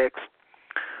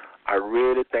 I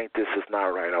really think this is not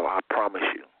right. I promise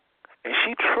you. And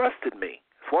she trusted me.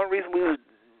 It's one reason we were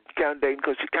kind of dating,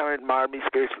 because she kind of admired me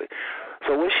spiritually.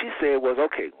 So what she said was,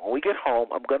 okay, when we get home,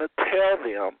 I'm going to tell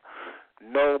them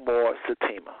no more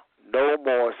Satima. No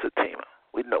more Satima.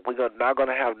 We're not going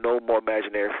to have no more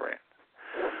imaginary friends.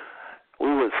 We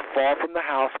was far from the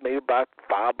house, maybe about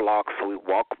 5 blocks, so we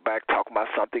walk back talking about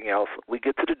something else. We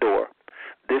get to the door.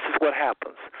 This is what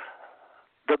happens.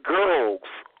 The girls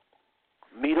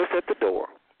meet us at the door.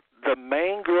 The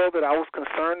main girl that I was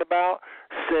concerned about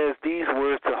says these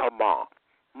words to her mom.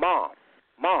 Mom.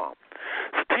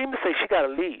 Satima says she got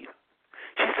to leave.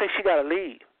 She says she got to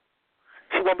leave.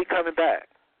 She won't be coming back.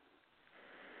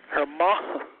 Her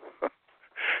mom,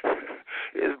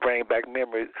 it's bringing back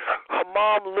memories. Her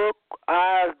mom looked,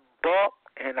 eyes buck,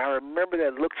 and I remember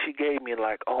that look she gave me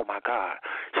like, oh, my God.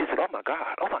 She said, oh, my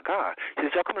God. She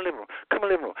said, y'all come in the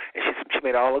living room. And she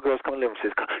made all the girls come in the living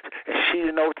room. And she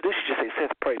didn't know what to do. She just said,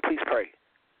 Seth, pray, please pray.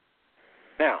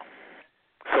 Now,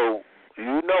 so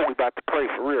you know we about to pray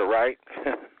for real, right?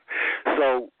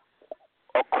 So,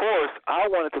 of course, I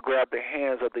wanted to grab the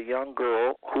hands of the young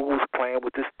girl who was playing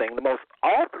with this thing.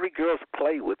 All 3 girls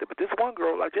played with it, but this one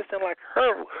girl, I just didn't like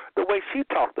her, the way she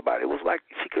talked about it. It was like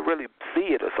she could really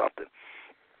see it or something.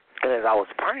 And as I was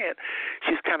praying,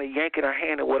 she's kind of yanking her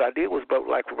hand, and what I did was, but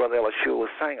like Brother Elishua was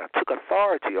saying, I took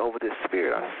authority over this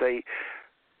spirit. I say,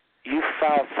 you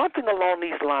foul, something along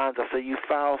these lines. I say, you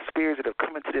foul spirits that have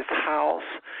come into this house,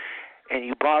 and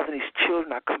you bothering these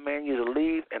children, I command you to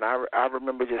leave. And I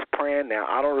remember just praying. Now,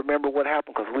 I don't remember what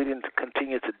happened because we didn't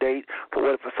continue to date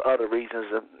for other reasons,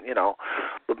 you know.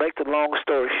 But make the long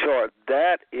story short,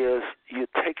 that is you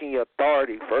taking your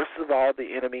authority. First of all,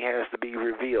 the enemy has to be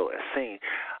revealed and seen.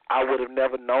 I would have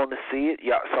never known to see it.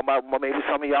 Maybe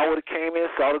some of y'all would have came in,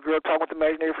 saw the girl talking with the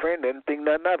imaginary friend, didn't think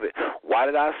nothing of it. Why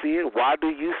did I see it? Why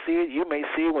do you see it? You may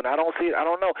see it when I don't see it. I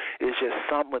don't know. It's just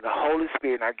something with the Holy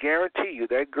Spirit. And I guarantee you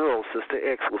that girl, Sister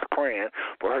X, was praying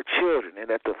for her children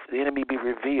and that the enemy be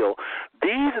revealed.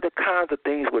 These are the kinds of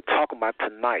things we're talking about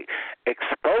tonight.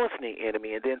 Exposing the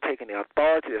enemy and then taking the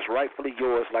authority that's rightfully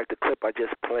yours, like the clip I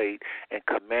just played, and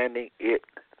commanding it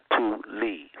to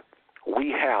leave.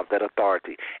 We have that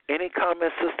authority. Any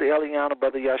comments, Sister Eliana,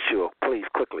 Brother Yeshua, please,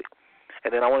 quickly.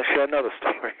 And then I want to share another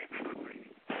story.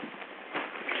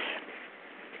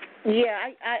 Yeah,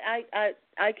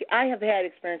 I have had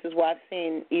experiences where I've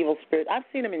seen evil spirits. I've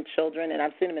seen them in children, and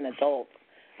I've seen them in adults.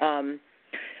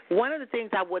 One of the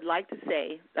things I would like to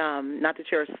say, not to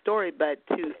share a story, but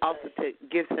to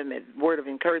give some word of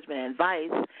encouragement and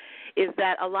advice, is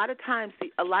that a lot of times,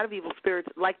 a lot of evil spirits,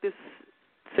 like this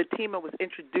Satima, was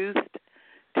introduced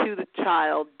to the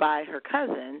child by her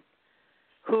cousin,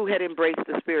 who had embraced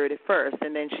the spirit at first,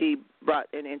 and then she brought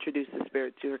and introduced the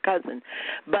spirit to her cousin.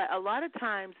 But a lot of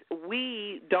times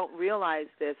we don't realize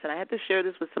this, and I have to share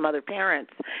this with some other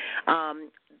parents.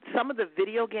 Some of the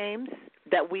video games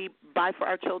that we buy for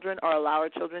our children or allow our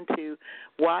children to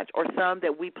watch, or some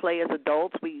that we play as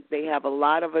adults, they have a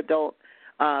lot of adult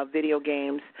video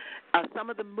games. Some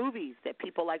of the movies that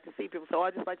people like to see, people say, oh,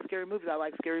 I just like scary movies. I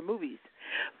like scary movies.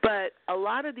 But a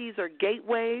lot of these are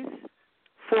gateways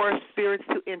for spirits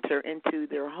to enter into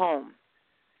their home.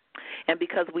 And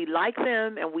because we like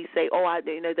them and we say, oh,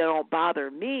 they don't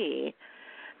bother me,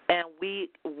 and we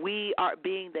are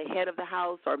being the head of the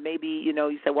house, or maybe, you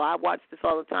say, well, I watch this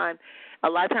all the time. A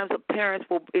lot of times parents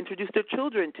will introduce their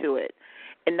children to it,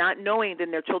 and not knowing,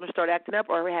 then their children start acting up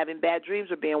or having bad dreams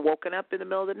or being woken up in the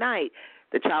middle of the night.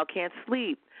 The child can't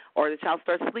sleep, or the child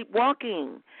starts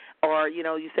sleepwalking, or,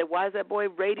 you say, why is that boy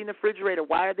raiding the refrigerator?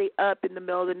 Why are they up in the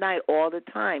middle of the night all the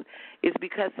time? It's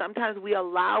because sometimes we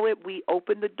allow it. We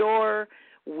open the door.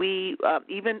 We,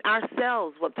 even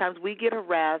ourselves, sometimes we get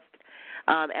harassed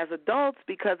as adults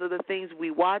because of the things we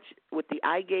watch with the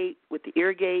eye gate, with the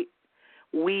ear gate.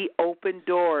 We open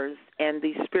doors, and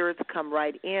these spirits come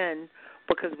right in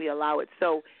because we allow it.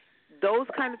 So those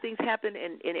kind of things happen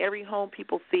in every home.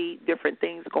 People see different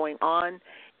things going on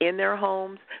in their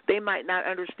homes. They might not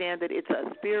understand that it's a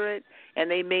spirit,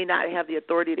 and they may not have the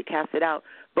authority to cast it out.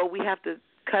 But we have to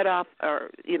cut off or,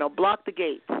 block the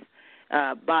gates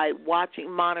by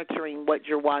monitoring what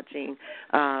you're watching,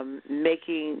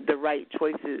 making the right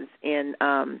choices in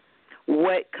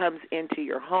what comes into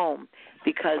your home,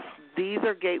 because these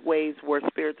are gateways where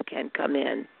spirits can come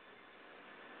in.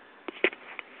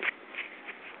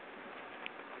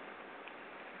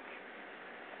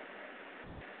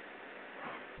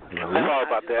 Sorry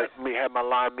about that. Me had my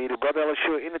line muted. Brother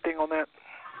Elishua, anything on that?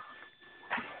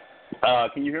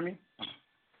 Can you hear me?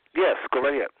 Yes, go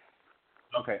right ahead.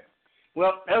 Okay.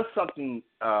 Well, that's something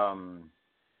I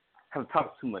haven't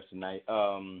talked too much tonight.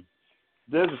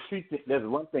 There's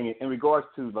one thing in regards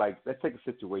to, like, let's take a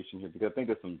situation here, because I think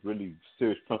there's some really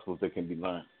serious principles that can be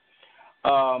learned.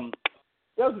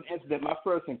 There was an incident. My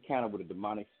first encounter with a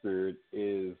demonic spirit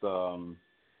is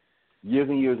years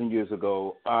and years and years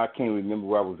ago. I can't remember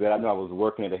where I was at. I know I was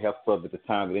working at a health club at the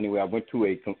time, but anyway, I went to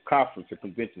a conference, a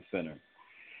convention center.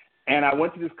 And I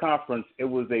went to this conference. It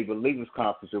was a believers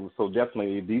conference. It was so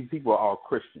definitely, these people are all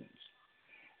Christians.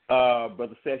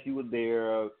 Brother Seth, you were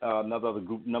there. Another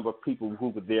number of people who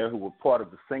were there who were part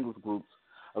of the singles groups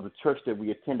of the church that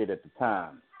we attended at the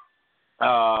time.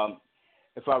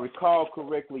 If I recall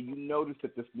correctly, you noticed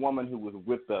that this woman who was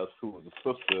with us, who was a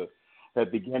sister, that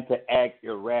began to act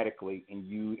erratically, and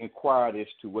you inquired as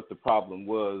to what the problem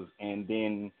was. And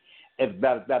then at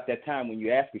about that time when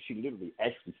you asked her, she literally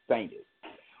actually fainted.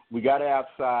 We got her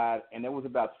outside, and there was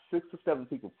about 6 or 7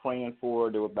 people praying for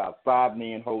her. There were about 5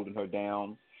 men holding her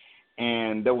down.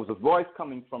 And there was a voice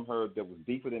coming from her that was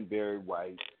deeper than Barry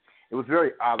White. It was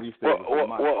very obvious that it was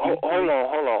demonic. Hold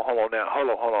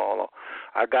on.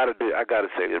 I gotta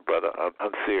say this, brother.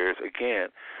 I'm serious. Again,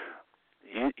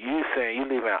 you saying you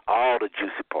leaving out all the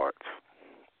juicy parts,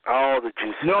 all the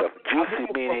juicy stuff. Juicy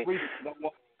meaning.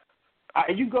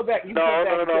 You go back. No.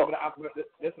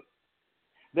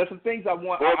 There's some things I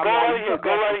want. Well, go right ahead. Go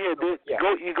right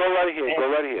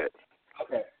ahead.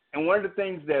 Okay. And one of the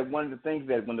things that when the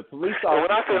police officer. When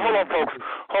I say, hold on, folks.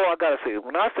 I gotta say,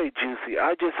 when I say juicy,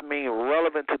 I just mean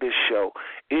relevant to this show.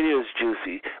 It is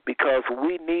juicy because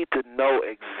we need to know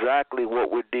exactly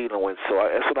what we're dealing with. So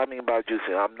that's what I mean by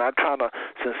juicy. I'm not trying to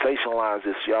sensationalize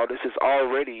this, y'all. This is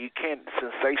already, you can't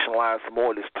sensationalize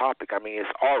more of this topic. I mean, it's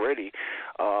already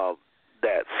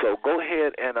that. So go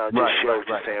ahead and just share what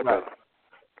you're saying, brother.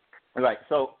 Right.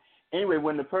 So anyway,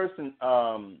 when the person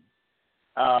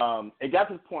it got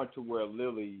to the point to where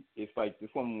literally it's like this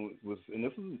woman was, and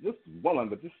this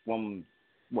woman,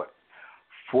 what,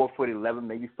 4'11",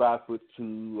 maybe 5'2",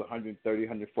 130,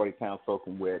 140 pounds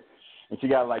soaking wet, and she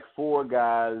got like 4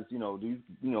 guys,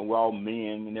 we're all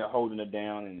men, and they're holding her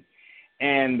down,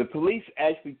 and the police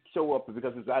actually show up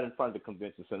because it's out in front of the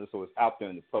convention center, so it's out there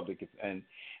in the public, and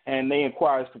they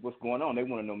inquire as to what's going on. They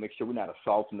want to know, make sure we're not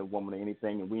assaulting the woman or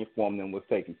anything, and we inform them what's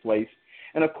taking place.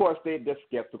 And, of course, they're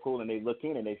skeptical, and they look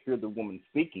in and they hear the woman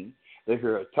speaking. They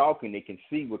hear her talking. They can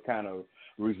see what kind of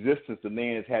resistance the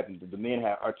men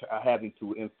are having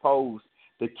to impose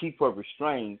to keep her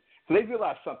restrained. So they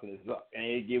realize something is up, and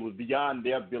it was beyond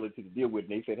their ability to deal with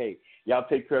it. And they said, hey, y'all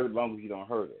take care of it as long as you don't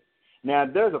hurt her. Now,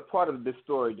 there's a part of this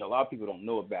story that a lot of people don't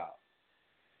know about.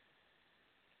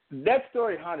 That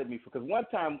story haunted me because one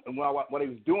time when I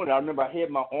was doing it, I remember I had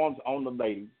my arms on the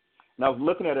lady, and I was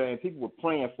looking at her, and people were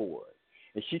praying for her.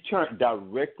 And she turned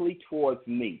directly towards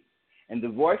me. And the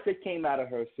voice that came out of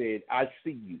her said, I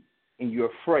see you, and you're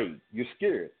afraid. You're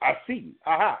scared. I see you.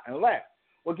 Ha-ha, and laughed.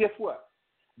 Well, guess what?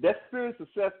 That spirit's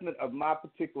assessment of my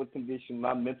particular condition,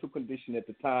 my mental condition at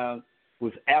the time,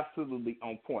 was absolutely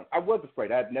on point. I was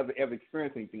afraid. I had never, ever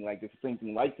experienced anything like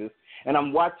this. And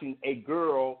I'm watching a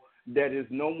girl that is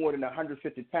no more than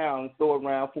 150 pounds throw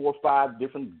around 4 or 5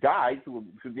 different guys who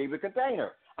should be able to contain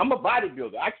her. I'm a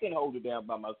bodybuilder. I can't hold her down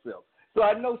by myself. So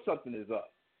I know something is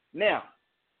up. Now,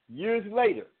 years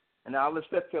later, and now let's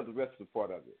tell the rest of the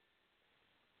part of it.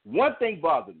 One thing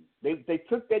bothered me. They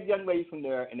took that young lady from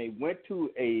there, and they went to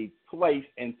a place,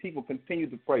 and people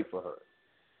continued to pray for her.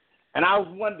 And I was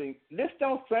wondering, this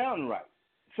don't sound right.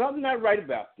 Something's not right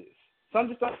about this.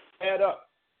 Something just don't add up.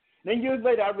 Then years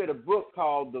later, I read a book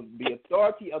called The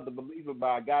Authority of the Believer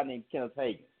by a guy named Kenneth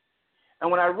Hagin.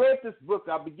 And when I read this book,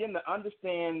 I began to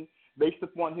understand, based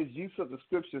upon his use of the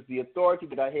scriptures, the authority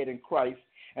that I had in Christ.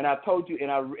 And I told you,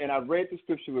 and I read the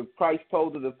scripture where Christ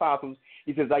told the apostles,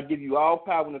 he says, I give you all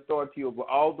power and authority over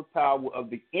all the power of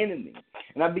the enemy.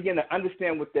 And I began to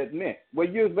understand what that meant. Well,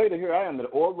 years later, here I am at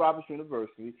Oral Roberts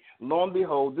University. Lo and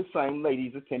behold, the same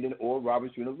ladies attending Oral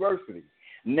Roberts University.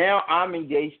 Now I'm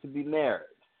engaged to be married.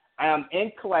 I am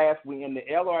in class. We're in the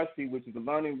LRC, which is the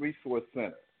Learning Resource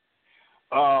Center.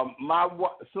 my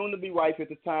soon-to-be wife at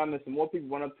the time, and some more people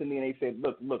went up to me and they said,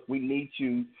 "Look, we need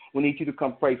you to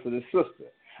come pray for this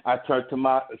sister." I turned to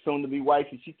my soon-to-be wife,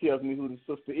 and she tells me who the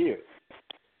sister is.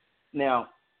 Now,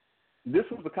 this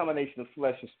was a combination of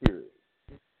flesh and spirit,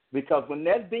 because when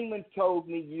that demon told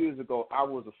me years ago I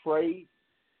was afraid,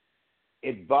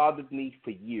 it bothered me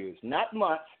for years. Not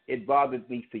months, it bothered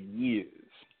me for years.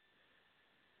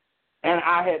 And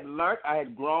I had learned, I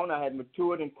had grown, I had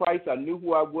matured in Christ. I knew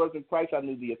who I was in Christ. I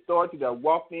knew the authority that I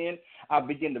walked in. I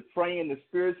began to pray in the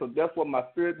Spirit, so therefore my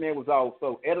spirit man was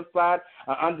also edified.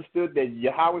 I understood that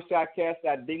Yahweh shall cast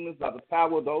out demons by the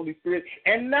power of the Holy Spirit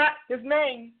and not his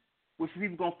name, which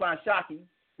people are going to find shocking.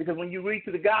 Because when you read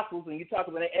through the Gospels and you talk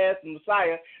about, they asked the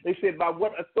Messiah, they said, "By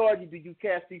what authority do you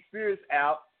cast these spirits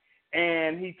out?"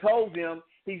 And he told them,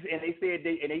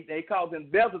 they called him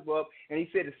Beelzebub, and he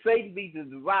said, "If Satan be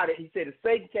divided," he said, "If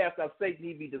Satan cast out Satan,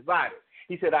 he be divided."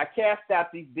 He said, "I cast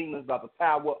out these demons by the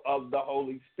power of the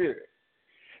Holy Spirit."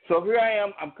 So here I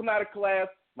am. I'm coming out of class.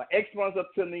 My ex runs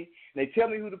up to me, and they tell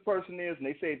me who the person is, and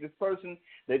they say, "This person,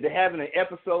 they're having an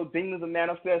episode, demons are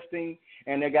manifesting,"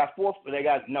 and they got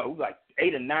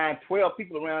 8 or 9, 12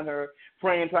 people around her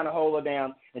praying, trying to hold her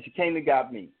down, and she came and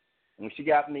got me. And when she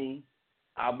got me,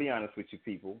 I'll be honest with you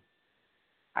people,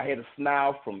 I had a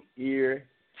smile from ear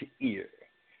to ear,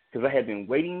 because I had been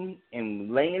waiting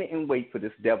and laying in wait for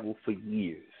this devil for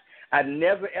years. I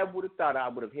never ever would have thought I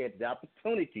would have had the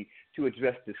opportunity to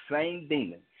address the same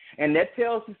demon. And that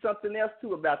tells you something else,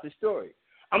 too, about the story.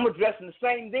 I'm addressing the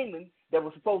same demon that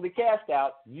was supposedly cast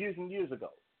out years and years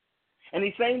ago. And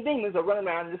these same demons are running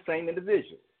around in the same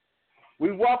individual.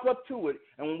 We walk up to it,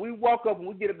 and when we walk up and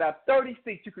we get about 30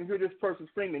 feet, you can hear this person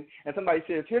screaming, and somebody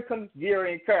says, "Here comes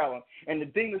Gary and Carolyn," and the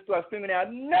demons start screaming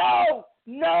out, "No,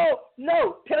 no,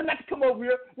 no, tell him not to come over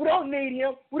here. We don't need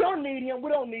him. We don't need him.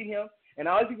 We don't need him." And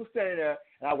all these people standing there,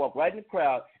 and I walk right in the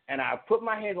crowd, and I put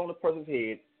my hands on the person's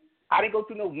head. I didn't go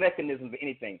through no mechanism for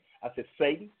anything. I said,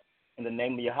 "Satan, in the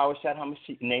name of Yahweh Shai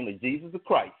HaMashiach, in the name of Jesus the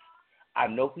Christ, I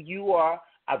know who you are.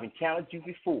 I've encountered you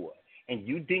before. And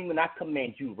you demon, I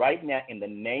command you right now in the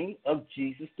name of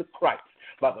Jesus the Christ,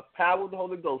 by the power of the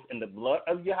Holy Ghost and the blood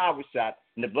of Yahweh Shai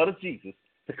and the blood of Jesus,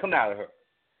 to come out of her.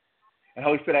 And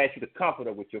Holy Spirit, I ask you to comfort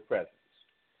her with your presence."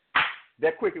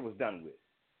 That quick it was done with.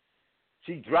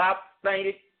 She dropped,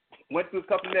 fainted, went through a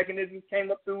couple of mechanisms,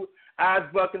 came up through, eyes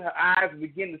bucking, her eyes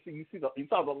began to see. You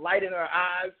saw the light in her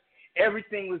eyes.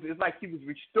 Everything was, it's like she was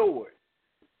restored.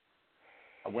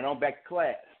 I went on back to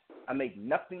class. I made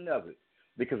nothing of it,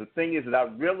 because the thing is that I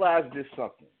realized this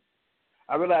something.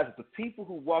 I realized that the people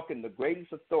who walk in the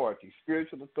greatest authority,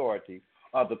 spiritual authority,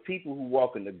 are the people who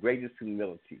walk in the greatest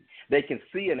humility. They can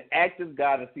see an active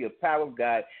God and see a power of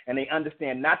God, and they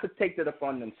understand not to take that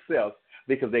upon themselves,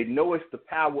 because they know it's the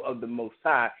power of the Most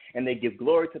High, and they give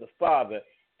glory to the Father.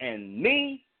 And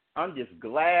me, I'm just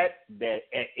glad that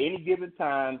at any given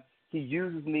time, he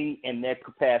uses me in that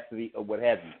capacity or what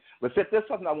have you. But there's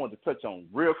something I wanted to touch on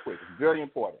real quick. It's very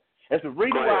important. It's the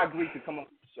reason why I agreed to come on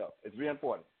the show. It's very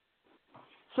important.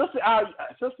 Sister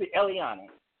Eliana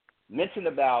mentioned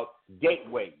about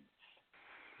gateways.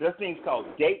 There are things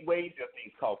called gateways. There are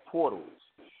things called portals.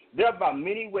 There are about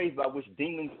many ways by which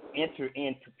demons enter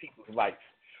into people's lives.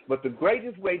 But the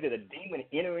greatest way that a demon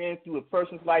enters into a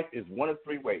person's life is one of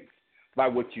three ways: by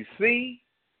what you see,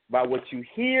 by what you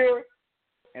hear,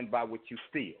 and by what you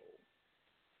feel.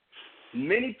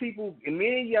 Many people,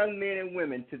 many young men and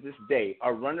women to this day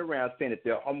are running around saying that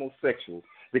they're homosexual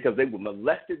because they were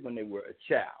molested when they were a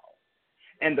child.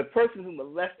 And the person who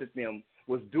molested them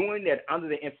was doing that under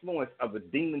the influence of a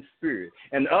demon spirit.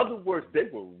 In other words, they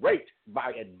were raped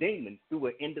by a demon through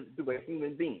a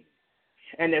human being.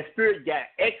 And that spirit got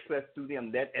access to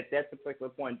them at that particular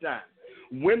point in time.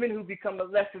 Women who become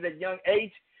molested at a young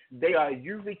age, they're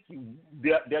usually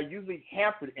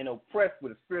hampered and oppressed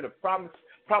with a spirit of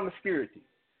promiscuity.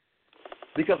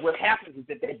 Because what happens is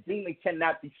that demon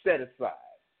cannot be satisfied.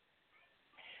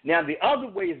 Now, the other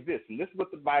way is this, and this is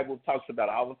what the Bible talks about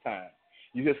all the time.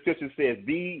 You hear Scripture says,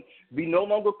 be no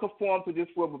longer conformed to this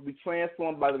world, but be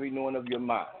transformed by the renewing of your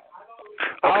mind.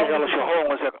 Okay, hold on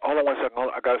one second.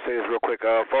 I got to say this real quick.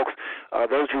 Folks,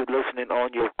 those of you listening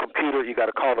on your computer, you got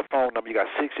to call the phone number. You got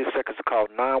 60 seconds to call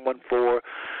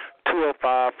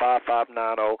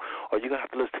 914-205-5590, or you're going to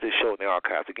have to listen to this show in the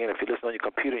archives. Again, if you're listening on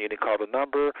your computer, you need to call the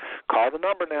number. Call the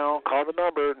number now. Call the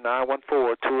number,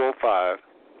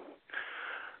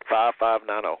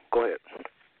 914-205-5590. Go ahead.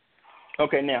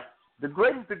 Okay, now, the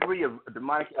greatest degree of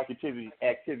demonic activity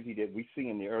that we see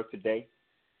in the earth today,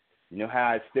 you know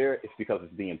how it's there? It's because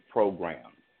it's being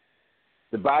programmed.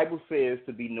 The Bible says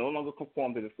to be no longer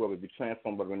conformed to this world, but be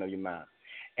transformed by the renewing of your mind.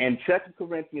 And 2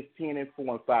 Corinthians 10 and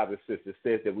 4 and 5 and 6, it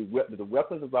says that the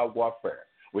weapons of our warfare,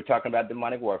 we're talking about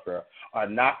demonic warfare, are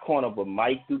not carnal but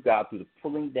mighty through God through the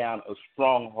pulling down of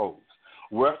strongholds.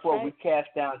 Wherefore we cast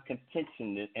down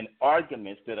contention and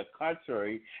arguments that are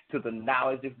contrary to the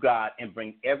knowledge of God and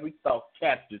bring every thought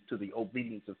captive to the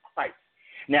obedience of Christ.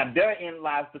 Now, therein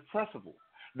lies the principle,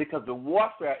 because the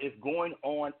warfare is going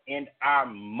on in our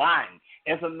mind.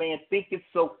 As a man thinketh,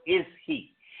 so is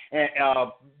he. And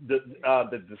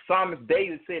the psalmist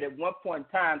David said at one point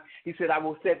in time, he said, I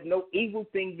will set no evil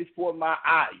thing before my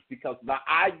eyes, because my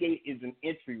eye gate is an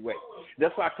entryway.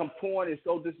 That's why porn is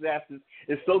so disastrous,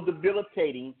 it's so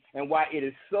debilitating, and why it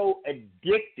is so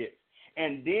addictive.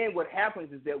 And then what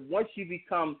happens is that once you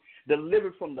become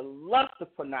delivered from the lust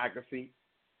of pornography,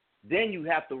 then you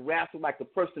have to wrestle like the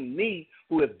person me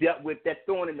who has dealt with that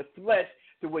thorn in the flesh,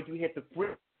 to where you have to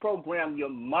program your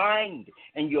mind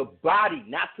and your body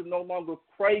not to no longer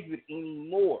crave it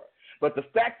anymore. But the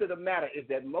fact of the matter is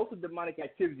that most of the demonic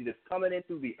activity that's coming in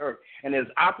through the earth and is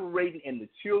operating in the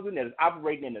children, that is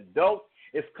operating in adults,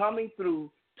 is coming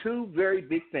through two very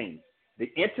big things: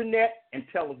 the internet and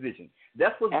television.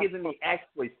 That's what's giving me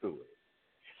access to it.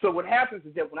 So what happens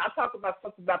is that when I talk about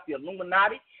something about the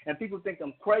Illuminati and people think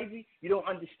I'm crazy, you don't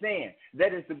understand.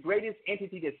 That is the greatest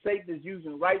entity that Satan is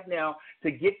using right now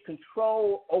to get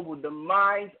control over the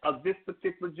minds of this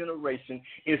particular generation,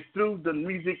 is through the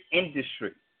music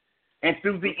industry and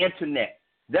through the internet.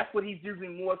 That's what he's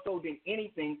using more so than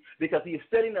anything, because he is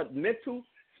setting up mental,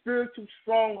 spiritual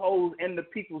strongholds in the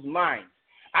people's minds.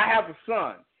 I have a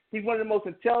son. He's one of the most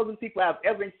intelligent people I've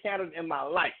ever encountered in my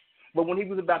life. But when he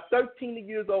was about 13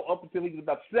 years old, up until he was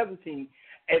about 17,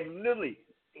 and literally,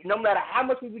 no matter how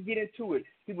much we would get into it,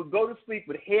 he would go to sleep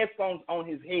with headphones on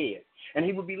his head, and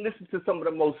he would be listening to some of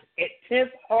the most intense,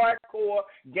 hardcore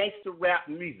gangster rap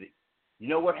music. You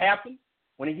know what happened?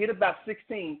 When he hit about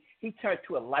 16, he turned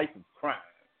to a life of crime.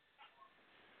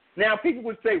 Now, people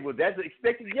would say, well, that's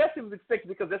expected. Yes, it was expected,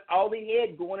 because that's all he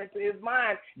had going into his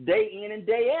mind day in and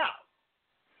day out.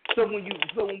 So when you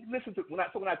listen to when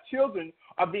our children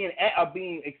are being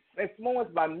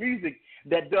influenced by music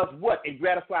that does what? It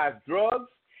gratifies drugs,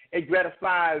 it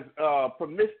gratifies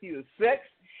promiscuous sex,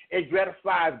 it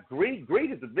gratifies greed.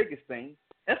 Greed is the biggest thing.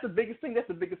 That's the biggest thing. That's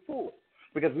the biggest pull.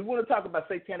 Because we want to talk about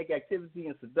satanic activity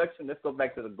and seduction. Let's go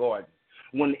back to the garden.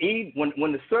 When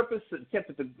the serpent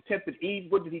tempted Eve,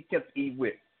 what did he tempt Eve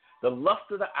with? The lust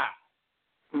of the eye,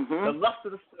 the lust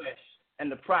of the flesh,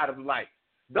 and the pride of life.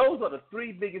 Those are the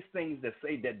three biggest things that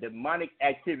say that demonic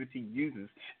activity uses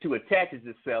to attach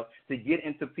itself to get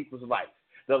into people's life.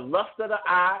 The lust of the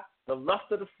eye, the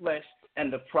lust of the flesh,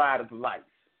 and the pride of life.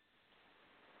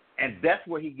 And that's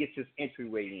where he gets his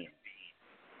entryway in.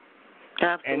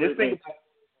 Absolutely. And this thing,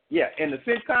 and the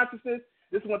sin consciousness,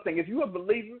 this is one thing. If you're a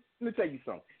believer, let me tell you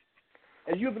something.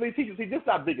 As you're a believer, see, this is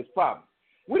our biggest problem.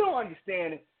 We don't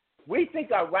understand it. We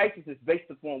think our righteousness is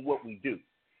based upon what we do.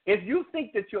 If you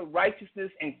think that your righteousness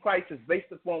in Christ is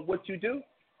based upon what you do,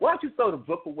 why don't you throw the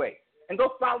book away and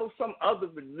go follow some other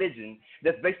religion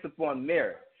that's based upon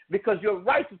merit? Because your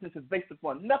righteousness is based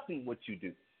upon nothing what you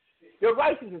do. Your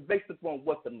righteousness is based upon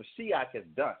what the Mashiach has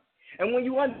done. And when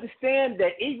you understand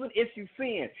that even if you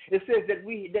sin, it says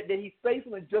that he's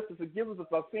faithful and just to forgive us of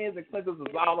our sins and cleanse us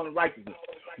of all unrighteousness.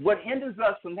 What hinders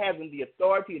us from having the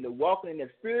authority and the walking in the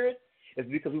Spirit is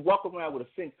because we walk around with a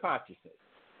sin consciousness.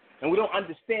 And we don't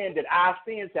understand that our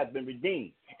sins have been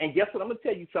redeemed. And guess what? I'm going to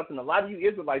tell you something. A lot of you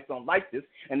Israelites don't like this,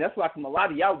 and that's why a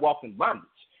lot of y'all walk in bondage.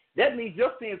 That means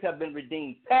your sins have been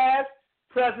redeemed past,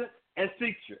 present, and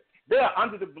future. They are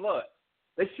under the blood.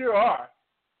 They sure are.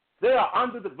 They are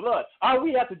under the blood. All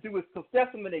we have to do is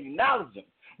confess them and acknowledge them.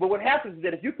 But what happens is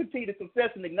that if you continue to confess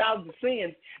and acknowledge the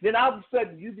sins, then all of a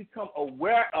sudden you become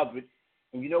aware of it.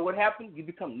 And you know what happens? You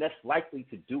become less likely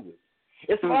to do it.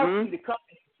 It's hard for you to come.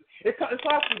 It's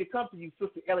hard for me to come to you,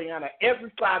 Sister Eliana,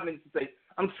 every 5 minutes and say,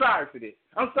 I'm sorry for this.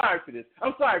 I'm sorry for this.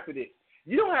 I'm sorry for this.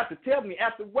 You don't have to tell me.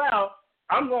 After a while,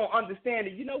 I'm going to understand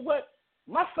that, you know what?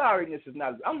 My sorriness is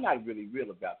not, I'm not really real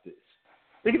about this.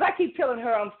 Because I keep telling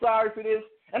her I'm sorry for this,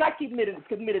 and I keep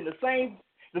committing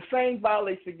the same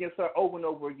violation against her over and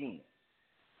over again.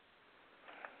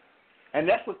 And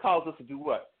that's what calls us to do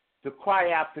what? To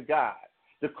cry out to God,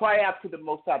 to cry out to the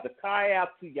Most High, to cry out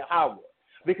to Yahweh.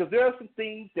 Because there are some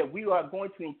things that we are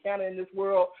going to encounter in this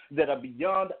world that are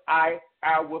beyond our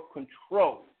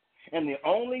control. And the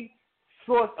only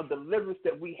source of deliverance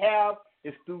that we have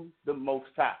is through the Most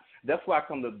High. That's why I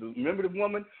come to do. Remember the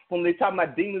woman when they talk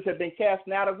about demons have been cast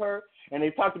out of her, and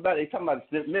they talked about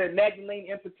Mary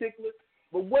Magdalene in particular.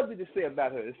 But what did it say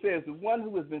about her? It says the one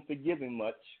who has been forgiven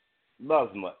much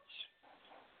loves much.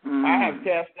 I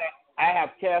I have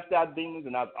cast out demons,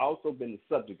 and I've also been the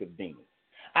subject of demons.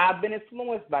 I've been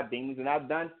influenced by demons, and I've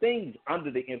done things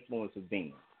under the influence of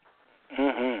demons.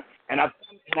 Mm-hmm. And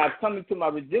I've come into my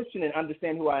redemption and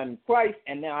understand who I am in Christ,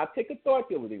 and now I take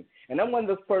authority over them. And I'm one of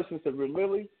those persons that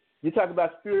really, you talk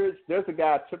about spirits, there's a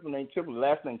guy, named Triple, the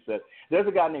last name said, there's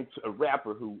a guy named a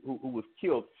rapper who was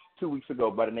killed 2 weeks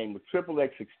ago by the name of Triple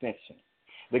X Extension.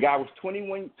 The guy was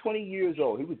 20 years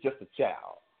old. He was just a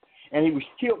child. And he was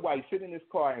killed while he was sitting in his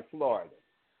car in Florida.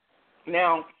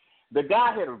 Now, the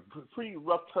guy had a pretty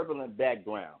rough, turbulent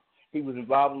background. He was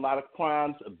involved in a lot of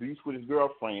crimes, abuse with his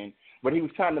girlfriend, but he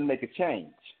was trying to make a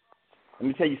change. Let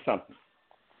me tell you something.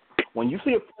 When you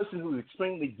see a person who is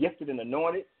extremely gifted and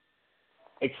anointed,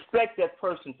 expect that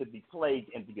person to be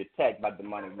plagued and be attacked by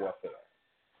demonic warfare.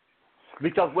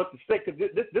 Because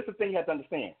this is the thing you have to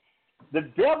understand.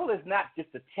 The devil is not just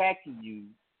attacking you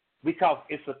because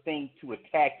it's a thing to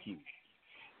attack you.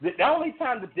 The only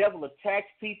time the devil attacks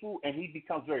people and he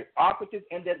becomes very operative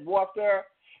in that warfare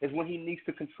is when he needs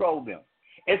to control them.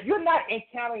 If you're not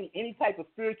encountering any type of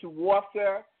spiritual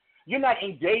warfare, you're not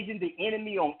engaging the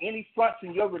enemy on any fronts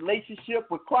in your relationship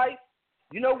with Christ,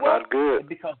 you know what? Not good.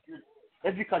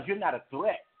 It's because you're not a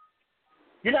threat.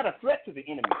 You're not a threat to the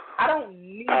enemy. I don't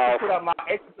need to put out my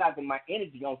exercising my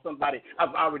energy on somebody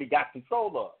I've already got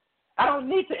control of. I don't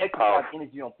need to exercise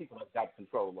energy on people I've got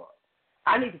control of.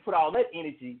 I need to put all that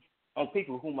energy on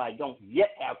people whom I don't yet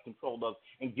have control of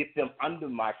and get them under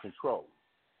my control.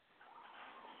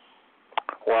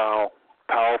 Wow.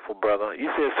 Powerful, brother. You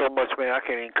said so much, man, I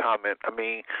can't even comment. I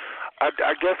mean,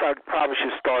 I guess I probably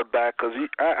should start back because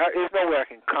there's no way I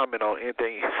can comment on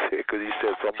anything you said because you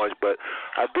said so much. But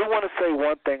I do want to say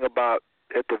one thing about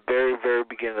at the very, very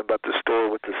beginning about the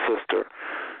story with the sister.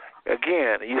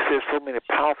 Again, you said so many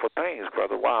powerful things,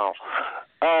 brother. Wow.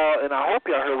 And I hope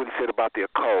y'all heard what he said about the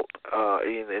occult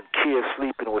and kids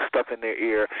sleeping with stuff in their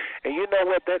ear. And you know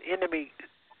what? That enemy...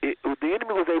 the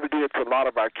enemy was able to do it to a lot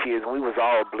of our kids, and we was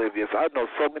all oblivious. I know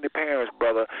so many parents,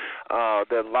 brother,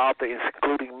 that allowed,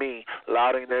 including me,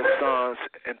 allowing their sons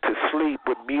to sleep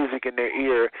with music in their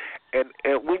ear, and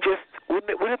we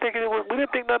didn't think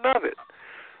none of it.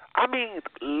 I mean,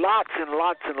 lots and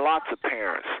lots and lots of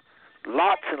parents,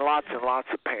 lots and lots and lots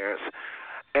of parents.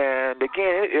 And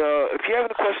again, if you have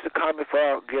any questions or comments for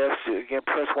our guests, again,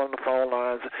 press one on the phone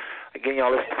lines. Again,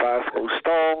 y'all listen to Five Smooth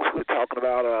Stones. We're talking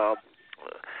about.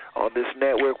 On this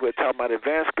network, we're talking about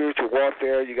advanced spiritual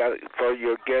warfare. You got for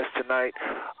your guest tonight,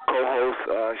 co-host,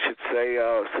 I should say,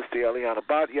 Sister Eliana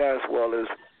Batya, as well as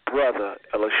Brother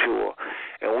Elishua.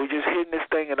 And we're just hitting this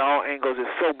thing in all angles.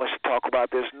 There's so much to talk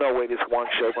about. There's no way this one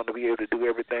show is going to be able to do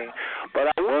everything.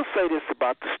 But I will say this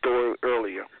about the story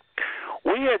earlier.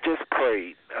 We had just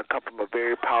prayed. I come from a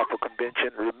very powerful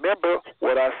convention. Remember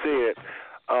what I said,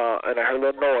 and I heard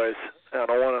a little noise. I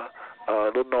don't want to.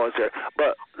 Little noise there.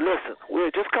 But listen, we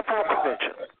had just come from a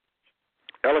convention.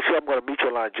 LSU, I'm going to mute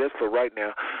your line just for right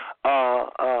now.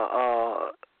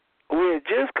 We had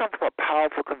just come from a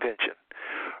powerful convention.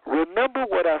 Remember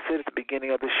what I said at the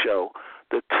beginning of the show.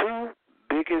 The two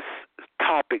biggest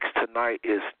topics tonight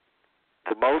is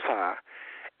the Most High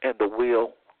and the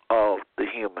will of the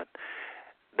human.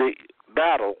 The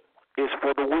battle is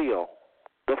for the will.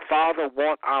 The Father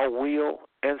wants our will,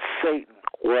 and Satan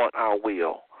wants our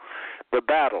will. The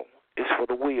battle is for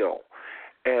the will.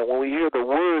 And when we hear the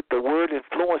word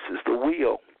influences the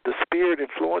will. The Spirit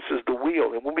influences the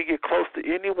will. And when we get close to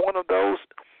any one of those,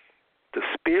 the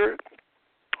Spirit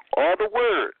or the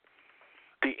word,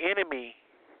 the enemy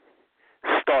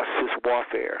starts this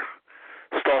warfare,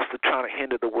 starts to try to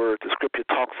hinder the word. The Scripture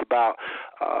talks about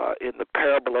in the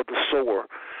parable of the sower,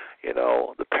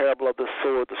 the parable of the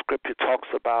sower, the Scripture talks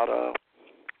about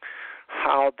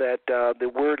how that the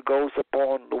word goes up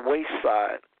on the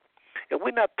wayside. And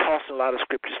we're not tossing a lot of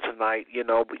scriptures tonight,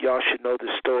 but y'all should know this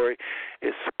story.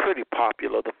 It's pretty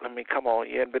popular. I mean, come on,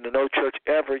 you haven't been to no church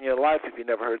ever in your life if you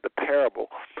never heard the parable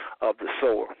of the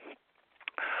sower.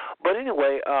 But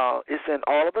anyway, it's in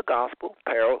all of the gospel,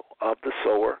 parable of the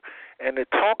sower. And it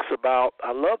talks about,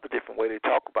 I love the different way they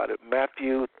talk about it.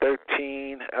 Matthew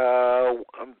 13,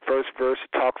 first verse,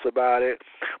 it talks about it.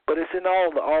 But it's in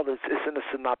all this. It's in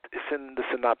the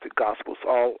synoptic gospels,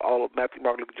 all of Matthew,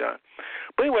 Mark, Luke, and John.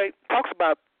 But anyway, it talks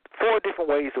about 4 different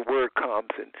ways the word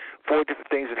comes and 4 different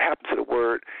things that happen to the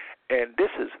word. And this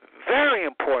is very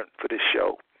important for this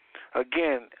show.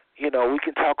 Again, we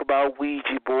can talk about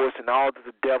Ouija boards and all that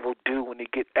the devil do when they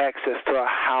get access to our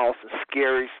house and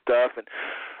scary stuff and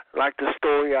like the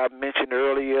story I mentioned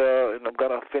earlier, and I'm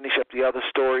going to finish up the other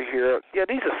story here. Yeah,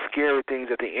 these are scary things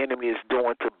that the enemy is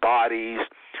doing to bodies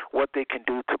what they can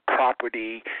do to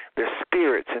property, their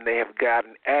spirits, and they have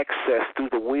gotten access through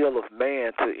the will of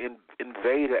man to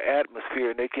invade the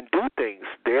atmosphere, and they can do things.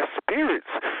 Their spirits,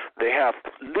 they have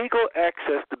legal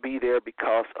access to be there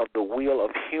because of the will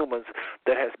of humans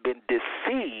that has been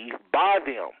deceived by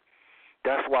them.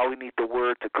 That's why we need the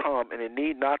word to come, and it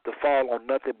need not to fall on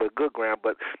nothing but good ground.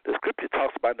 But the scripture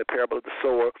talks about in the parable of the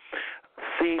sower,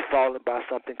 seed falling by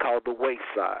something called the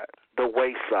wayside,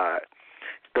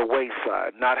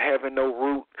 not having no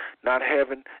root, not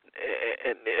having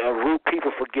a root.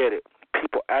 People forget it.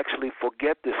 People actually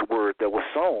forget this word that was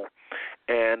sown,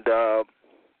 and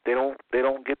they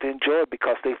don't get to enjoy it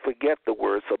because they forget the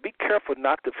word. So be careful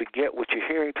not to forget what you're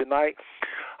hearing tonight.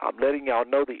 I'm letting y'all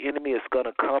know the enemy is going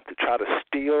to come to try to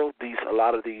steal a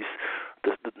lot of these,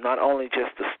 not only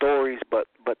just the stories, but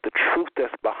the truth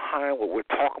that's behind what we're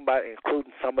talking about,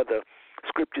 including some of the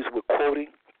scriptures we're quoting.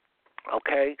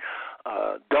 Okay?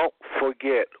 Don't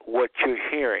forget what you're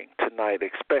hearing tonight,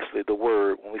 especially the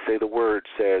word. When we say the word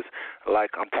says, like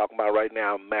I'm talking about right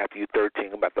now, Matthew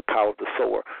 13, about the power of the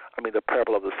sower. The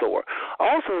parable of the sower.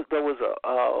 Also, there was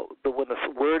when the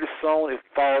word is sown, it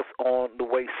falls on the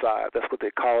wayside. That's what they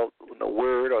call the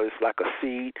word, or it's like a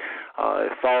seed.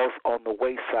 It falls on the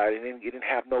wayside, and it didn't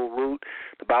have no root.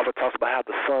 The Bible talks about how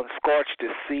the sun scorched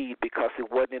this seed because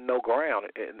it wasn't in no ground,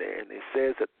 and it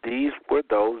says that these were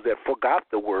those that forgot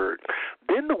the word.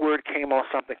 Then the word came on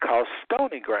something called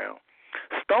stony ground.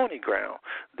 Stony ground.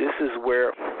 This is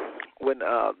where when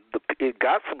it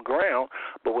got some ground,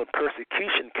 but when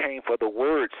persecution came for the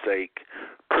word's sake,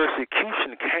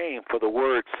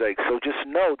 So just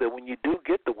know that when you do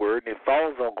get the word and it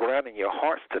falls on ground in your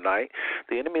hearts tonight,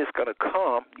 the enemy is going to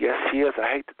come. Yes, he is.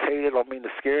 I hate to tell you, I don't mean to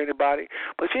scare anybody,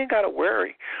 but you ain't got to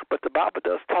worry. But the Bible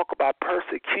does talk about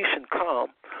persecution come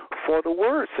for the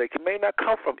word's sake. It may not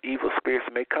come from evil spirits.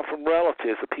 It may come from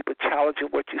relatives or people challenging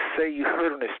what you say you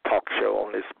heard on this talk show,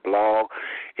 on this blog.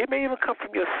 It may even come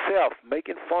from yourself,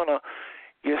 making fun of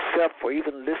yourself for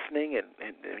even listening,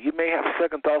 and you may have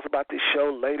second thoughts about this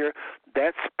show later.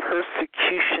 That's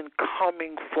persecution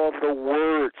coming for the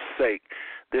word's sake.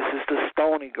 This is the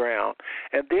stony ground.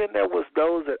 And then there was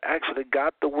those that actually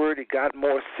got the word. It got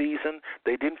more seasoned.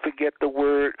 They didn't forget the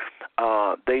word.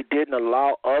 They didn't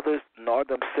allow others nor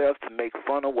themselves to make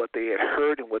fun of what they had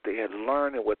heard and what they had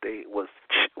learned and what they was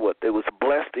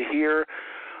blessed to hear.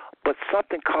 But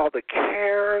something called the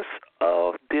cares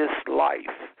of this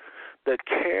life. The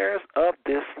cares of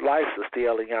this life, Sister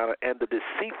Eliana, and the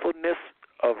deceitfulness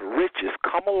of riches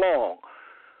came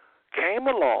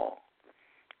along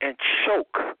and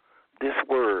choke this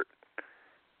word.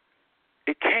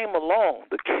 It came along,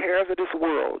 the cares of this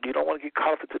world. You don't want to get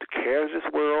caught up into the cares of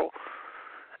this world.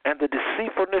 And the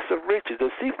deceitfulness of riches. The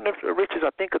deceitfulness of riches,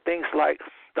 I think of things like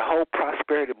the whole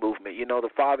prosperity movement. You know, the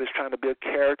Father's trying to build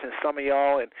character in some of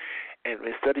y'all, and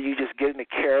instead of you just getting the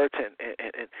character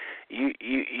and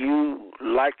you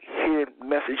like hearing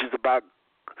messages about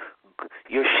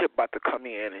your ship about to come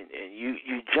in, and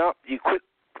you quit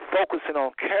focusing on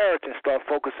character and start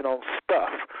focusing on stuff.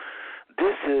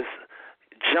 This is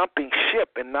jumping ship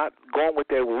and not going with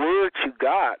that word you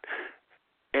got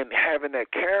and having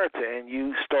that character, and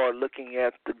you start looking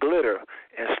at the glitter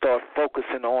and start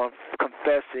focusing on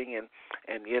confessing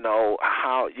and you know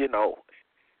how, you know,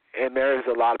 and there's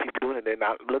a lot of people doing it. They're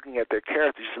not looking at their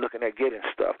character, just looking at getting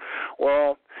stuff.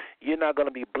 Well, you're not going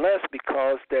to be blessed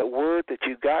because that word that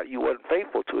you got, you wasn't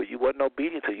faithful to it. You wasn't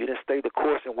obedient to it. You didn't stay the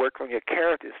course and work on your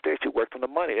character. Instead, you worked on the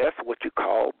money. That's what you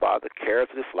call by the cares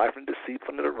of this life and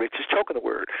deceitful and the riches choking the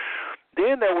word.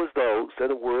 Then there was those that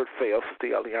the word failed, Sister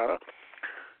Eliana,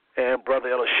 and Brother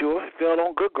Elishua fell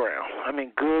on good ground.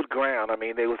 Good ground.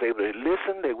 They was able to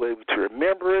listen. They were able to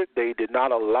remember it. They did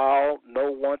not allow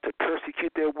no one to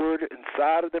persecute their word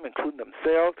inside of them, including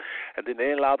themselves. And then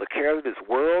they didn't allow the cares of this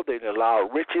world. They didn't allow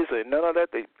riches and none of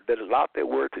that. They allowed their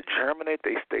word to germinate.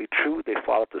 They stayed true. They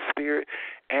followed the Spirit.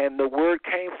 And the word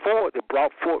came forward. It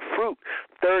brought forth fruit,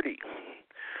 30.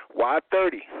 Why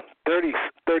 30?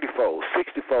 30-fold,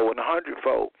 60-fold, and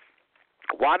 100-fold.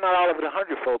 Why not all of it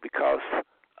 100-fold? Because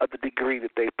of the degree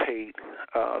that they paid,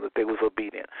 that they was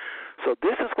obedient. So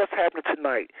this is what's happening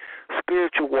tonight.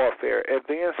 Spiritual warfare,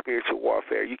 advanced spiritual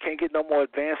warfare. You can't get no more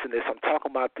advanced than this. I'm talking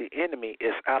about the enemy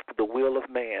is after the will of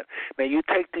man. Now, you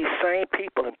take these same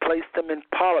people and place them in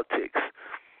politics.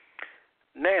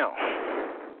 Now,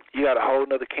 you got a whole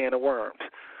other can of worms.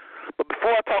 But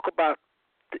before I talk about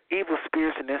the evil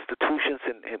spirits and institutions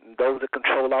and those that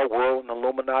control our world and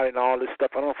Illuminati and all this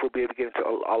stuff, I don't know if we'll be able to get into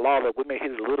a lot of it. We may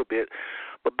hit it a little bit.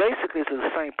 But basically, it's the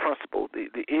same principle. The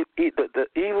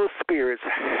evil spirits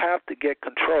have to get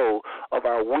control of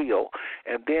our will.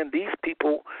 And then these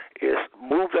people is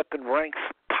moved up in ranks,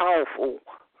 powerful,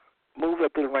 moved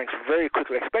up through the ranks very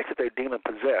quickly, especially if they're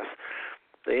demon-possessed.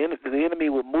 The enemy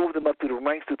will move them up through the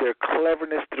ranks through their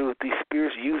cleverness, through these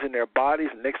spirits using their bodies.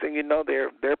 And next thing you know,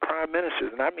 they're prime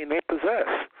ministers. And I mean, they possess.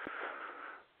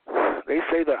 They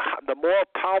say the more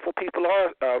powerful people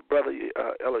are, Brother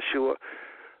Elishua,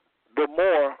 the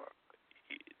more,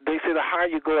 they say the higher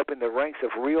you go up in the ranks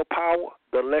of real power,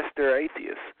 the less they're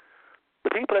atheists. The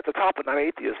people at the top are not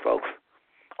atheists, folks.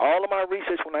 All of my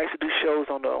research when I used to do shows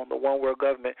on the One World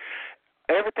Government,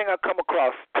 everything I come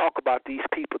across talk about these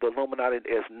people, the Illuminati,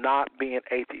 as not being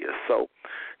atheists. So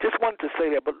just wanted to say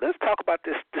that. But let's talk about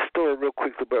this story real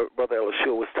quick that Brother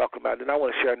Elishua was talking about. And I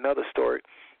want to share another story,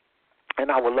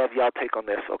 and I would love y'all take on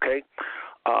this, okay?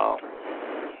 I'll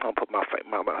put my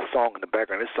song in the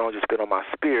background. This song just been on my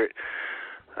spirit.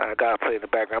 I got to play in the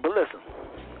background. But listen,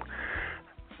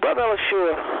 Brother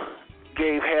Elishua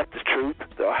gave half the truth,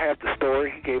 or half the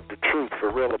story. He gave the truth for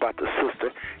real about the sister,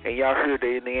 and y'all heard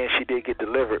that in the end she did get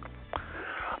delivered.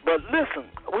 But listen,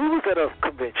 we was at a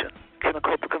convention,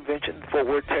 Kennecopa Convention, Fort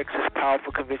Worth, Texas,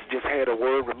 powerful convention, just had a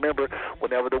word. Remember,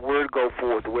 whenever the word go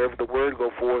forth, wherever the word go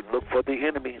forth, look for the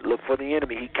enemy, look for the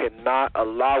enemy. He cannot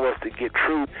allow us to get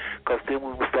truth, because then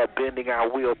we will start bending our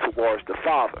will towards the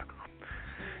Father.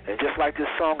 And just like this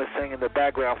song is saying in the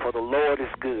background, for the Lord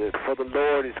is good, for the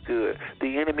Lord is good.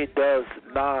 The enemy does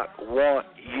not want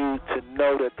you to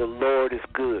know that the Lord is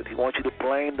good. He wants you to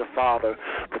blame the Father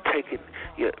for taking,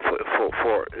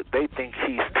 for they think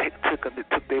he's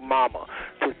took their mama,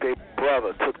 took their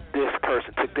brother, took this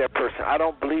person, took that person. I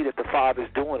don't believe that the Father's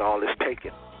doing all this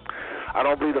taking. I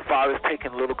don't believe the Father's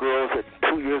taking little girls at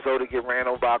 2 years old to get ran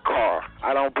over by a car.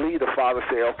 I don't believe the Father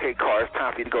say, okay, car, it's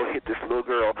time for you to go hit this little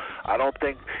girl. I don't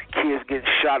think kids getting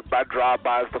shot by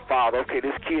drive-bys the Father. Okay,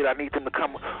 this kid, I need them to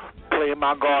come play in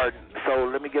my garden, so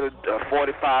let me get a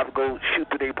 45 to go shoot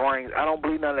through their brains. I don't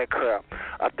believe none of that crap.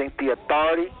 I think the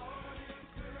authority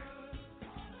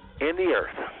in the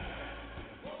earth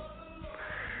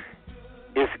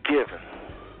is given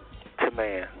to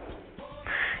man.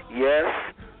 Yes,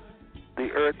 the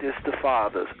earth is the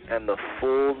Father's, and the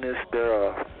fullness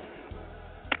thereof.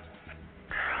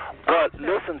 But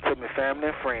listen to me, family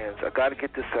and friends. I got to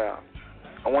get this out.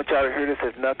 I want y'all to hear this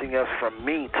as nothing else from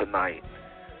me tonight.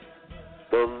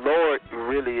 The Lord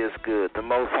really is good. The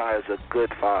Most High is a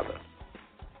good Father.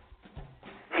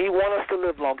 He wants us to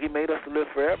live long. He made us to live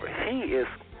forever. He is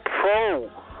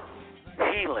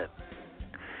pro-healing.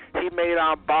 He made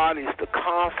our bodies to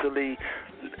constantly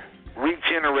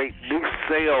regenerate new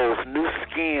cells, new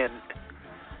skin.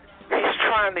 He's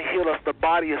trying to heal us. The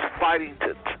body is fighting to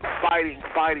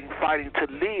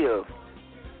live.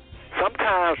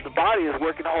 Sometimes the body is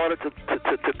working harder to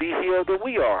be healed than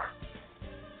we are.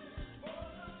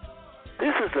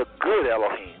 This is a good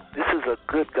Elohim. This is a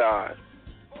good God.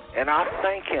 And I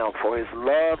thank him for his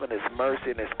love and his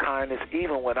mercy and his kindness,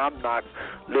 even when I'm not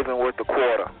living worth a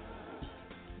quarter.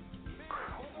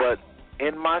 But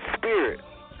in my spirit,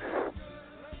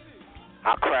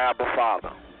 I cry Abba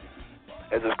Father.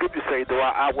 As the scriptures say, though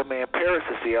our outward man perish,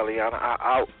 Sister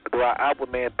Eliana, though our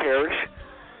outward man perish,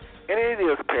 and it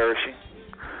is perishing,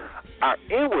 our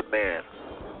inward man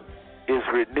is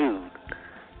renewed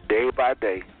day by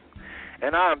day.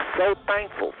 And I am so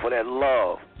thankful for that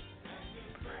love.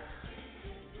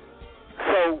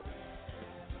 So,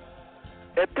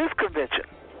 at this convention,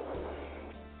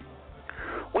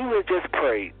 we were just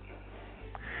prayed,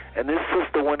 and this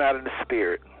sister went out in the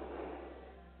spirit.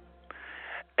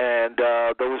 And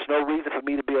there was no reason for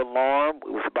me to be alarmed.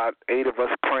 It was about 8 of us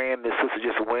praying. This sister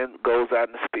just goes out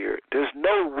in the spirit. There's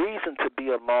no reason to be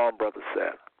alarmed, Brother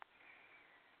Seth.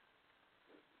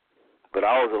 But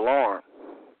I was alarmed.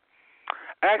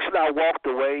 Actually, I walked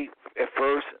away at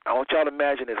first. I want y'all to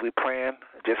imagine as we praying,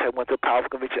 just had went to a powerful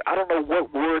convention. I don't know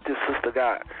what word this sister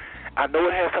got. I know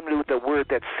it has something to do with that word,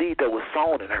 that seed that was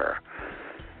sown in her.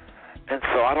 And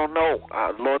so I don't know.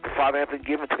 Lord the Father hasn't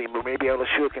given to me, but maybe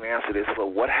Elishua can answer this for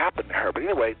what happened to her. But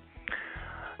anyway,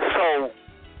 so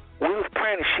we was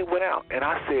praying and she went out. And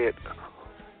I said,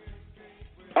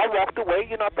 I walked away.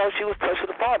 I thought she was touching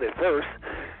the Father at first.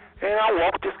 And I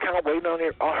walked just kind of waiting on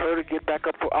her to get back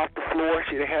up off the floor.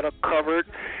 She had her covered.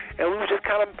 And we were just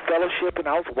kind of fellowship, and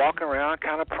I was walking around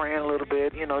kind of praying a little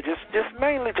bit, just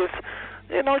mainly just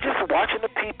watching the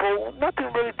people.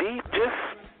 Nothing really deep,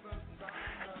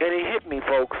 and it hit me,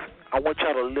 folks. I want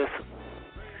y'all to listen.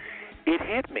 It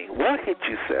hit me. What hit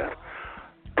you, Seth?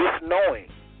 This knowing.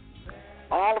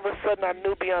 All of a sudden, I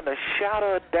knew beyond a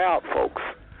shadow of doubt, folks,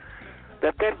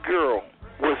 that girl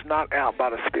was not out by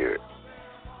the Spirit.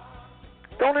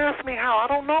 Don't ask me how. I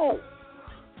don't know.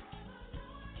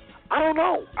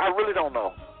 I really don't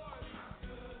know.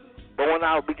 But when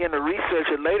I began to research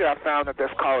it later, I found that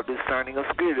that's called discerning of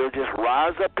spirit. It'll just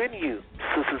rise up in you,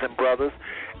 sisters and brothers,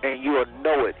 and you'll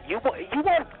know it. You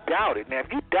won't doubt it. Now,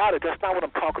 if you doubt it, that's not what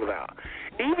I'm talking about.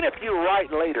 Even if you're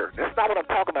right later, that's not what I'm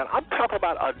talking about. I'm talking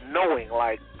about a knowing,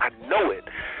 like I know it.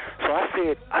 So I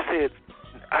said,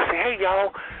 hey,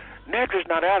 y'all, Nedra's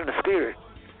not out in the spirit.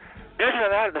 Nedra's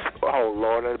not out in the spirit. Oh,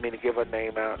 Lord, I didn't mean to give her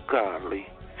name out. Godly.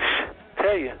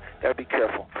 Tell you, gotta be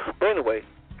careful. But anyway,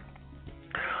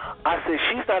 I said,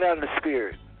 she's not out in the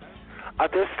spirit.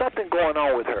 There's something going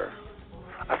on with her.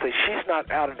 I said, she's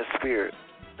not out in the spirit.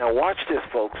 Now watch this,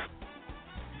 folks.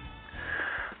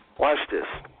 Watch this.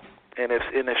 And if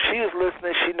she is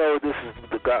listening, she knows this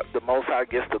is the Most High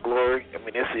gets the glory. I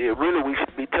mean, really we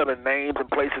should be telling names and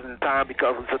places and time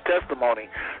because it's a testimony.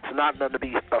 It's not nothing to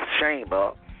be ashamed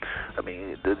of. I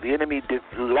mean, the enemy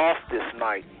lost this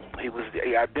night.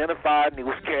 He identified and he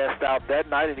was cast out that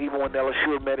night, and even when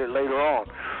Elishua met it later on.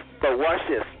 But watch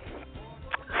this.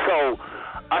 So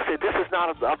I said, this is not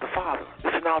of the Father.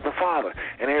 This is not of the Father.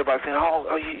 And everybody saying,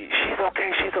 she's okay.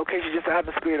 She's just out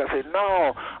in the spirit. I said,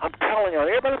 no, I'm telling you.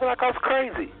 Everybody was like, I was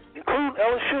crazy, including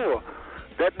Elishua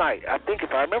that night, I think,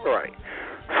 if I remember right.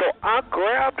 So I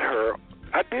grabbed her.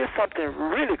 I did something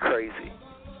really crazy.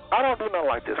 I don't do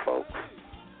nothing like this, folks.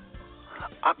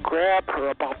 I grabbed her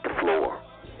up off the floor.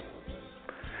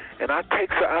 And I take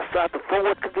her outside the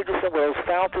Forward Convention Center where those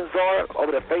fountains are,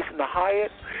 over there facing the Hyatt,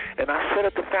 and I sit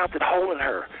at the fountain holding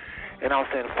her. And I was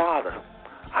saying, Father,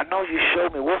 I know you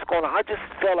showed me what's going on. I just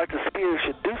felt like the Spirit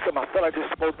should do something. I felt like there's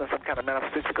supposed to be some kind of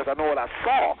manifestation because I know what I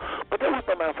saw. But there was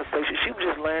no manifestation. She was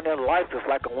just laying there lifeless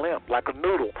like a limp, like a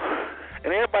noodle.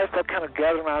 And everybody started kind of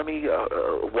gathering around me,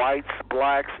 whites,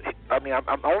 blacks. I mean,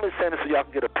 I'm only saying this so y'all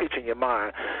can get a picture in your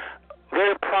mind.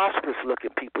 Very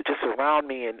prosperous-looking people just around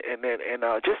me, and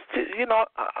just you know,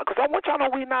 because I want y'all to know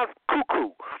we not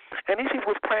cuckoo. And these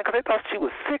people was praying because they thought she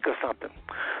was sick or something.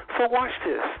 So watch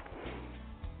this.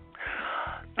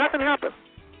 Nothing happened.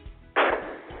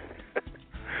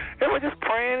 They were just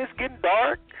praying. It's getting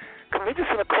dark. Convention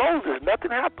center closes.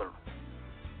 Nothing happened.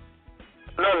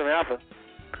 Nothing happened.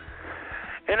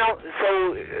 And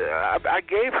so I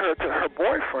gave her to her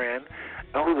boyfriend.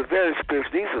 Who's a very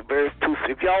spiritual. These are very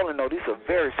if y'all don't know, these are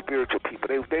very spiritual people.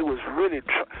 They was really,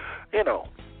 you know.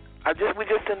 We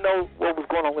just didn't know what was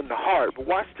going on in the heart. But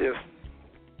watch this.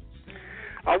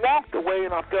 I walked away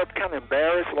and I felt kind of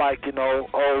embarrassed, like you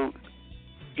know,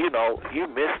 you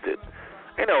missed it.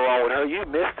 Ain't no wrong with her. You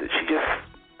missed it. She just,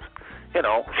 you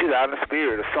know, she's out in the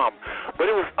spirit or something.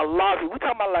 But it was a lot of people. We're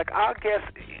talking about like I guess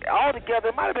all together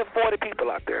it might have been 40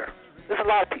 people out there. There's a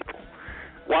lot of people,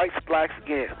 whites, blacks,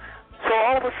 again. So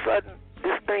all of a sudden,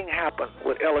 this thing happened,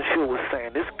 what Elishua was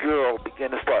saying. This girl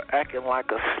began to start acting like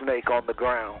a snake on the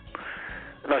ground.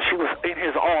 No, she was in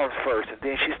his arms first, and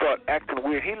then she started acting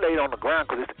weird. He laid on the ground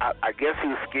because I guess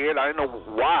he was scared. I didn't know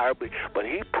why, but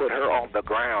he put her on the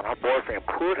ground. Her boyfriend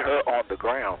put her on the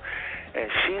ground, and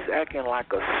she's acting like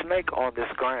a snake on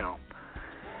this ground.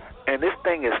 And this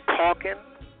thing is talking,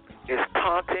 is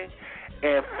taunting,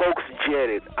 and folks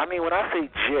jetted. I mean, when I say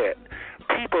jet,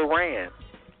 people ran.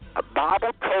 A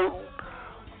Bible-toting,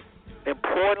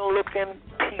 important-looking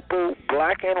people,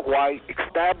 black and white,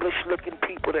 established-looking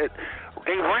people that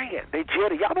they ran, they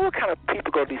jetted. Y'all know what kind of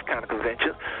people go to these kind of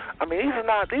conventions. I mean,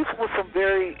 these were some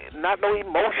very, not no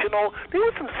emotional, these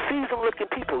were some seasoned-looking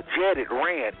people, jetted,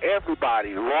 ran.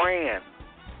 Everybody ran.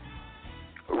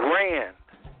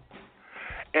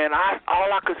 And all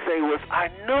I could say was, I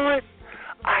knew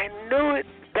it.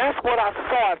 That's what I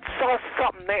saw. I saw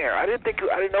something there. I didn't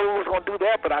know we was going to do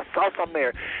that, but I saw something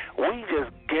there. We just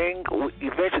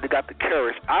eventually got the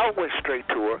courage. I went straight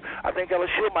to her. I think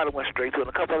Elishua might have went straight to her,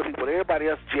 and a couple other people. Everybody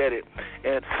else jetted.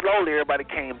 And slowly everybody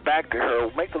came back to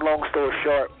her. Make the long story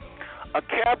short, a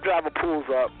cab driver pulls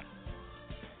up,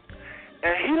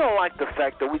 and he don't like the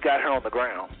fact that we got her on the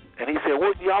ground. And he said,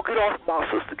 well, y'all get off my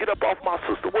sister. Get up off my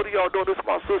sister. What are y'all doing? This is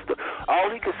my sister. All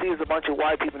he could see is a bunch of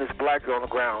white people and this black girl on the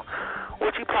ground,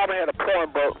 which he probably had a point,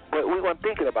 but we weren't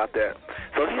thinking about that.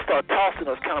 So he started tossing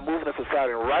us, kind of moving us aside.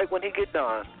 And right when he get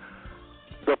done,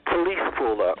 the police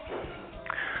pull up.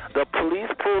 The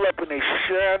police pull up and they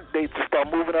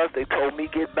start moving us. They told me,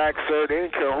 get back, sir. They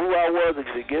didn't care who I was. They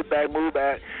said, get back, move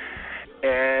back.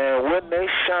 And when they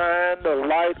shined the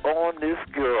light on this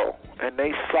girl and they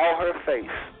saw her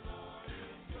face,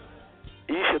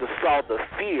 you should have saw the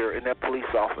fear in that police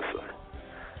officer.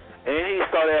 And he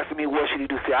started asking me, what should he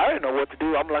do? See, I didn't know what to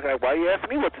do. I'm like, why are you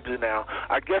asking me what to do now?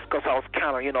 I guess because I was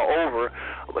kind of, over.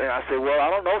 And I said, well, I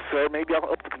don't know, sir. Maybe I'll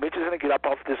up the convention center and get up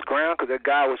off this ground, because that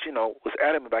guy was, was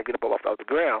adamant about getting up off the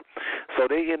ground. So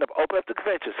they ended up opening up the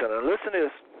convention center. And listen to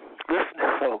this,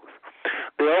 folks.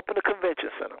 They opened the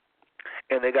convention center,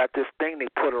 and they got this thing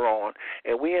they put her on,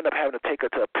 and we ended up having to take her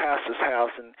to a pastor's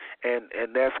house, and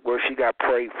that's where she got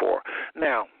prayed for.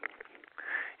 Now,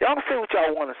 y'all can say what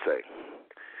y'all want to say,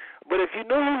 but if you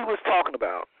knew who he was talking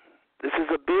about, this is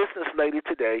a business lady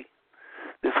today.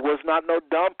 This was not no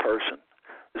dumb person.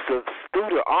 This is a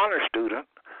student, honor student,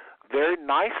 very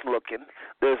nice looking.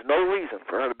 There's no reason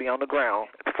for her to be on the ground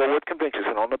at the Fort Worth Convention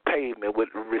Center on the pavement with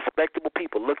respectable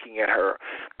people looking at her.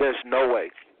 There's no way.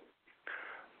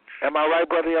 Am I right,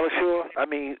 Brother Elishua? I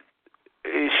mean,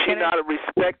 is she not a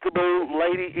respectable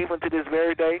lady even to this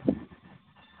very day?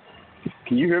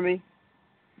 Can you hear me?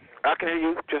 I can hear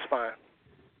you just fine.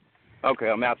 Okay,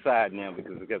 I'm outside now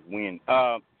because it got wind.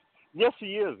 Yes,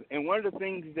 she is. And one of the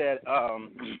things that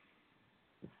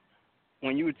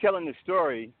when you were telling the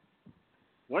story,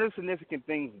 one of the significant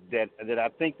things that I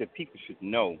think that people should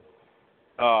know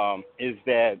is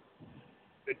that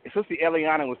Sister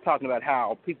Eliana was talking about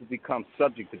how people become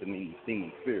subject to the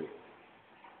demon spirit.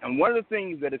 And one of the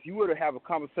things that if you were to have a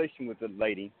conversation with a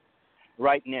lady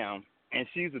right now, and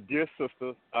she's a dear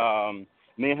sister,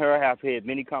 me and her have had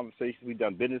many conversations. We've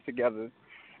done business together.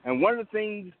 And one of the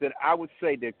things that I would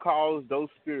say that caused those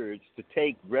spirits to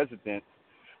take residence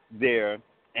there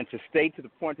and to stay to the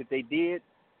point that they did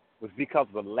was because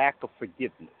of a lack of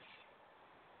forgiveness.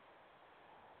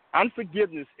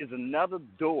 Unforgiveness is another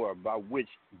door by which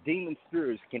demon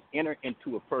spirits can enter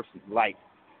into a person's life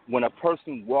when a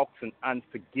person walks in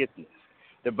unforgiveness.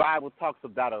 The Bible talks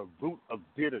about a root of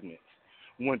bitterness.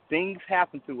 When things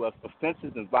happen to us,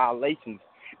 offenses and violations,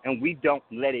 and we don't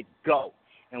let it go,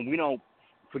 and we don't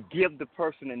forgive the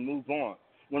person and move on.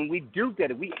 When we do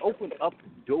that, we open up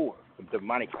the door for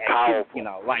demonic activity in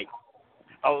our life.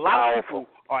 A lot of people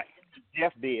are at the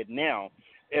deathbed now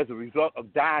as a result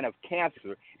of dying of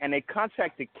cancer, and they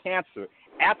contracted cancer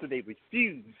after they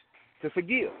refused to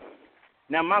forgive.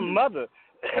 Now, my mother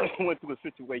went through a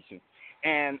situation,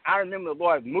 and I remember the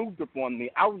Lord moved upon me.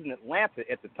 I was in Atlanta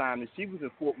at the time, and she was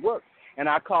in Fort Worth, and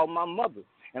I called my mother,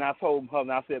 and I told her,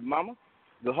 and I said, Mama,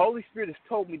 the Holy Spirit has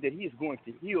told me that he is going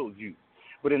to heal you.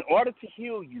 But in order to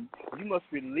heal you, you must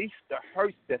release the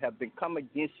hurts that have been come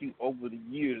against you over the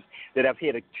years that have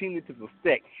had a cumulative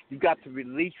effect. You've got to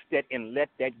release that and let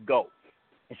that go.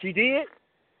 And she did.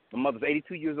 My mother's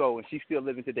 82 years old, and she's still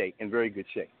living today in very good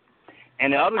shape.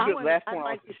 And the other last point I'd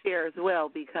like to share as well,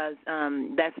 because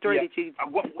that story that you...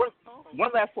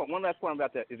 One last point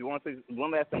about that. If you want to say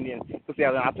one last thing, then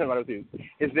I'll turn it over to you.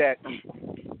 Is that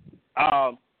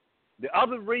the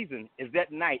other reason is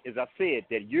that night, as I said,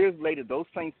 that years later those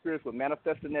same spirits were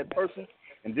manifested in that person,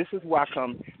 and this is why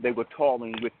they were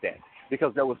toiling with that,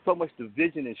 because there was so much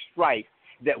division and strife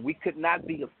that we could not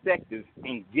be effective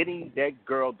in getting that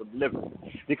girl delivered,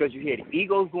 because you had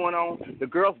egos going on. The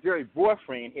girl's very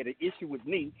boyfriend had an issue with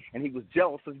me, and he was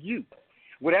jealous of you.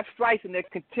 Well, that strife and that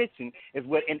contention is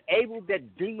what enabled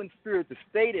that demon spirit to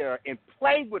stay there and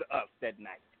play with us that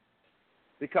night,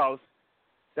 because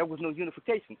there was no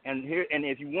unification. And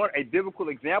if you want a biblical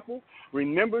example,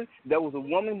 remember there was a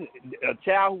woman, a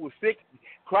child who was sick.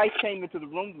 Christ came into the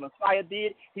room, the Messiah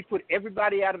did. He put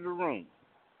everybody out of the room,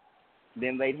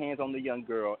 then laid hands on the young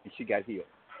girl, and she got healed.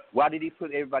 Why did he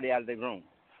put everybody out of the room?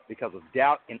 Because of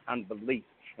doubt and unbelief.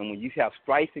 And when you have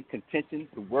strife and contention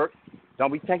to work,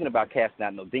 don't be thinking about casting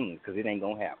out no demons, because it ain't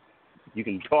going to happen. You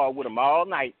can talk with them all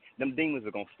night. Them demons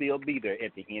are going to still be there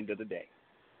at the end of the day.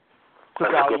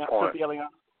 That's a good point.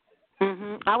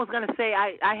 I was going to say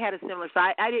I had a similar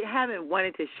story. I haven't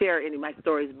wanted to share any of my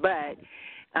stories, but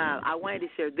I wanted to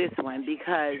share this one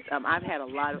because I've had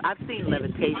I've seen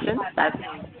levitation. I've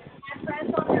seen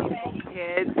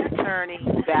heads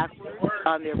turning backwards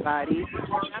on their bodies.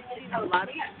 I've seen a lot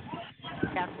of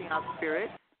casting out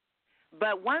spirits.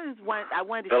 But one I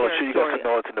wanted to share a story. You got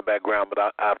some noise in the background,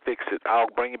 but I'll fix it. I'll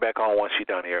bring you back on once she's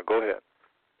done here. Go ahead.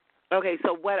 Okay,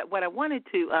 so what I wanted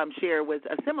to share was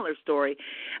a similar story.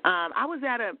 I was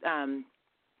at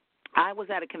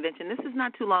a convention. This is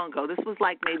not too long ago. This was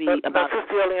like maybe about.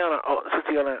 Sister Eliana,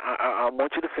 I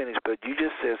want you to finish, but you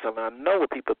just said something. I know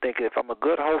what people are thinking. If I'm a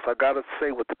good host, I got to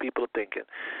say what the people are thinking.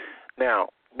 Now,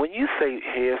 when you say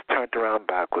heads turned around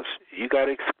backwards, you got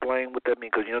to explain what that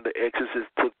means, because, The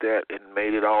Exorcist took that and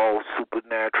made it all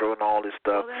supernatural and all this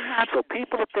stuff. Well, so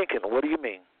people are thinking, what do you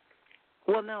mean?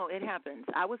 Well, no, it happens.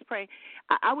 I was praying.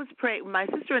 My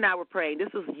sister and I were praying.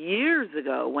 This was years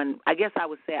ago when I guess I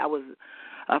would say I was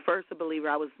first a believer.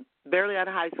 I was barely out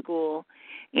of high school,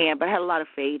 but I had a lot of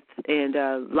faith and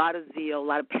a lot of zeal, a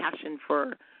lot of passion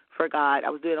for God. I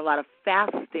was doing a lot of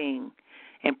fasting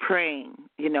and praying,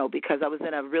 because I was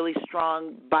in a really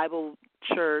strong Bible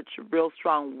church, a real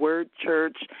strong word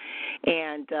church,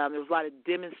 and there was a lot of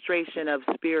demonstration of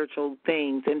spiritual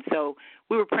things. And so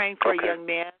we were praying for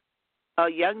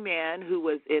a young man who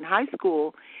was in high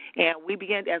school, and as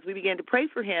we began to pray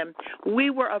for him, we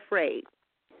were afraid.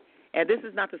 And this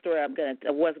is not the story I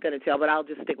was going to tell, but I'll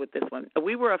just stick with this one.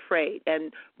 We were afraid,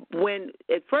 and when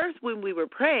we were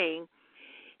praying,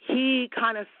 he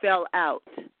kind of fell out.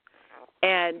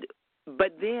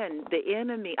 But then the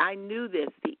enemy, I knew this,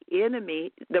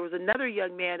 there was another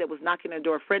young man that was knocking on the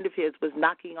door. A friend of his was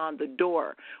knocking on the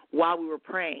door while we were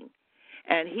praying.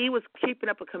 And he was keeping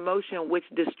up a commotion which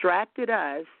distracted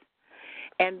us.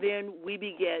 And then we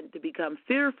began to become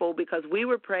fearful because we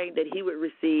were praying that he would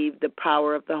receive the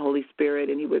power of the Holy Spirit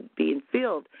and he would be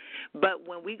filled. But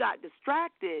when we got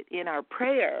distracted in our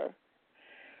prayer,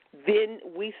 then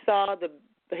we saw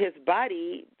his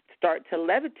body start to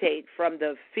levitate from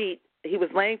the feet. He was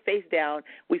laying face down.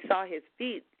 We saw his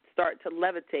feet start to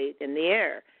levitate in the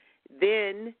air.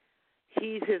 Then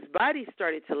his body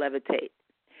started to levitate.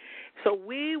 So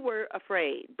we were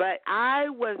afraid, but I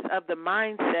was of the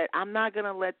mindset, I'm not going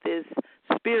to let this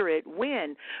spirit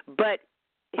win. But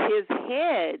his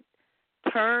head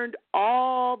turned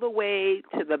all the way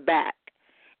to the back,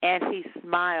 and he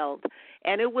smiled.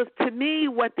 And it was, to me,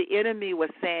 what the enemy was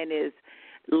saying is,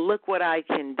 look what I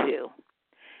can do,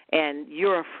 and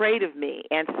you're afraid of me.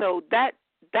 And so that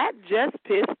just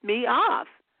pissed me off.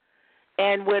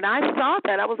 And when I saw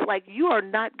that, I was like, you are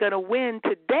not going to win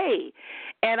today.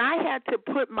 And I had to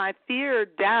put my fear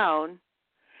down.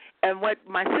 And what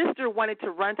my sister wanted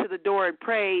to run to the door and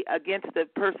pray against the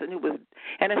person who was,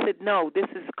 and I said, no, this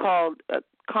is called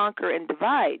conquer and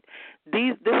divide.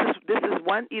 This is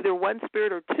either one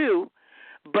spirit or two,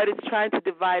 but it's trying to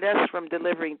divide us from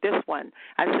delivering this one.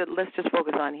 I said, let's just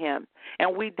focus on him.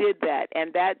 And we did that,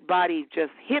 and that body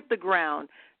just hit the ground,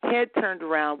 head turned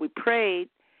around. We prayed,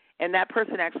 and that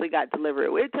person actually got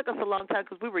delivered. It took us a long time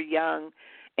because we were young,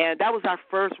 and that was our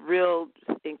first real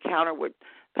encounter with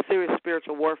serious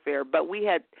spiritual warfare. But we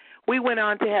went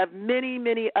on to have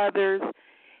many others,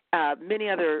 many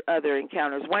other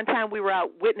encounters. One time we were out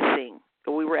witnessing.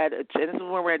 We were and this is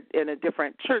when we're in a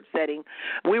different church setting.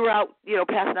 We were out,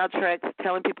 passing out tracts,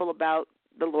 telling people about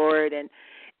the Lord, and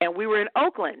we were in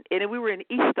Oakland, and we were in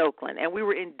East Oakland, and we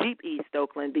were in deep East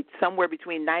Oakland, somewhere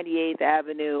between 98th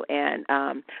Avenue and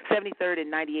 73rd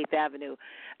and 98th Avenue,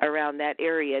 around that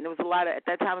area. And there was at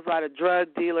that time, it was a lot of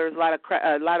drug dealers, a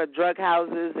lot of drug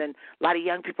houses, and a lot of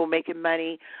young people making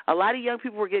money. A lot of young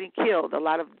people were getting killed. A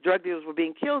lot of drug dealers were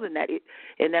being killed in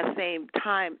that same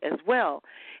time as well.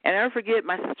 And I never forget,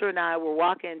 my sister and I were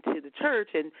walking to the church,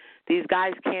 and these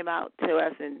guys came out to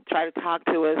us and tried to talk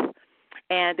to us.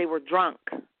 And they were drunk.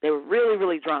 They were really,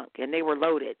 really drunk, and they were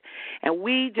loaded. And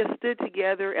we just stood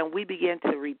together, and we began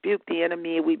to rebuke the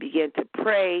enemy. We began to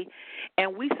pray,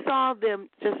 and we saw them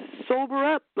just sober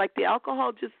up, like the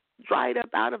alcohol just dried up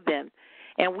out of them.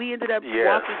 And we ended up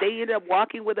walking. They ended up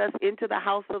walking with us into the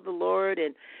house of the Lord,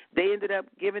 and they ended up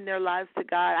giving their lives to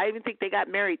God. I even think they got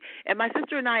married. And my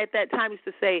sister and I at that time used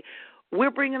to say, we're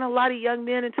bringing a lot of young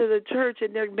men into the church,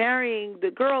 and they're marrying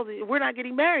the girls. We're not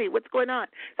getting married. What's going on?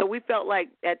 So we felt like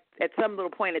at some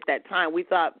little point at that time, we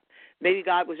thought maybe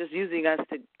God was just using us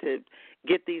to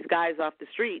get these guys off the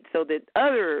street so that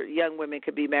other young women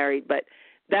could be married. But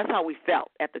that's how we felt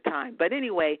at the time. But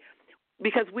anyway,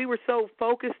 because we were so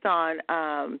focused on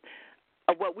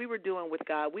what we were doing with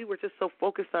God, we were just so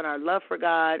focused on our love for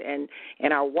God and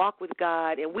our walk with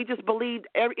God, and we just believed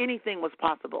anything was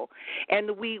possible.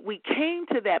 And we came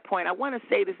to that point. I want to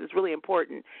say this is really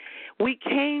important. We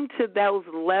came to those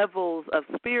levels of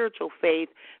spiritual faith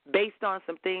based on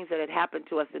some things that had happened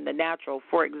to us in the natural.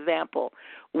 For example,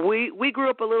 we grew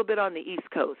up a little bit on the East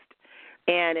Coast,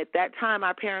 and at that time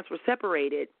our parents were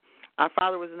separated. Our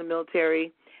father was in the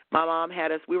military. My mom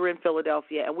had us. We were in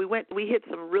Philadelphia, and we hit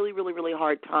some really, really, really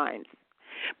hard times.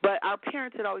 But our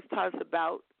parents had always taught us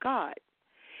about God.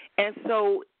 And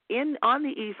so on the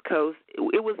East Coast,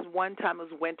 it was one time,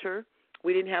 it was winter.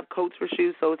 We didn't have coats for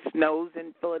shoes, so it snows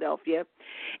in Philadelphia,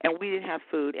 and we didn't have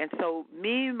food. And so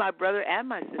me, my brother, and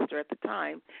my sister at the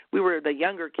time, we were the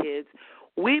younger kids,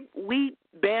 we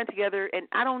band together, and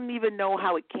I don't even know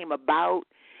how it came about,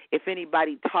 if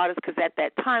anybody taught us, because at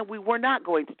that time we were not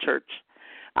going to church.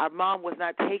 Our mom was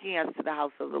not taking us to the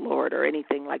house of the Lord or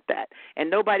anything like that. And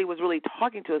nobody was really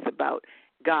talking to us about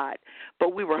God.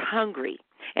 But we were hungry.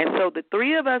 And so the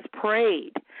three of us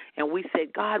prayed, and we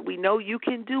said, God, we know you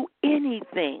can do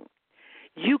anything.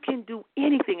 You can do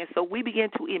anything. And so we began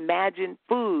to imagine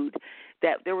food,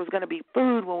 that there was going to be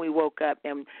food when we woke up.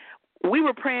 And we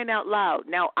were praying out loud.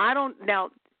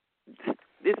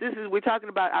 This is, we're talking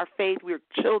about our faith. We're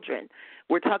children.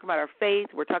 We're talking about our faith.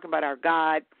 We're talking about our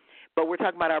God. But we're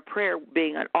talking about our prayer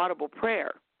being an audible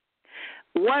prayer.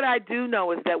 What I do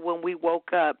know is that when we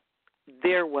woke up,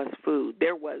 there was food.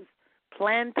 There was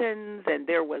plantains, and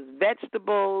there was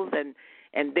vegetables,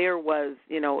 and there was,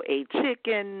 a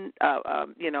chicken,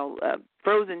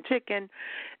 frozen chicken.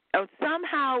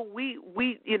 Somehow we,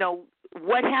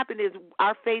 what happened is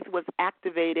our faith was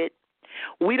activated.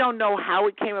 We don't know how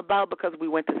it came about because we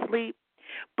went to sleep,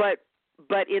 but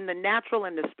in the natural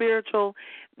and the spiritual,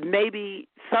 maybe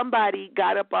somebody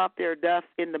got up off their duff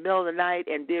in the middle of the night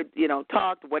and did,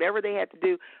 talked, whatever they had to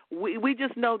do. We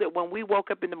just know that when we woke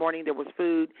up in the morning, there was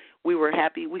food. We were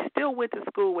happy. We still went to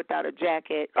school without a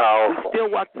jacket. Oh. We still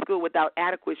walked to school without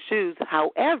adequate shoes.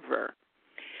 However,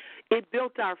 it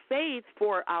built our faith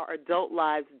for our adult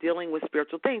lives dealing with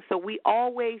spiritual things. So we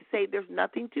always say there's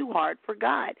nothing too hard for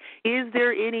God. Is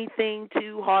there anything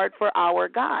too hard for our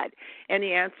God? And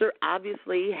the answer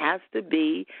obviously has to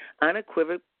be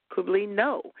unequivocally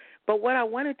no. But what I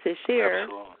wanted to share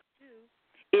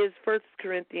is 1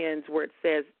 Corinthians, where it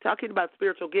says, talking about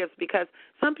spiritual gifts, because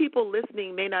some people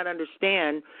listening may not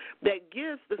understand that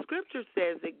gifts, the scripture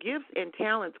says that gifts and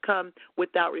talents come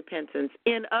without repentance.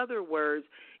 In other words,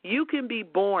 you can be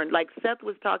born, like Seth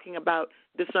was talking about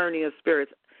discerning of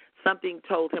spirits. Something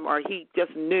told him, or he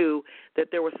just knew that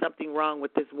there was something wrong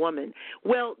with this woman.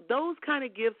 Well, those kind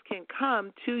of gifts can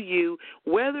come to you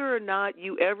whether or not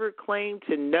you ever claim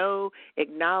to know,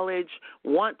 acknowledge,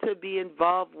 want to be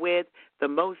involved with the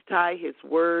Most High, His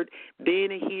Word,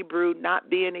 being a Hebrew, not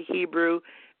being a Hebrew,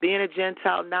 being a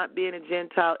Gentile, not being a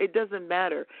Gentile. It doesn't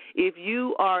matter. If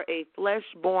you are a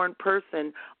flesh-born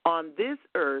person on this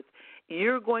earth,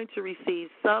 you're going to receive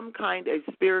some kind of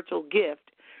spiritual gift.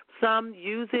 Some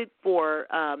use it for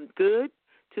good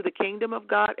to the kingdom of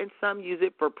God, and some use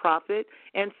it for profit,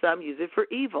 and some use it for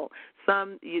evil.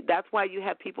 That's why you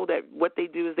have people that what they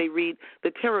do is they read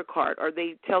the tarot card or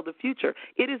they tell the future.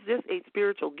 It is just a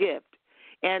spiritual gift,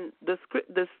 and the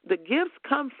gifts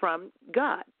come from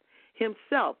God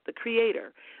Himself, the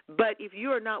Creator. But if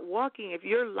you are not walking, if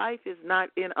your life is not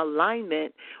in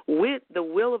alignment with the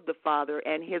will of the Father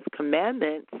and His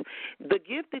commandments, the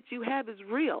gift that you have is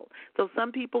real. So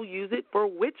some people use it for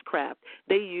witchcraft.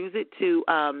 They use it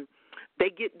to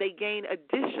they gain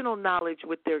additional knowledge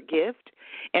with their gift,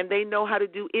 and they know how to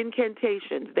do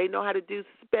incantations. They know how to do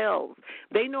spells.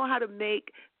 They know how to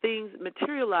make things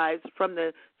materialize from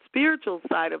the spiritual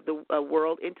side of the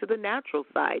world into the natural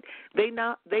side. They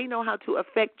know how to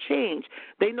affect change.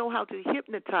 They know how to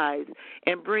hypnotize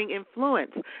and bring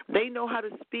influence. They know how to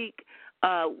speak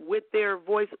with their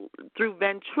voice through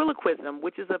ventriloquism,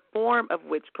 which is a form of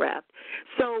witchcraft.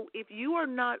 So if you are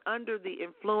not under the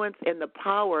influence and the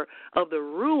power of the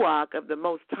Ruach of the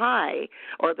Most High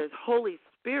or the Holy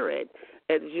Spirit,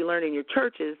 as you learn in your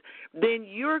churches, then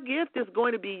your gift is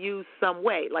going to be used some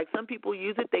way. Like some people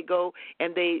use it, they go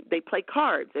and they play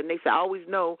cards, and they say, I always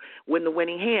know when the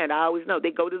winning hand. I always know.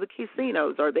 They go to the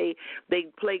casinos, or they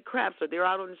play craps, or they're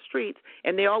out on the streets,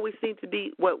 and they always seem to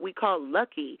be what we call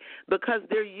lucky because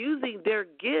they're using their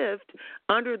gift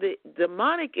under the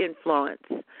demonic influence.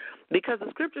 Because the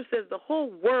scripture says the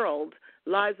whole world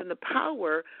lies in the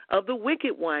power of the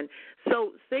wicked one.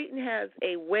 So Satan has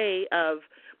a way of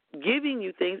giving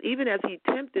you things, even as he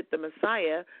tempted the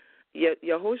Messiah,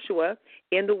 Yahushua,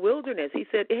 in the wilderness. He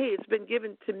said, hey, it's been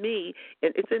given to me,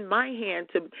 and it's in my hand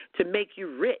to make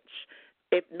you rich,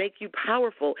 make you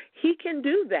powerful. He can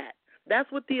do that.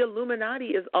 That's what the Illuminati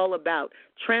is all about,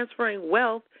 transferring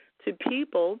wealth to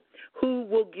people who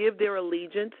will give their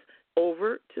allegiance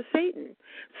over to Satan.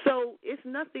 So it's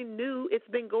nothing new. It's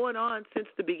been going on since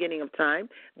the beginning of time.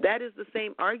 That is the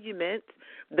same argument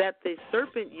that the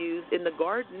serpent used in the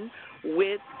garden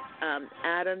with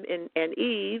Adam and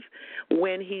Eve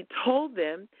when he told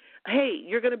them, hey,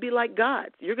 you're going to be like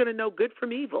gods. You're going to know good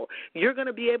from evil. You're going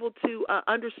to be able to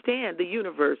understand the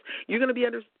universe. You're going to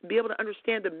be able to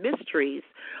understand the mysteries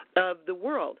of the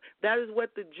world. That is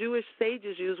what the Jewish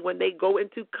sages use when they go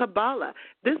into Kabbalah.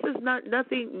 This is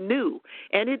nothing new,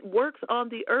 and it works on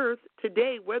the earth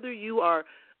today, whether you are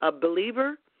a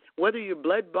believer, whether you're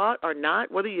blood-bought or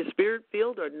not, whether you're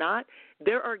spirit-filled or not.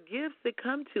 There are gifts that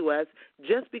come to us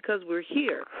just because we're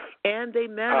here, and they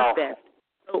manifest.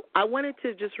 So I wanted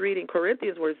to just read in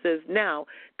Corinthians where it says, now,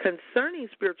 concerning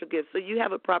spiritual gifts, so you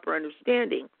have a proper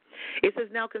understanding. It says,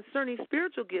 now, concerning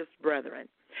spiritual gifts, brethren,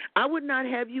 I would not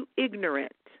have you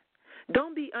ignorant.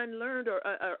 Don't be unlearned or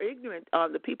ignorant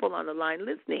on the people on the line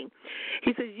listening.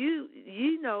 He says,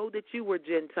 you know that you were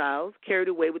Gentiles, carried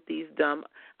away with these dumb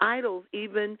idols,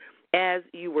 even as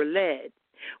you were led.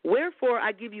 Wherefore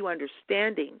I give you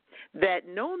understanding that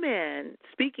no man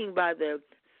speaking by the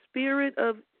Spirit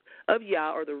of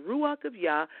Yah or the Ruach of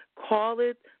Yah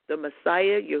calleth the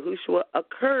Messiah, Yahushua,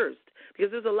 accursed.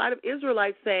 Because there's a lot of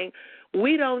Israelites saying,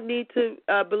 we don't need to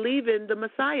believe in the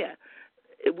Messiah.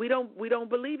 We don't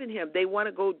believe in him. They want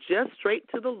to go just straight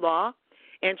to the law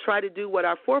and try to do what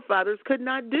our forefathers could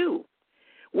not do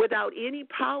without any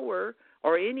power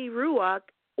or any Ruach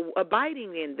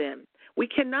abiding in them. We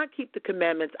cannot keep the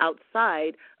commandments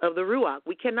outside of the Ruach.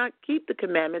 We cannot keep the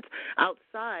commandments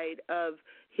outside of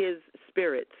his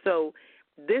Spirit. So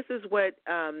this is what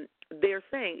they're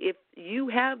saying. If you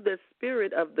have the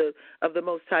Spirit of the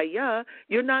Most High Yah,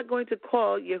 you're not going to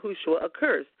call Yahushua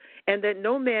accursed. And that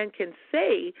no man can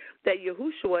say that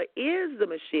Yahushua is the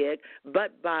Mashiach,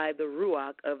 but by the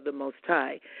Ruach of the Most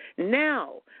High.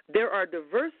 Now, there are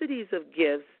diversities of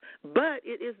gifts, but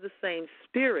it is the same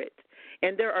Spirit.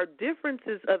 And there are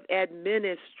differences of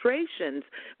administrations,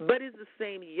 but it's the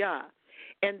same Yah.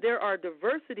 And there are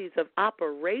diversities of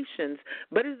operations,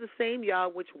 but it's the same Yah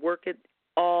which worketh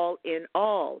all in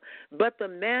all. But the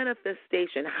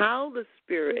manifestation, how the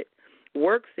Spirit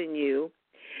works in you,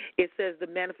 it says the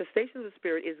manifestation of the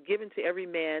Spirit is given to every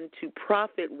man to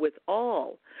profit with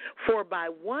all. For by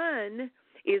one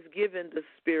is given the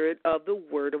Spirit of the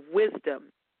word of wisdom,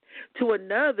 to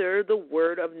another the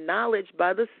word of knowledge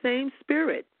by the same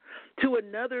Spirit, to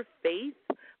another faith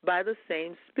by the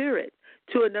same Spirit,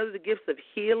 to another the gifts of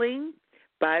healing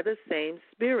by the same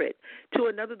Spirit, to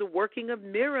another the working of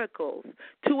miracles,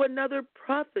 to another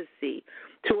prophecy,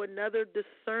 to another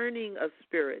discerning of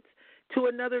spirits, to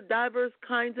another diverse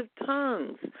kinds of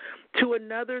tongues, to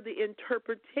another the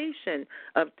interpretation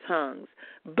of tongues.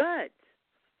 But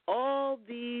all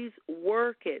these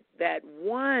worketh that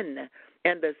one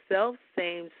and the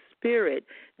selfsame Spirit,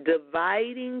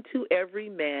 dividing to every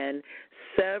man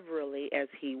severally as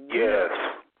he wills. Yes.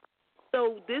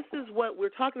 So this is what we're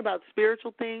talking about,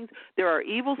 spiritual things. There are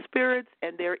evil spirits,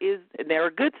 and there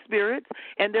are good spirits,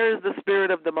 and there is the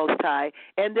Spirit of the Most High,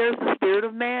 and there's the Spirit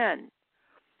of man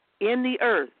in the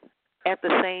earth at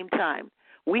the same time.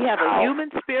 We have a human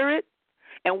spirit,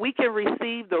 and we can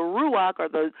receive the Ruach or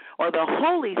the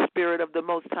Holy Spirit of the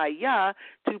Most High Yah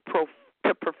to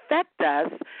perfect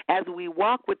us as we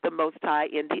walk with the Most High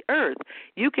in the earth.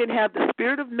 You can have the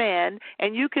spirit of man,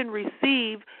 and you can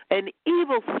receive an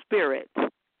evil spirit,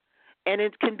 and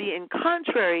it can be in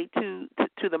contrary to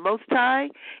the Most High,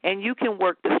 and you can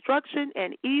work destruction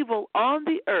and evil on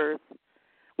the earth,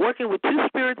 working with two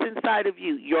spirits inside of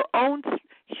you, your own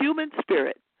human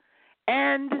spirit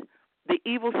and the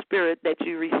evil spirit that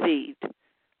you received.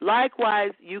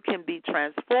 Likewise, you can be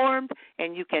transformed,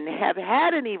 and you can have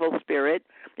had an evil spirit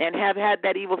and have had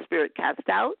that evil spirit cast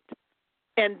out,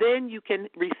 and then you can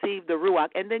receive the Ruach,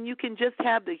 and then you can just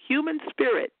have the human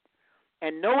spirit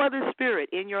and no other spirit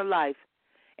in your life,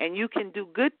 and you can do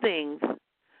good things,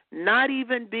 not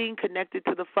even being connected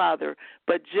to the Father,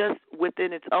 but just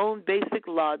within its own basic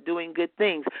law doing good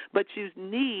things. But you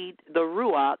need the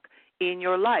Ruach in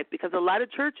your life, because a lot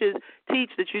of churches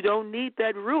teach that you don't need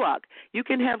that Ruach. You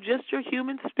can have just your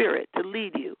human spirit to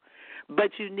lead you, but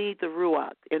you need the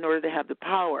Ruach in order to have the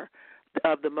power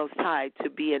of the Most High to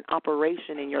be in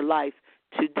operation in your life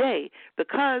today,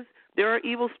 because there are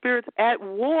evil spirits at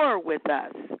war with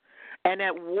us and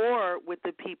at war with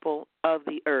the people of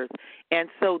the earth. And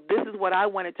so this is what I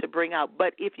wanted to bring out.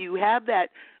 But if you have that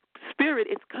spirit,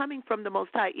 it's coming from the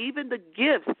Most High. Even the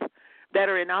gifts that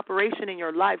are in operation in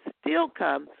your life still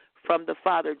come from the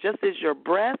Father, just as your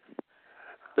breath.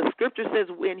 The Scripture says,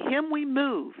 in him we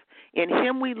move, in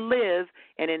him we live,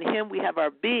 and in him we have our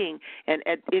being. And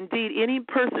indeed, any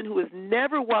person who has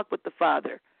never walked with the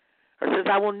Father, or says,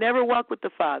 I will never walk with the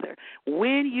Father,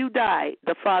 when you die,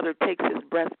 the Father takes his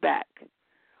breath back.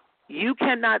 You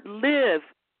cannot live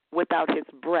without his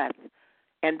breath.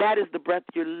 And that is the breath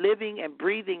you're living and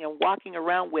breathing and walking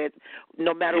around with,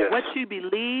 no matter what you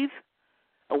believe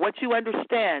or what you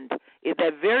understand, is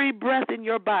that very breath in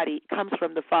your body comes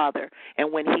from the Father.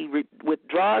 And when he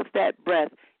withdraws that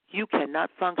breath, you cannot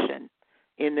function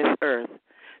in this earth.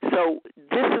 So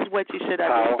this is what you should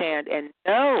understand and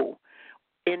know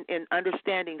in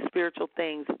understanding spiritual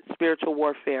things, spiritual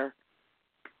warfare.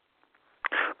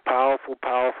 Powerful,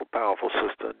 powerful, powerful,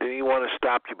 sister. Didn't even want to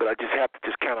stop you, but I just have to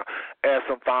just kind of ask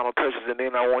some final touches, and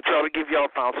then I want y'all to give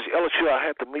y'all final touches. Ella, sure, I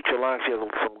have to meet your line. She has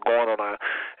something going on,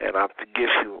 and I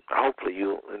guess hopefully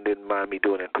you didn't mind me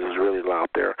doing it because it was really loud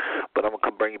there. But I'm going to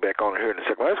come bring you back on here in a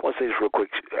second. I just want to say this real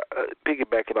quick,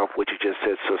 piggybacking off what you just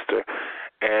said, sister,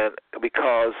 and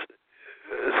because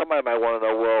somebody might want to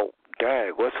know, well,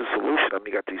 dang, what's the solution? I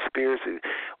mean, you got these spirits.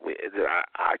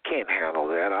 I can't handle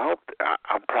that.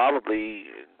 I'm probably,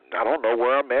 I don't know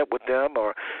where I'm at with them.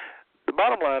 Or the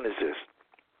bottom line is this.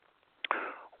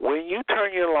 When you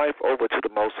turn your life over to the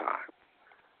Most High,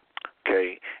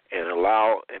 okay, and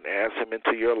allow and ask Him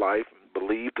into your life,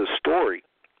 believe the story,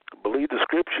 believe the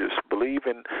scriptures, believe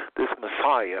in this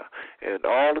Messiah and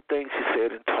all the things He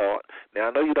said and taught. Now,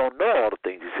 I know you don't know all the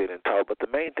things He said and taught, but the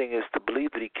main thing is to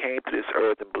believe that He came to this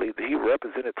earth and believe that He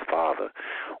represented the Father.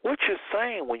 What you're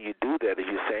saying when you do that is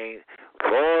you're saying,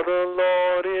 for the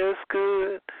Lord is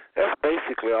good. That's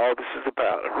basically all this is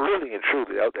about, really and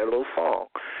truly, that little song.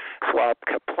 That's why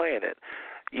I kept playing it.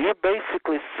 You're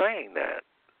basically saying that.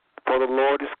 For the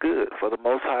Lord is good. For the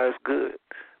Most High is good.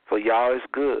 For Yah is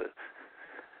good.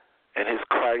 And His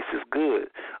Christ is good.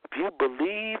 If you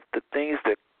believe the things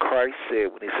that Christ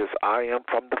said when He says, I am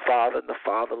from the Father and the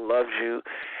Father loves you,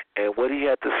 and what He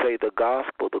had to say, the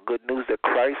gospel, the good news that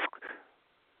Christ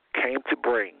came to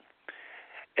bring.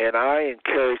 And I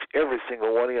encourage every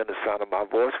single one of you on the sound of my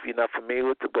voice, if you're not familiar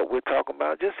with what we're talking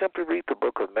about, just simply read the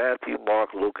book of Matthew, Mark,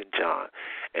 Luke, and John.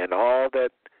 And all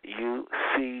that you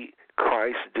see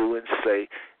Christ do and say,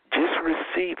 just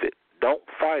receive it. Don't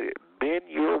fight it. Bend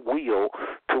your will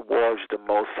towards the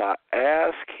Most High.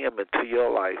 Ask Him into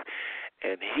your life,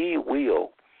 and He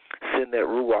will send that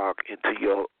Ruach into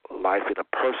your life in a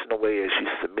personal way as you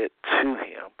submit to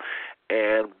Him.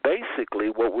 And basically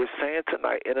what we're saying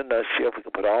tonight, in a nutshell, if we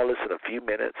can put all this in a few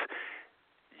minutes,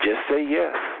 just say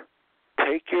yes.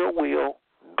 Take your will,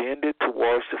 bend it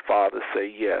towards the Father. Say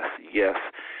yes, yes,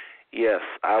 yes,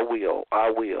 I will,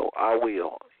 I will, I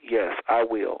will. Yes, I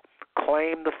will.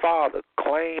 Claim the Father.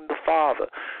 Claim the Father.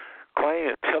 Claim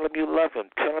it. Tell Him you love Him.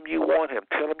 Tell Him you want Him.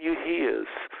 Tell Him you're His.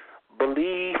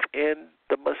 Believe in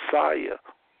the Messiah.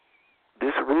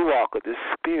 This Ruach, or this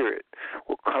Spirit,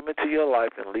 will come into your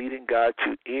life and lead and guide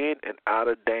you in and out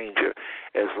of danger.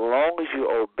 As long as you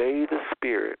obey the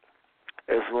Spirit,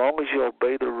 as long as you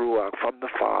obey the Ruach from the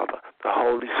Father, the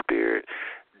Holy Spirit,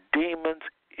 demons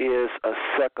is a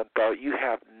second thought. You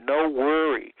have no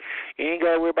worry. You ain't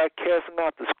got to worry about casting them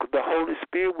out. The Holy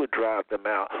Spirit will drive them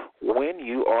out when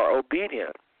you are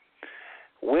obedient.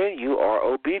 When you are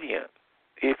obedient.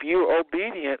 If you're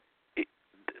obedient,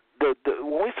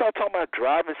 when we start talking about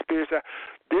driving spirits out,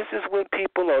 this is when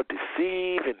people are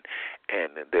deceived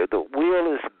and the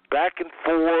wheel is back and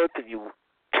forth, and you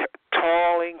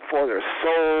toiling for their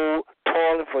soul,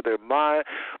 toiling for their mind.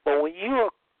 But when you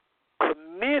are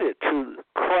committed to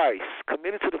Christ,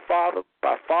 committed to the Father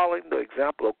by following the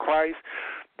example of Christ,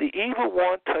 the evil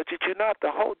one touches you not.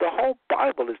 The whole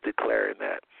Bible is declaring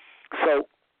that. So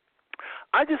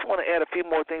I just want to add a few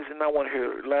more things, and I want to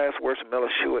hear last words from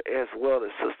Elishua as well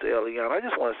as Sister Eliana. I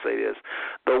just want to say this.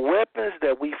 The weapons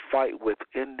that we fight with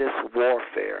in this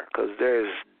warfare, because there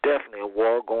is definitely a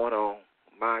war going on,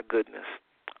 my goodness,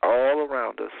 all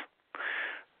around us.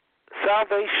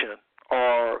 Salvation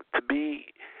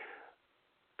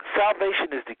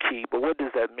is the key, but what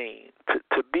does that mean?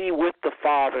 To be with the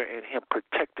Father and Him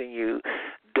protecting you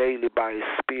daily by His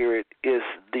Spirit is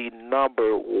the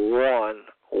number one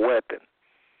weapon.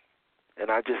 And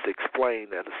I just explained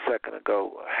that a second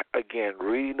ago. Again,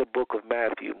 reading the book of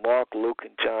Matthew, Mark, Luke,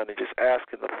 and John, and just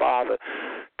asking the Father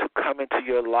to come into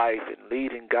your life and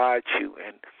lead and guide you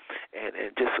and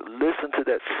just listen to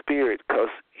that Spirit, because,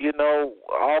 you know,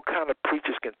 all kind of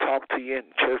preachers can talk to you in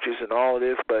churches and all of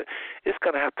this, but it's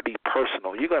going to have to be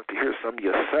personal. You're going to have to hear some of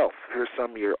yourself, hear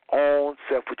some of your own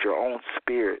self with your own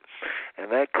spirit.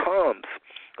 And that comes.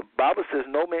 The Bible says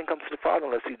no man comes to the Father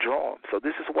unless He draw him. So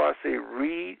this is why I say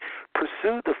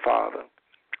pursue the Father.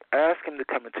 Ask Him to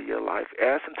come into your life.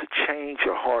 Ask Him to change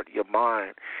your heart, your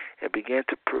mind, and begin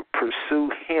to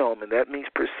pursue Him. And that means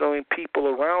pursuing people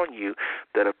around you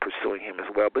that are pursuing Him as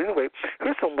well. But anyway,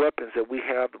 here's some weapons that we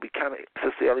have. We kind of,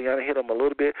 Sister Eliana hit them a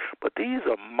little bit, but these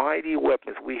are mighty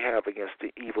weapons we have against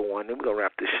the evil one. Then we're going to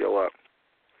wrap this show up.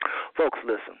 Folks,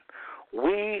 listen.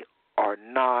 We are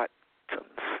not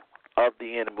victims of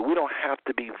the enemy. We don't have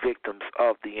to be victims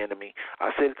of the enemy.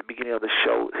 I said at the beginning of the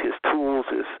show, his tools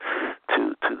is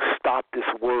to stop this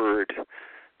word,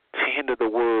 to hinder the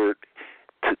word,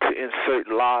 to insert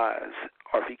lies,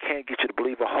 or if he can't get you to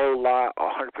believe a whole lie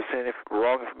or 100%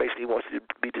 wrong information, he wants you to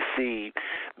be deceived,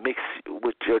 mix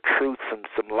with your truth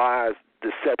some lies,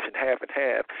 deception half and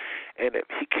half. And if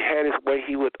he had his way,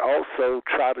 he would also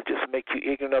try to just make you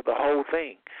ignorant of the whole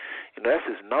thing. You know, that's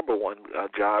his number one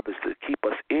job, is to keep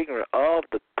us ignorant of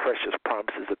the precious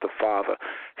promises that the Father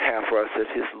has for us, that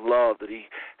his love that he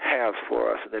has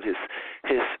for us, and that his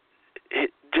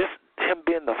just him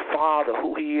being the Father,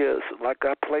 who he is, like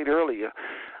I played earlier,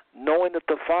 knowing that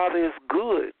the Father is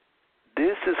good.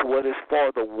 This is what is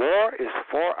for. The war is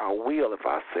for our will. If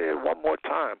I say it one more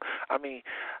time, I mean,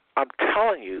 I'm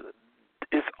telling you,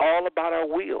 it's all about our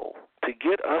will, to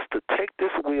get us to take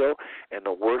this will and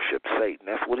to worship Satan.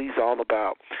 That's what he's all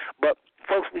about. But,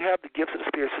 folks, we have the gifts of the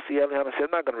Spirit. Sister Eliana said,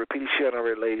 I'm not going to repeat it. She had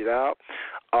already laid it out.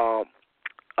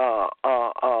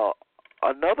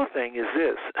 Another thing is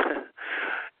this.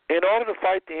 In order to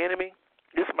fight the enemy,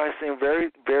 this might seem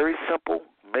very, very simple,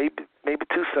 maybe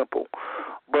too simple,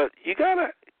 but you got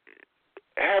to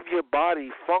have your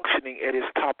body functioning at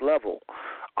its top level.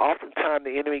 Oftentimes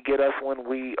the enemy get us when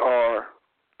we are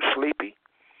sleepy,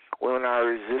 when our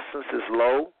resistance is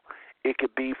low. It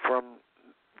could be from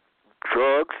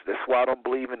drugs. That's why I don't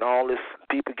believe in all this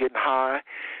people getting high.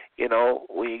 You know,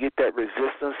 when you get that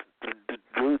resistance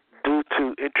due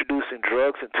to introducing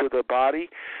drugs into the body,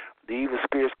 the evil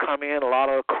spirits come in. A lot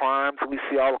of the crimes we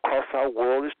see all across our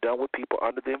world is done with people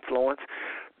under the influence.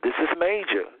 This is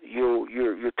major.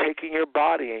 You're taking your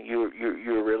body and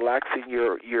you're relaxing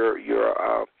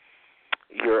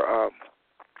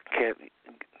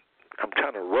I'm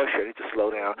trying to rush. I need to slow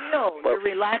down. No, you're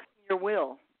relaxing your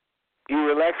will.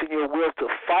 You're relaxing your will to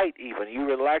fight even. You're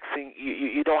relaxing.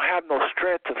 You don't have no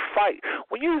strength to fight.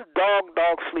 When you're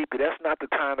dog sleepy, that's not the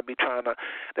time to be trying to.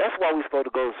 That's why we're supposed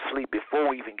to go to sleep before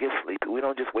we even get sleepy. We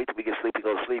don't just wait till we get sleepy to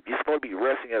go to sleep. You're supposed to be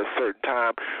resting at a certain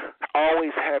time,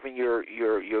 always having your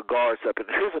guards up. And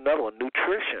here's another one,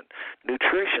 nutrition.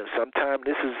 Sometimes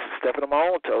this is stepping on my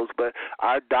own toes, but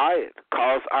our diet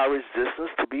causes our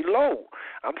resistance to be low.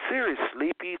 I'm serious.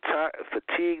 Sleepy,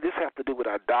 fatigue, this has to do with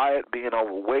our diet, being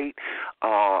overweight.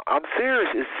 I'm serious.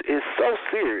 It's so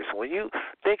serious. When you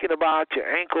thinking about your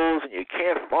ankles and you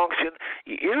can't function,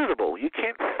 you're irritable. You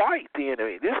can't fight the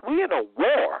enemy. We're in a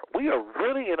war. We are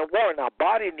really in a war, and our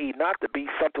body need not to be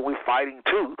something we're fighting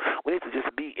to. We need to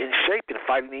just be in shape and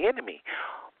fighting the enemy.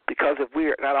 Because if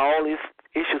we're not all these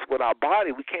issues with our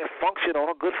body, we can't function on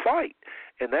a good fight.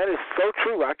 And that is so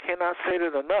true. I cannot say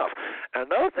that enough.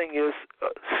 Another thing is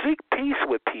seek peace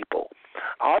with people.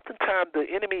 Oftentimes the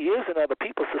enemy is in other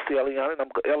people, Sister Eliana,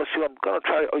 and LSU, I'm going to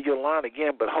try your line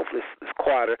again, but hopefully it's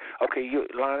quieter. Okay, your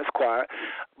line is quiet.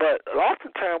 But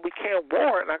oftentimes we can't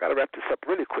war, and I got to wrap this up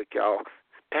really quick, y'all.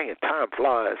 Dang it, time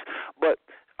flies. But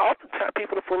oftentimes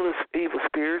people are full of evil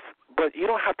spirits, but you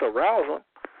don't have to arouse them.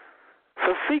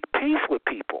 So seek peace with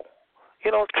people. You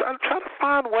know, try to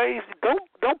find ways. Don't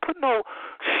put no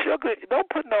sugar. Don't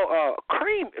put no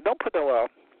cream. Don't put no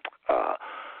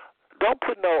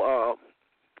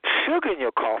sugar in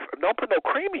your coffee. Don't put no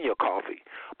cream in your coffee.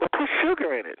 But put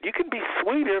sugar in it. You can be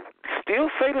sweeter. Still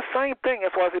say the same thing.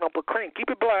 That's why I say don't put cream.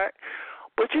 Keep it black.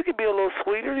 But you can be a little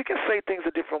sweeter. You can say things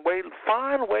a different way.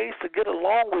 Find ways to get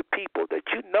along with people that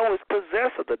you know is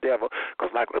possessed of the devil.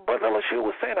 Because like Brother LSU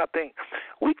was saying, I think,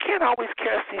 we can't always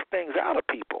cast these things out of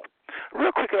people.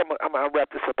 Real quick, I'm going to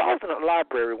wrap this up. I was in a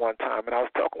library one time, and I was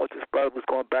talking with this brother who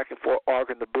was going back and forth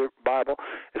arguing the Bible.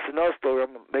 It's another story.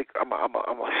 I'm just going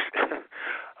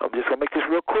to make this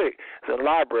real quick. It's a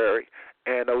library.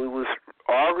 And we was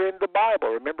arguing the Bible.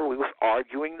 Remember, we was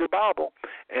arguing the Bible.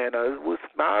 And it was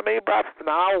maybe about an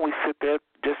hour we sit there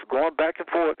just going back and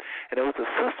forth. And there was a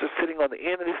sister sitting on the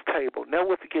end of this table.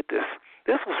 Never will forget this.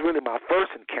 This was really my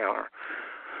first encounter.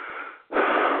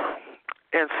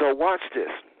 And so watch this.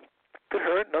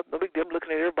 Her, no big deal. I'm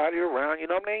looking at everybody around. You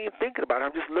know, I'm not even thinking about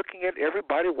it. I'm just looking at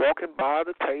everybody walking by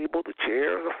the table, the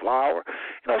chair, the flower.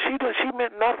 You know, she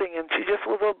meant nothing, and she just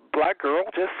was a black girl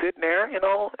just sitting there. You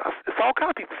know, it's all kind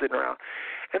of people sitting around.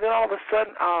 And then all of a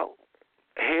sudden, our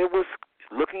head was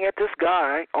looking at this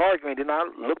guy arguing. Then I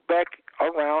looked back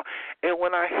around, and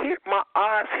when my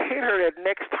eyes hit her that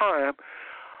next time,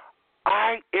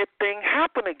 it thing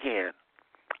happened again.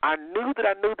 I knew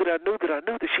that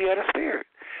she had a spirit.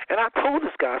 And I told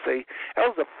this guy, I say, that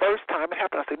was the first time it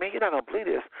happened. I said, man, you're not going to believe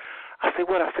this. I said,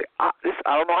 what? I said, I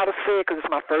don't know how to say it because it's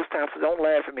my first time, so don't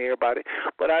laugh at me, everybody.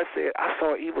 But I said, I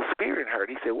saw an evil spirit in her.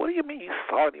 And he said, what do you mean you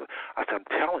saw an evil? I said, I'm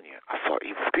telling you, I saw an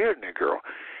evil spirit in that girl.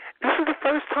 This is the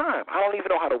first time. I don't even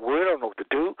know how to word it. I don't know what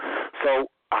to do. So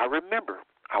I remember.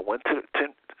 I went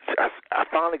I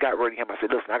finally got ready to him. I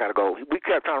said, listen, I got to go. We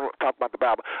kept trying to talk about the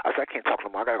Bible. I said, I can't talk to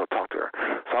him. I got to go talk to her.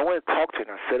 So I went and talked to her,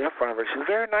 and I sat in front of her. She was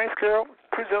a very nice girl,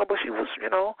 presentable. She was,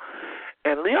 and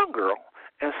a young girl.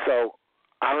 And so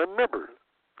I remember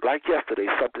like yesterday,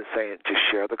 something saying, just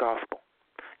share the gospel.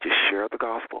 Just share the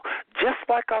gospel. Just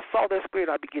like I saw that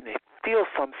spirit, I began to feel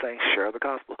something saying, share the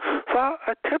gospel. So I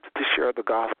attempted to share the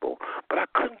gospel, but I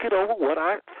couldn't get over what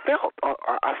I felt. Or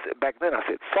I said, back then I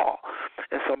said saw.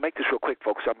 And so make this real quick,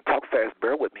 folks. I'm going to talk fast.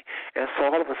 Bear with me. And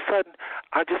so all of a sudden,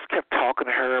 I just kept talking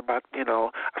to her about, I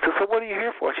said, so what are you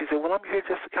here for? She said, well, I'm here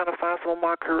just to kind of find some of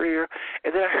my career.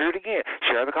 And then I heard it again,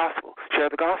 share the gospel, share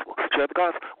the gospel, share the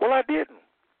gospel. Well, I didn't.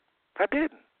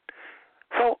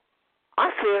 So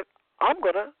I said, I'm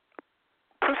going to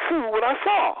pursue what I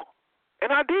saw.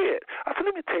 And I did. I said,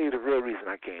 let me tell you the real reason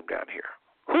I came down here.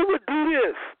 Who would do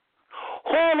this?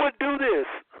 Who would do this?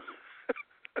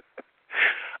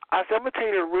 I said, I'm going to tell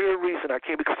you the real reason I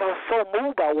came, because I was so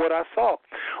moved by what I saw.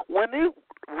 When it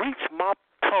reached my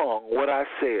tongue, what I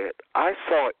said, I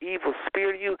saw an evil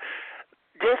spirit in you.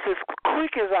 Just as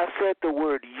quick as I said the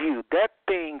word you, that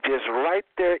thing just right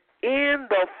there in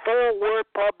the Fort Worth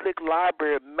Public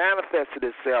Library manifested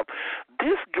itself.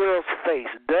 This girl's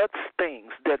face does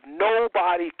things that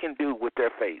nobody can do with their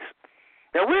face.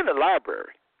 Now, we're in the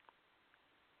library.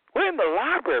 We're in the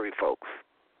library, folks.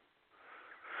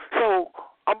 So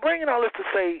I'm bringing all this to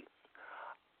say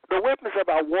the weapons of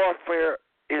our warfare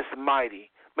is mighty.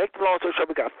 Make the long story short,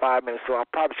 we got 5 minutes, so I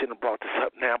probably shouldn't have brought this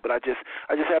up now, but I just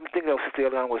happened to think of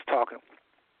Sister Eliana was talking.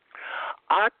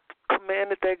 I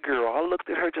commanded that girl. I looked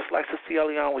at her just like Sister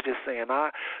Eliana was just saying.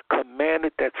 I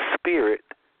commanded that spirit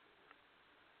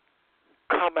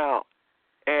come out,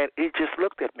 and it just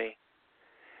looked at me.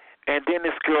 And then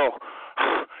this girl,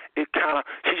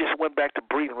 she just went back to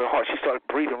breathing real hard. She started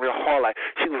breathing real hard, like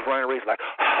she was running a race, like,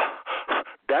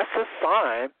 that's a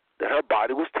sign that her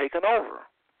body was taken over.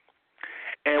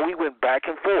 And we went back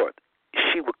and forth.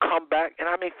 She would come back, and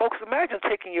I mean, folks, imagine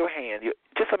taking your hand.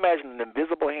 Just imagine an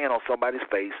invisible hand on somebody's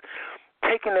face,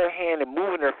 taking their hand and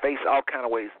moving their face all kind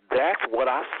of ways. That's what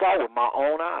I saw with my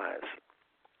own eyes.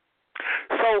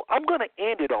 So I'm going to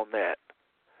end it on that.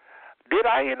 Did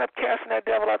I end up casting that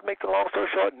devil out? To make the long story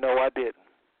short, no, I didn't.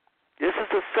 This is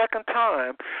the second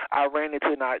time I ran into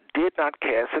it, and I did not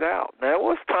cast it out. Now, there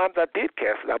was times I did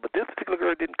cast it out, but this particular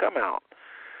girl didn't come out.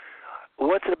 We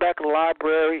went to the back of the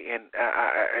library, and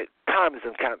time has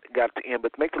kind of got to end.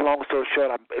 But to make the long story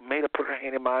short, I made her put her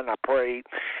hand in mine, and I prayed,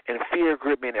 and fear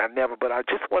gripped me, and but I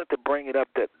just wanted to bring it up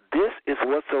that this is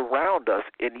what's around us,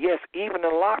 and yes, even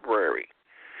the library.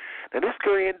 Now, this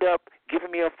girl ended up giving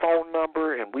me her phone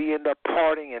number, and we ended up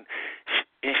partying, and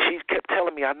she kept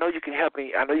telling me, I know you can help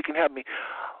me,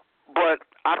 but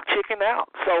I'm checking out.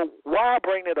 So why I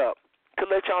bring it up? To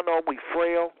let y'all know we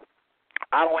frail.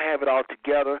 I don't have it all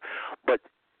together, but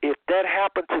if that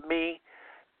happened to me,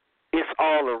 it's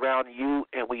all around you,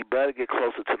 and we better get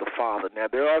closer to the Father. Now,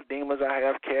 there are demons I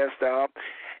have cast out.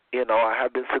 I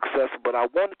have been successful, but I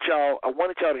wanted y'all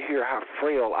to hear how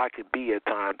frail I can be at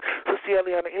times. So,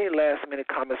 Eliana, any last-minute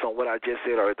comments on what I just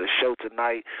said or the show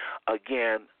tonight?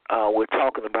 Again, we're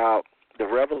talking about the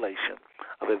revelation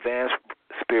of advanced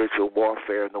spiritual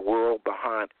warfare in the world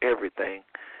behind everything.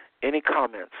 Any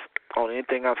comments on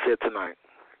anything I've said tonight?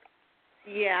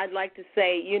 Yeah, I'd like to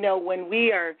say, when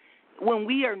we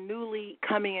are newly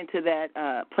coming into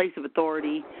that place of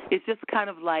authority, it's just kind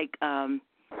of like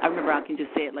I remember I can just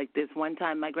say it like this. One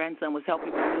time my grandson was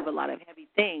helping me move a lot of heavy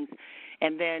things,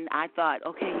 and then I thought,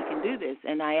 okay, he can do this.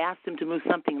 And I asked him to move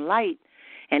something light,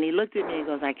 and he looked at me and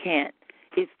goes, I can't.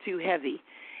 It's too heavy.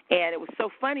 And it was so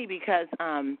funny because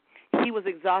he was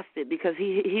exhausted because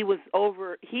he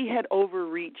had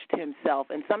overreached himself.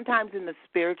 And sometimes in the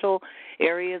spiritual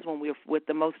areas when we're with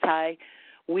the Most High,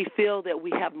 we feel that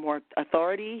we have more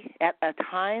authority at a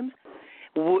time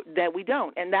that we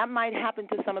don't. And that might happen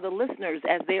to some of the listeners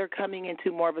as they are coming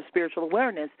into more of a spiritual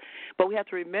awareness. But we have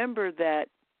to remember that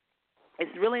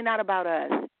it's really not about us.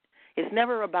 It's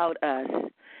never about us.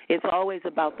 It's always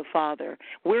about the Father.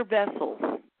 We're vessels,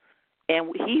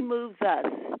 and He moves us,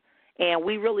 and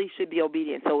we really should be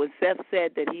obedient. So when Seth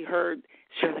said that he heard,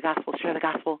 share the gospel,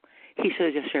 he should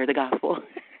have just shared the gospel.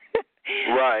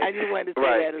 Right. I just wanted to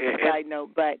say that as a side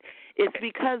note. But it's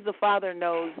because the Father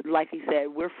knows, like he said,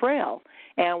 we're frail,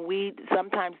 and we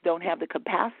sometimes don't have the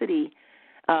capacity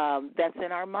that's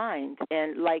in our mind.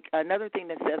 And like another thing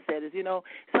that Seth said is,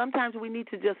 sometimes we need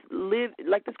to just live,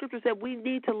 like the Scripture said, we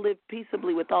need to live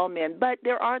peaceably with all men. But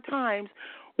there are times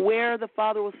where the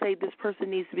Father will say, this person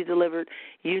needs to be delivered,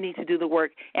 you need to do the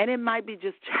work. And it might be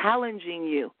just challenging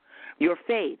your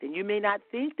faith, and you may not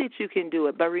think that you can do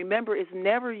it, but remember, it's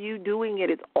never you doing it.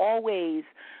 It's always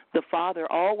the Father,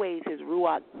 always His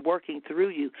Ruach working through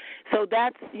you. So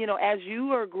that's, as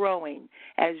you are growing,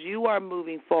 as you are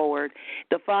moving forward,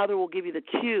 the Father will give you the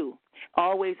cue.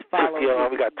 Always follow.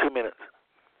 We got 2 minutes.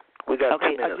 We got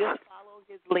okay, 2 minutes. Just follow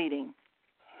his leading.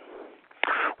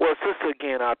 Well, sister,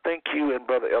 again, I thank you and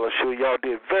Brother Elishua. Y'all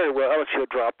did very well. Elishua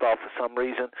dropped off for some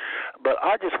reason. But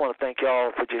I just want to thank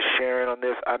y'all for just sharing on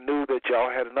this. I knew that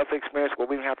y'all had enough experience where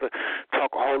we didn't have to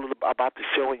talk a whole lot about the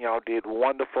show, and y'all did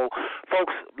wonderful.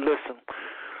 Folks, listen.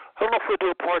 I don't know if we'll do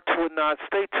a part 2 or not.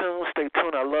 Stay tuned. Stay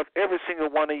tuned. I love every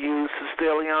single one of you. Sister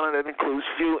Eliana, that includes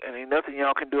you, and ain't nothing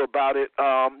y'all can do about it.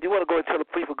 You want to go and tell the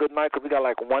people good night because we got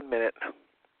like 1 minute.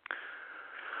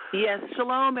 Yes,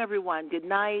 shalom, everyone. Good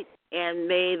night, and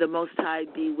may the Most High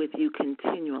be with you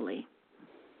continually.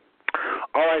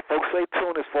 All right, folks, stay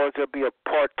tuned as far as there'll be a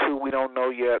part 2. We don't know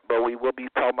yet, but we will be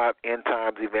talking about end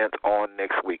times events on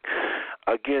next week.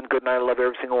 Again, good night. I love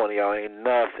every single one of y'all. Ain't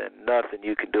nothing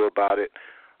you can do about it.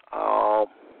 We'll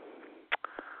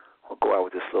go out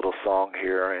with this little song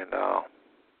here, and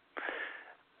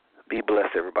be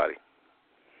blessed, everybody.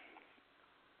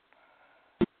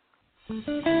 Comes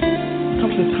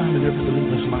a time in every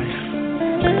believer's life,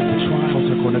 the trials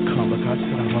are going to come, but God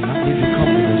said, I will not leave you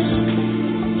comfortless,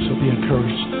 so be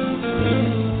encouraged.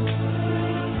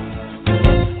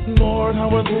 Lord, how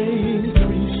are they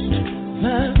increased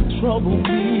that trouble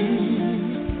me?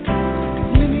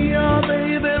 Many are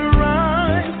they that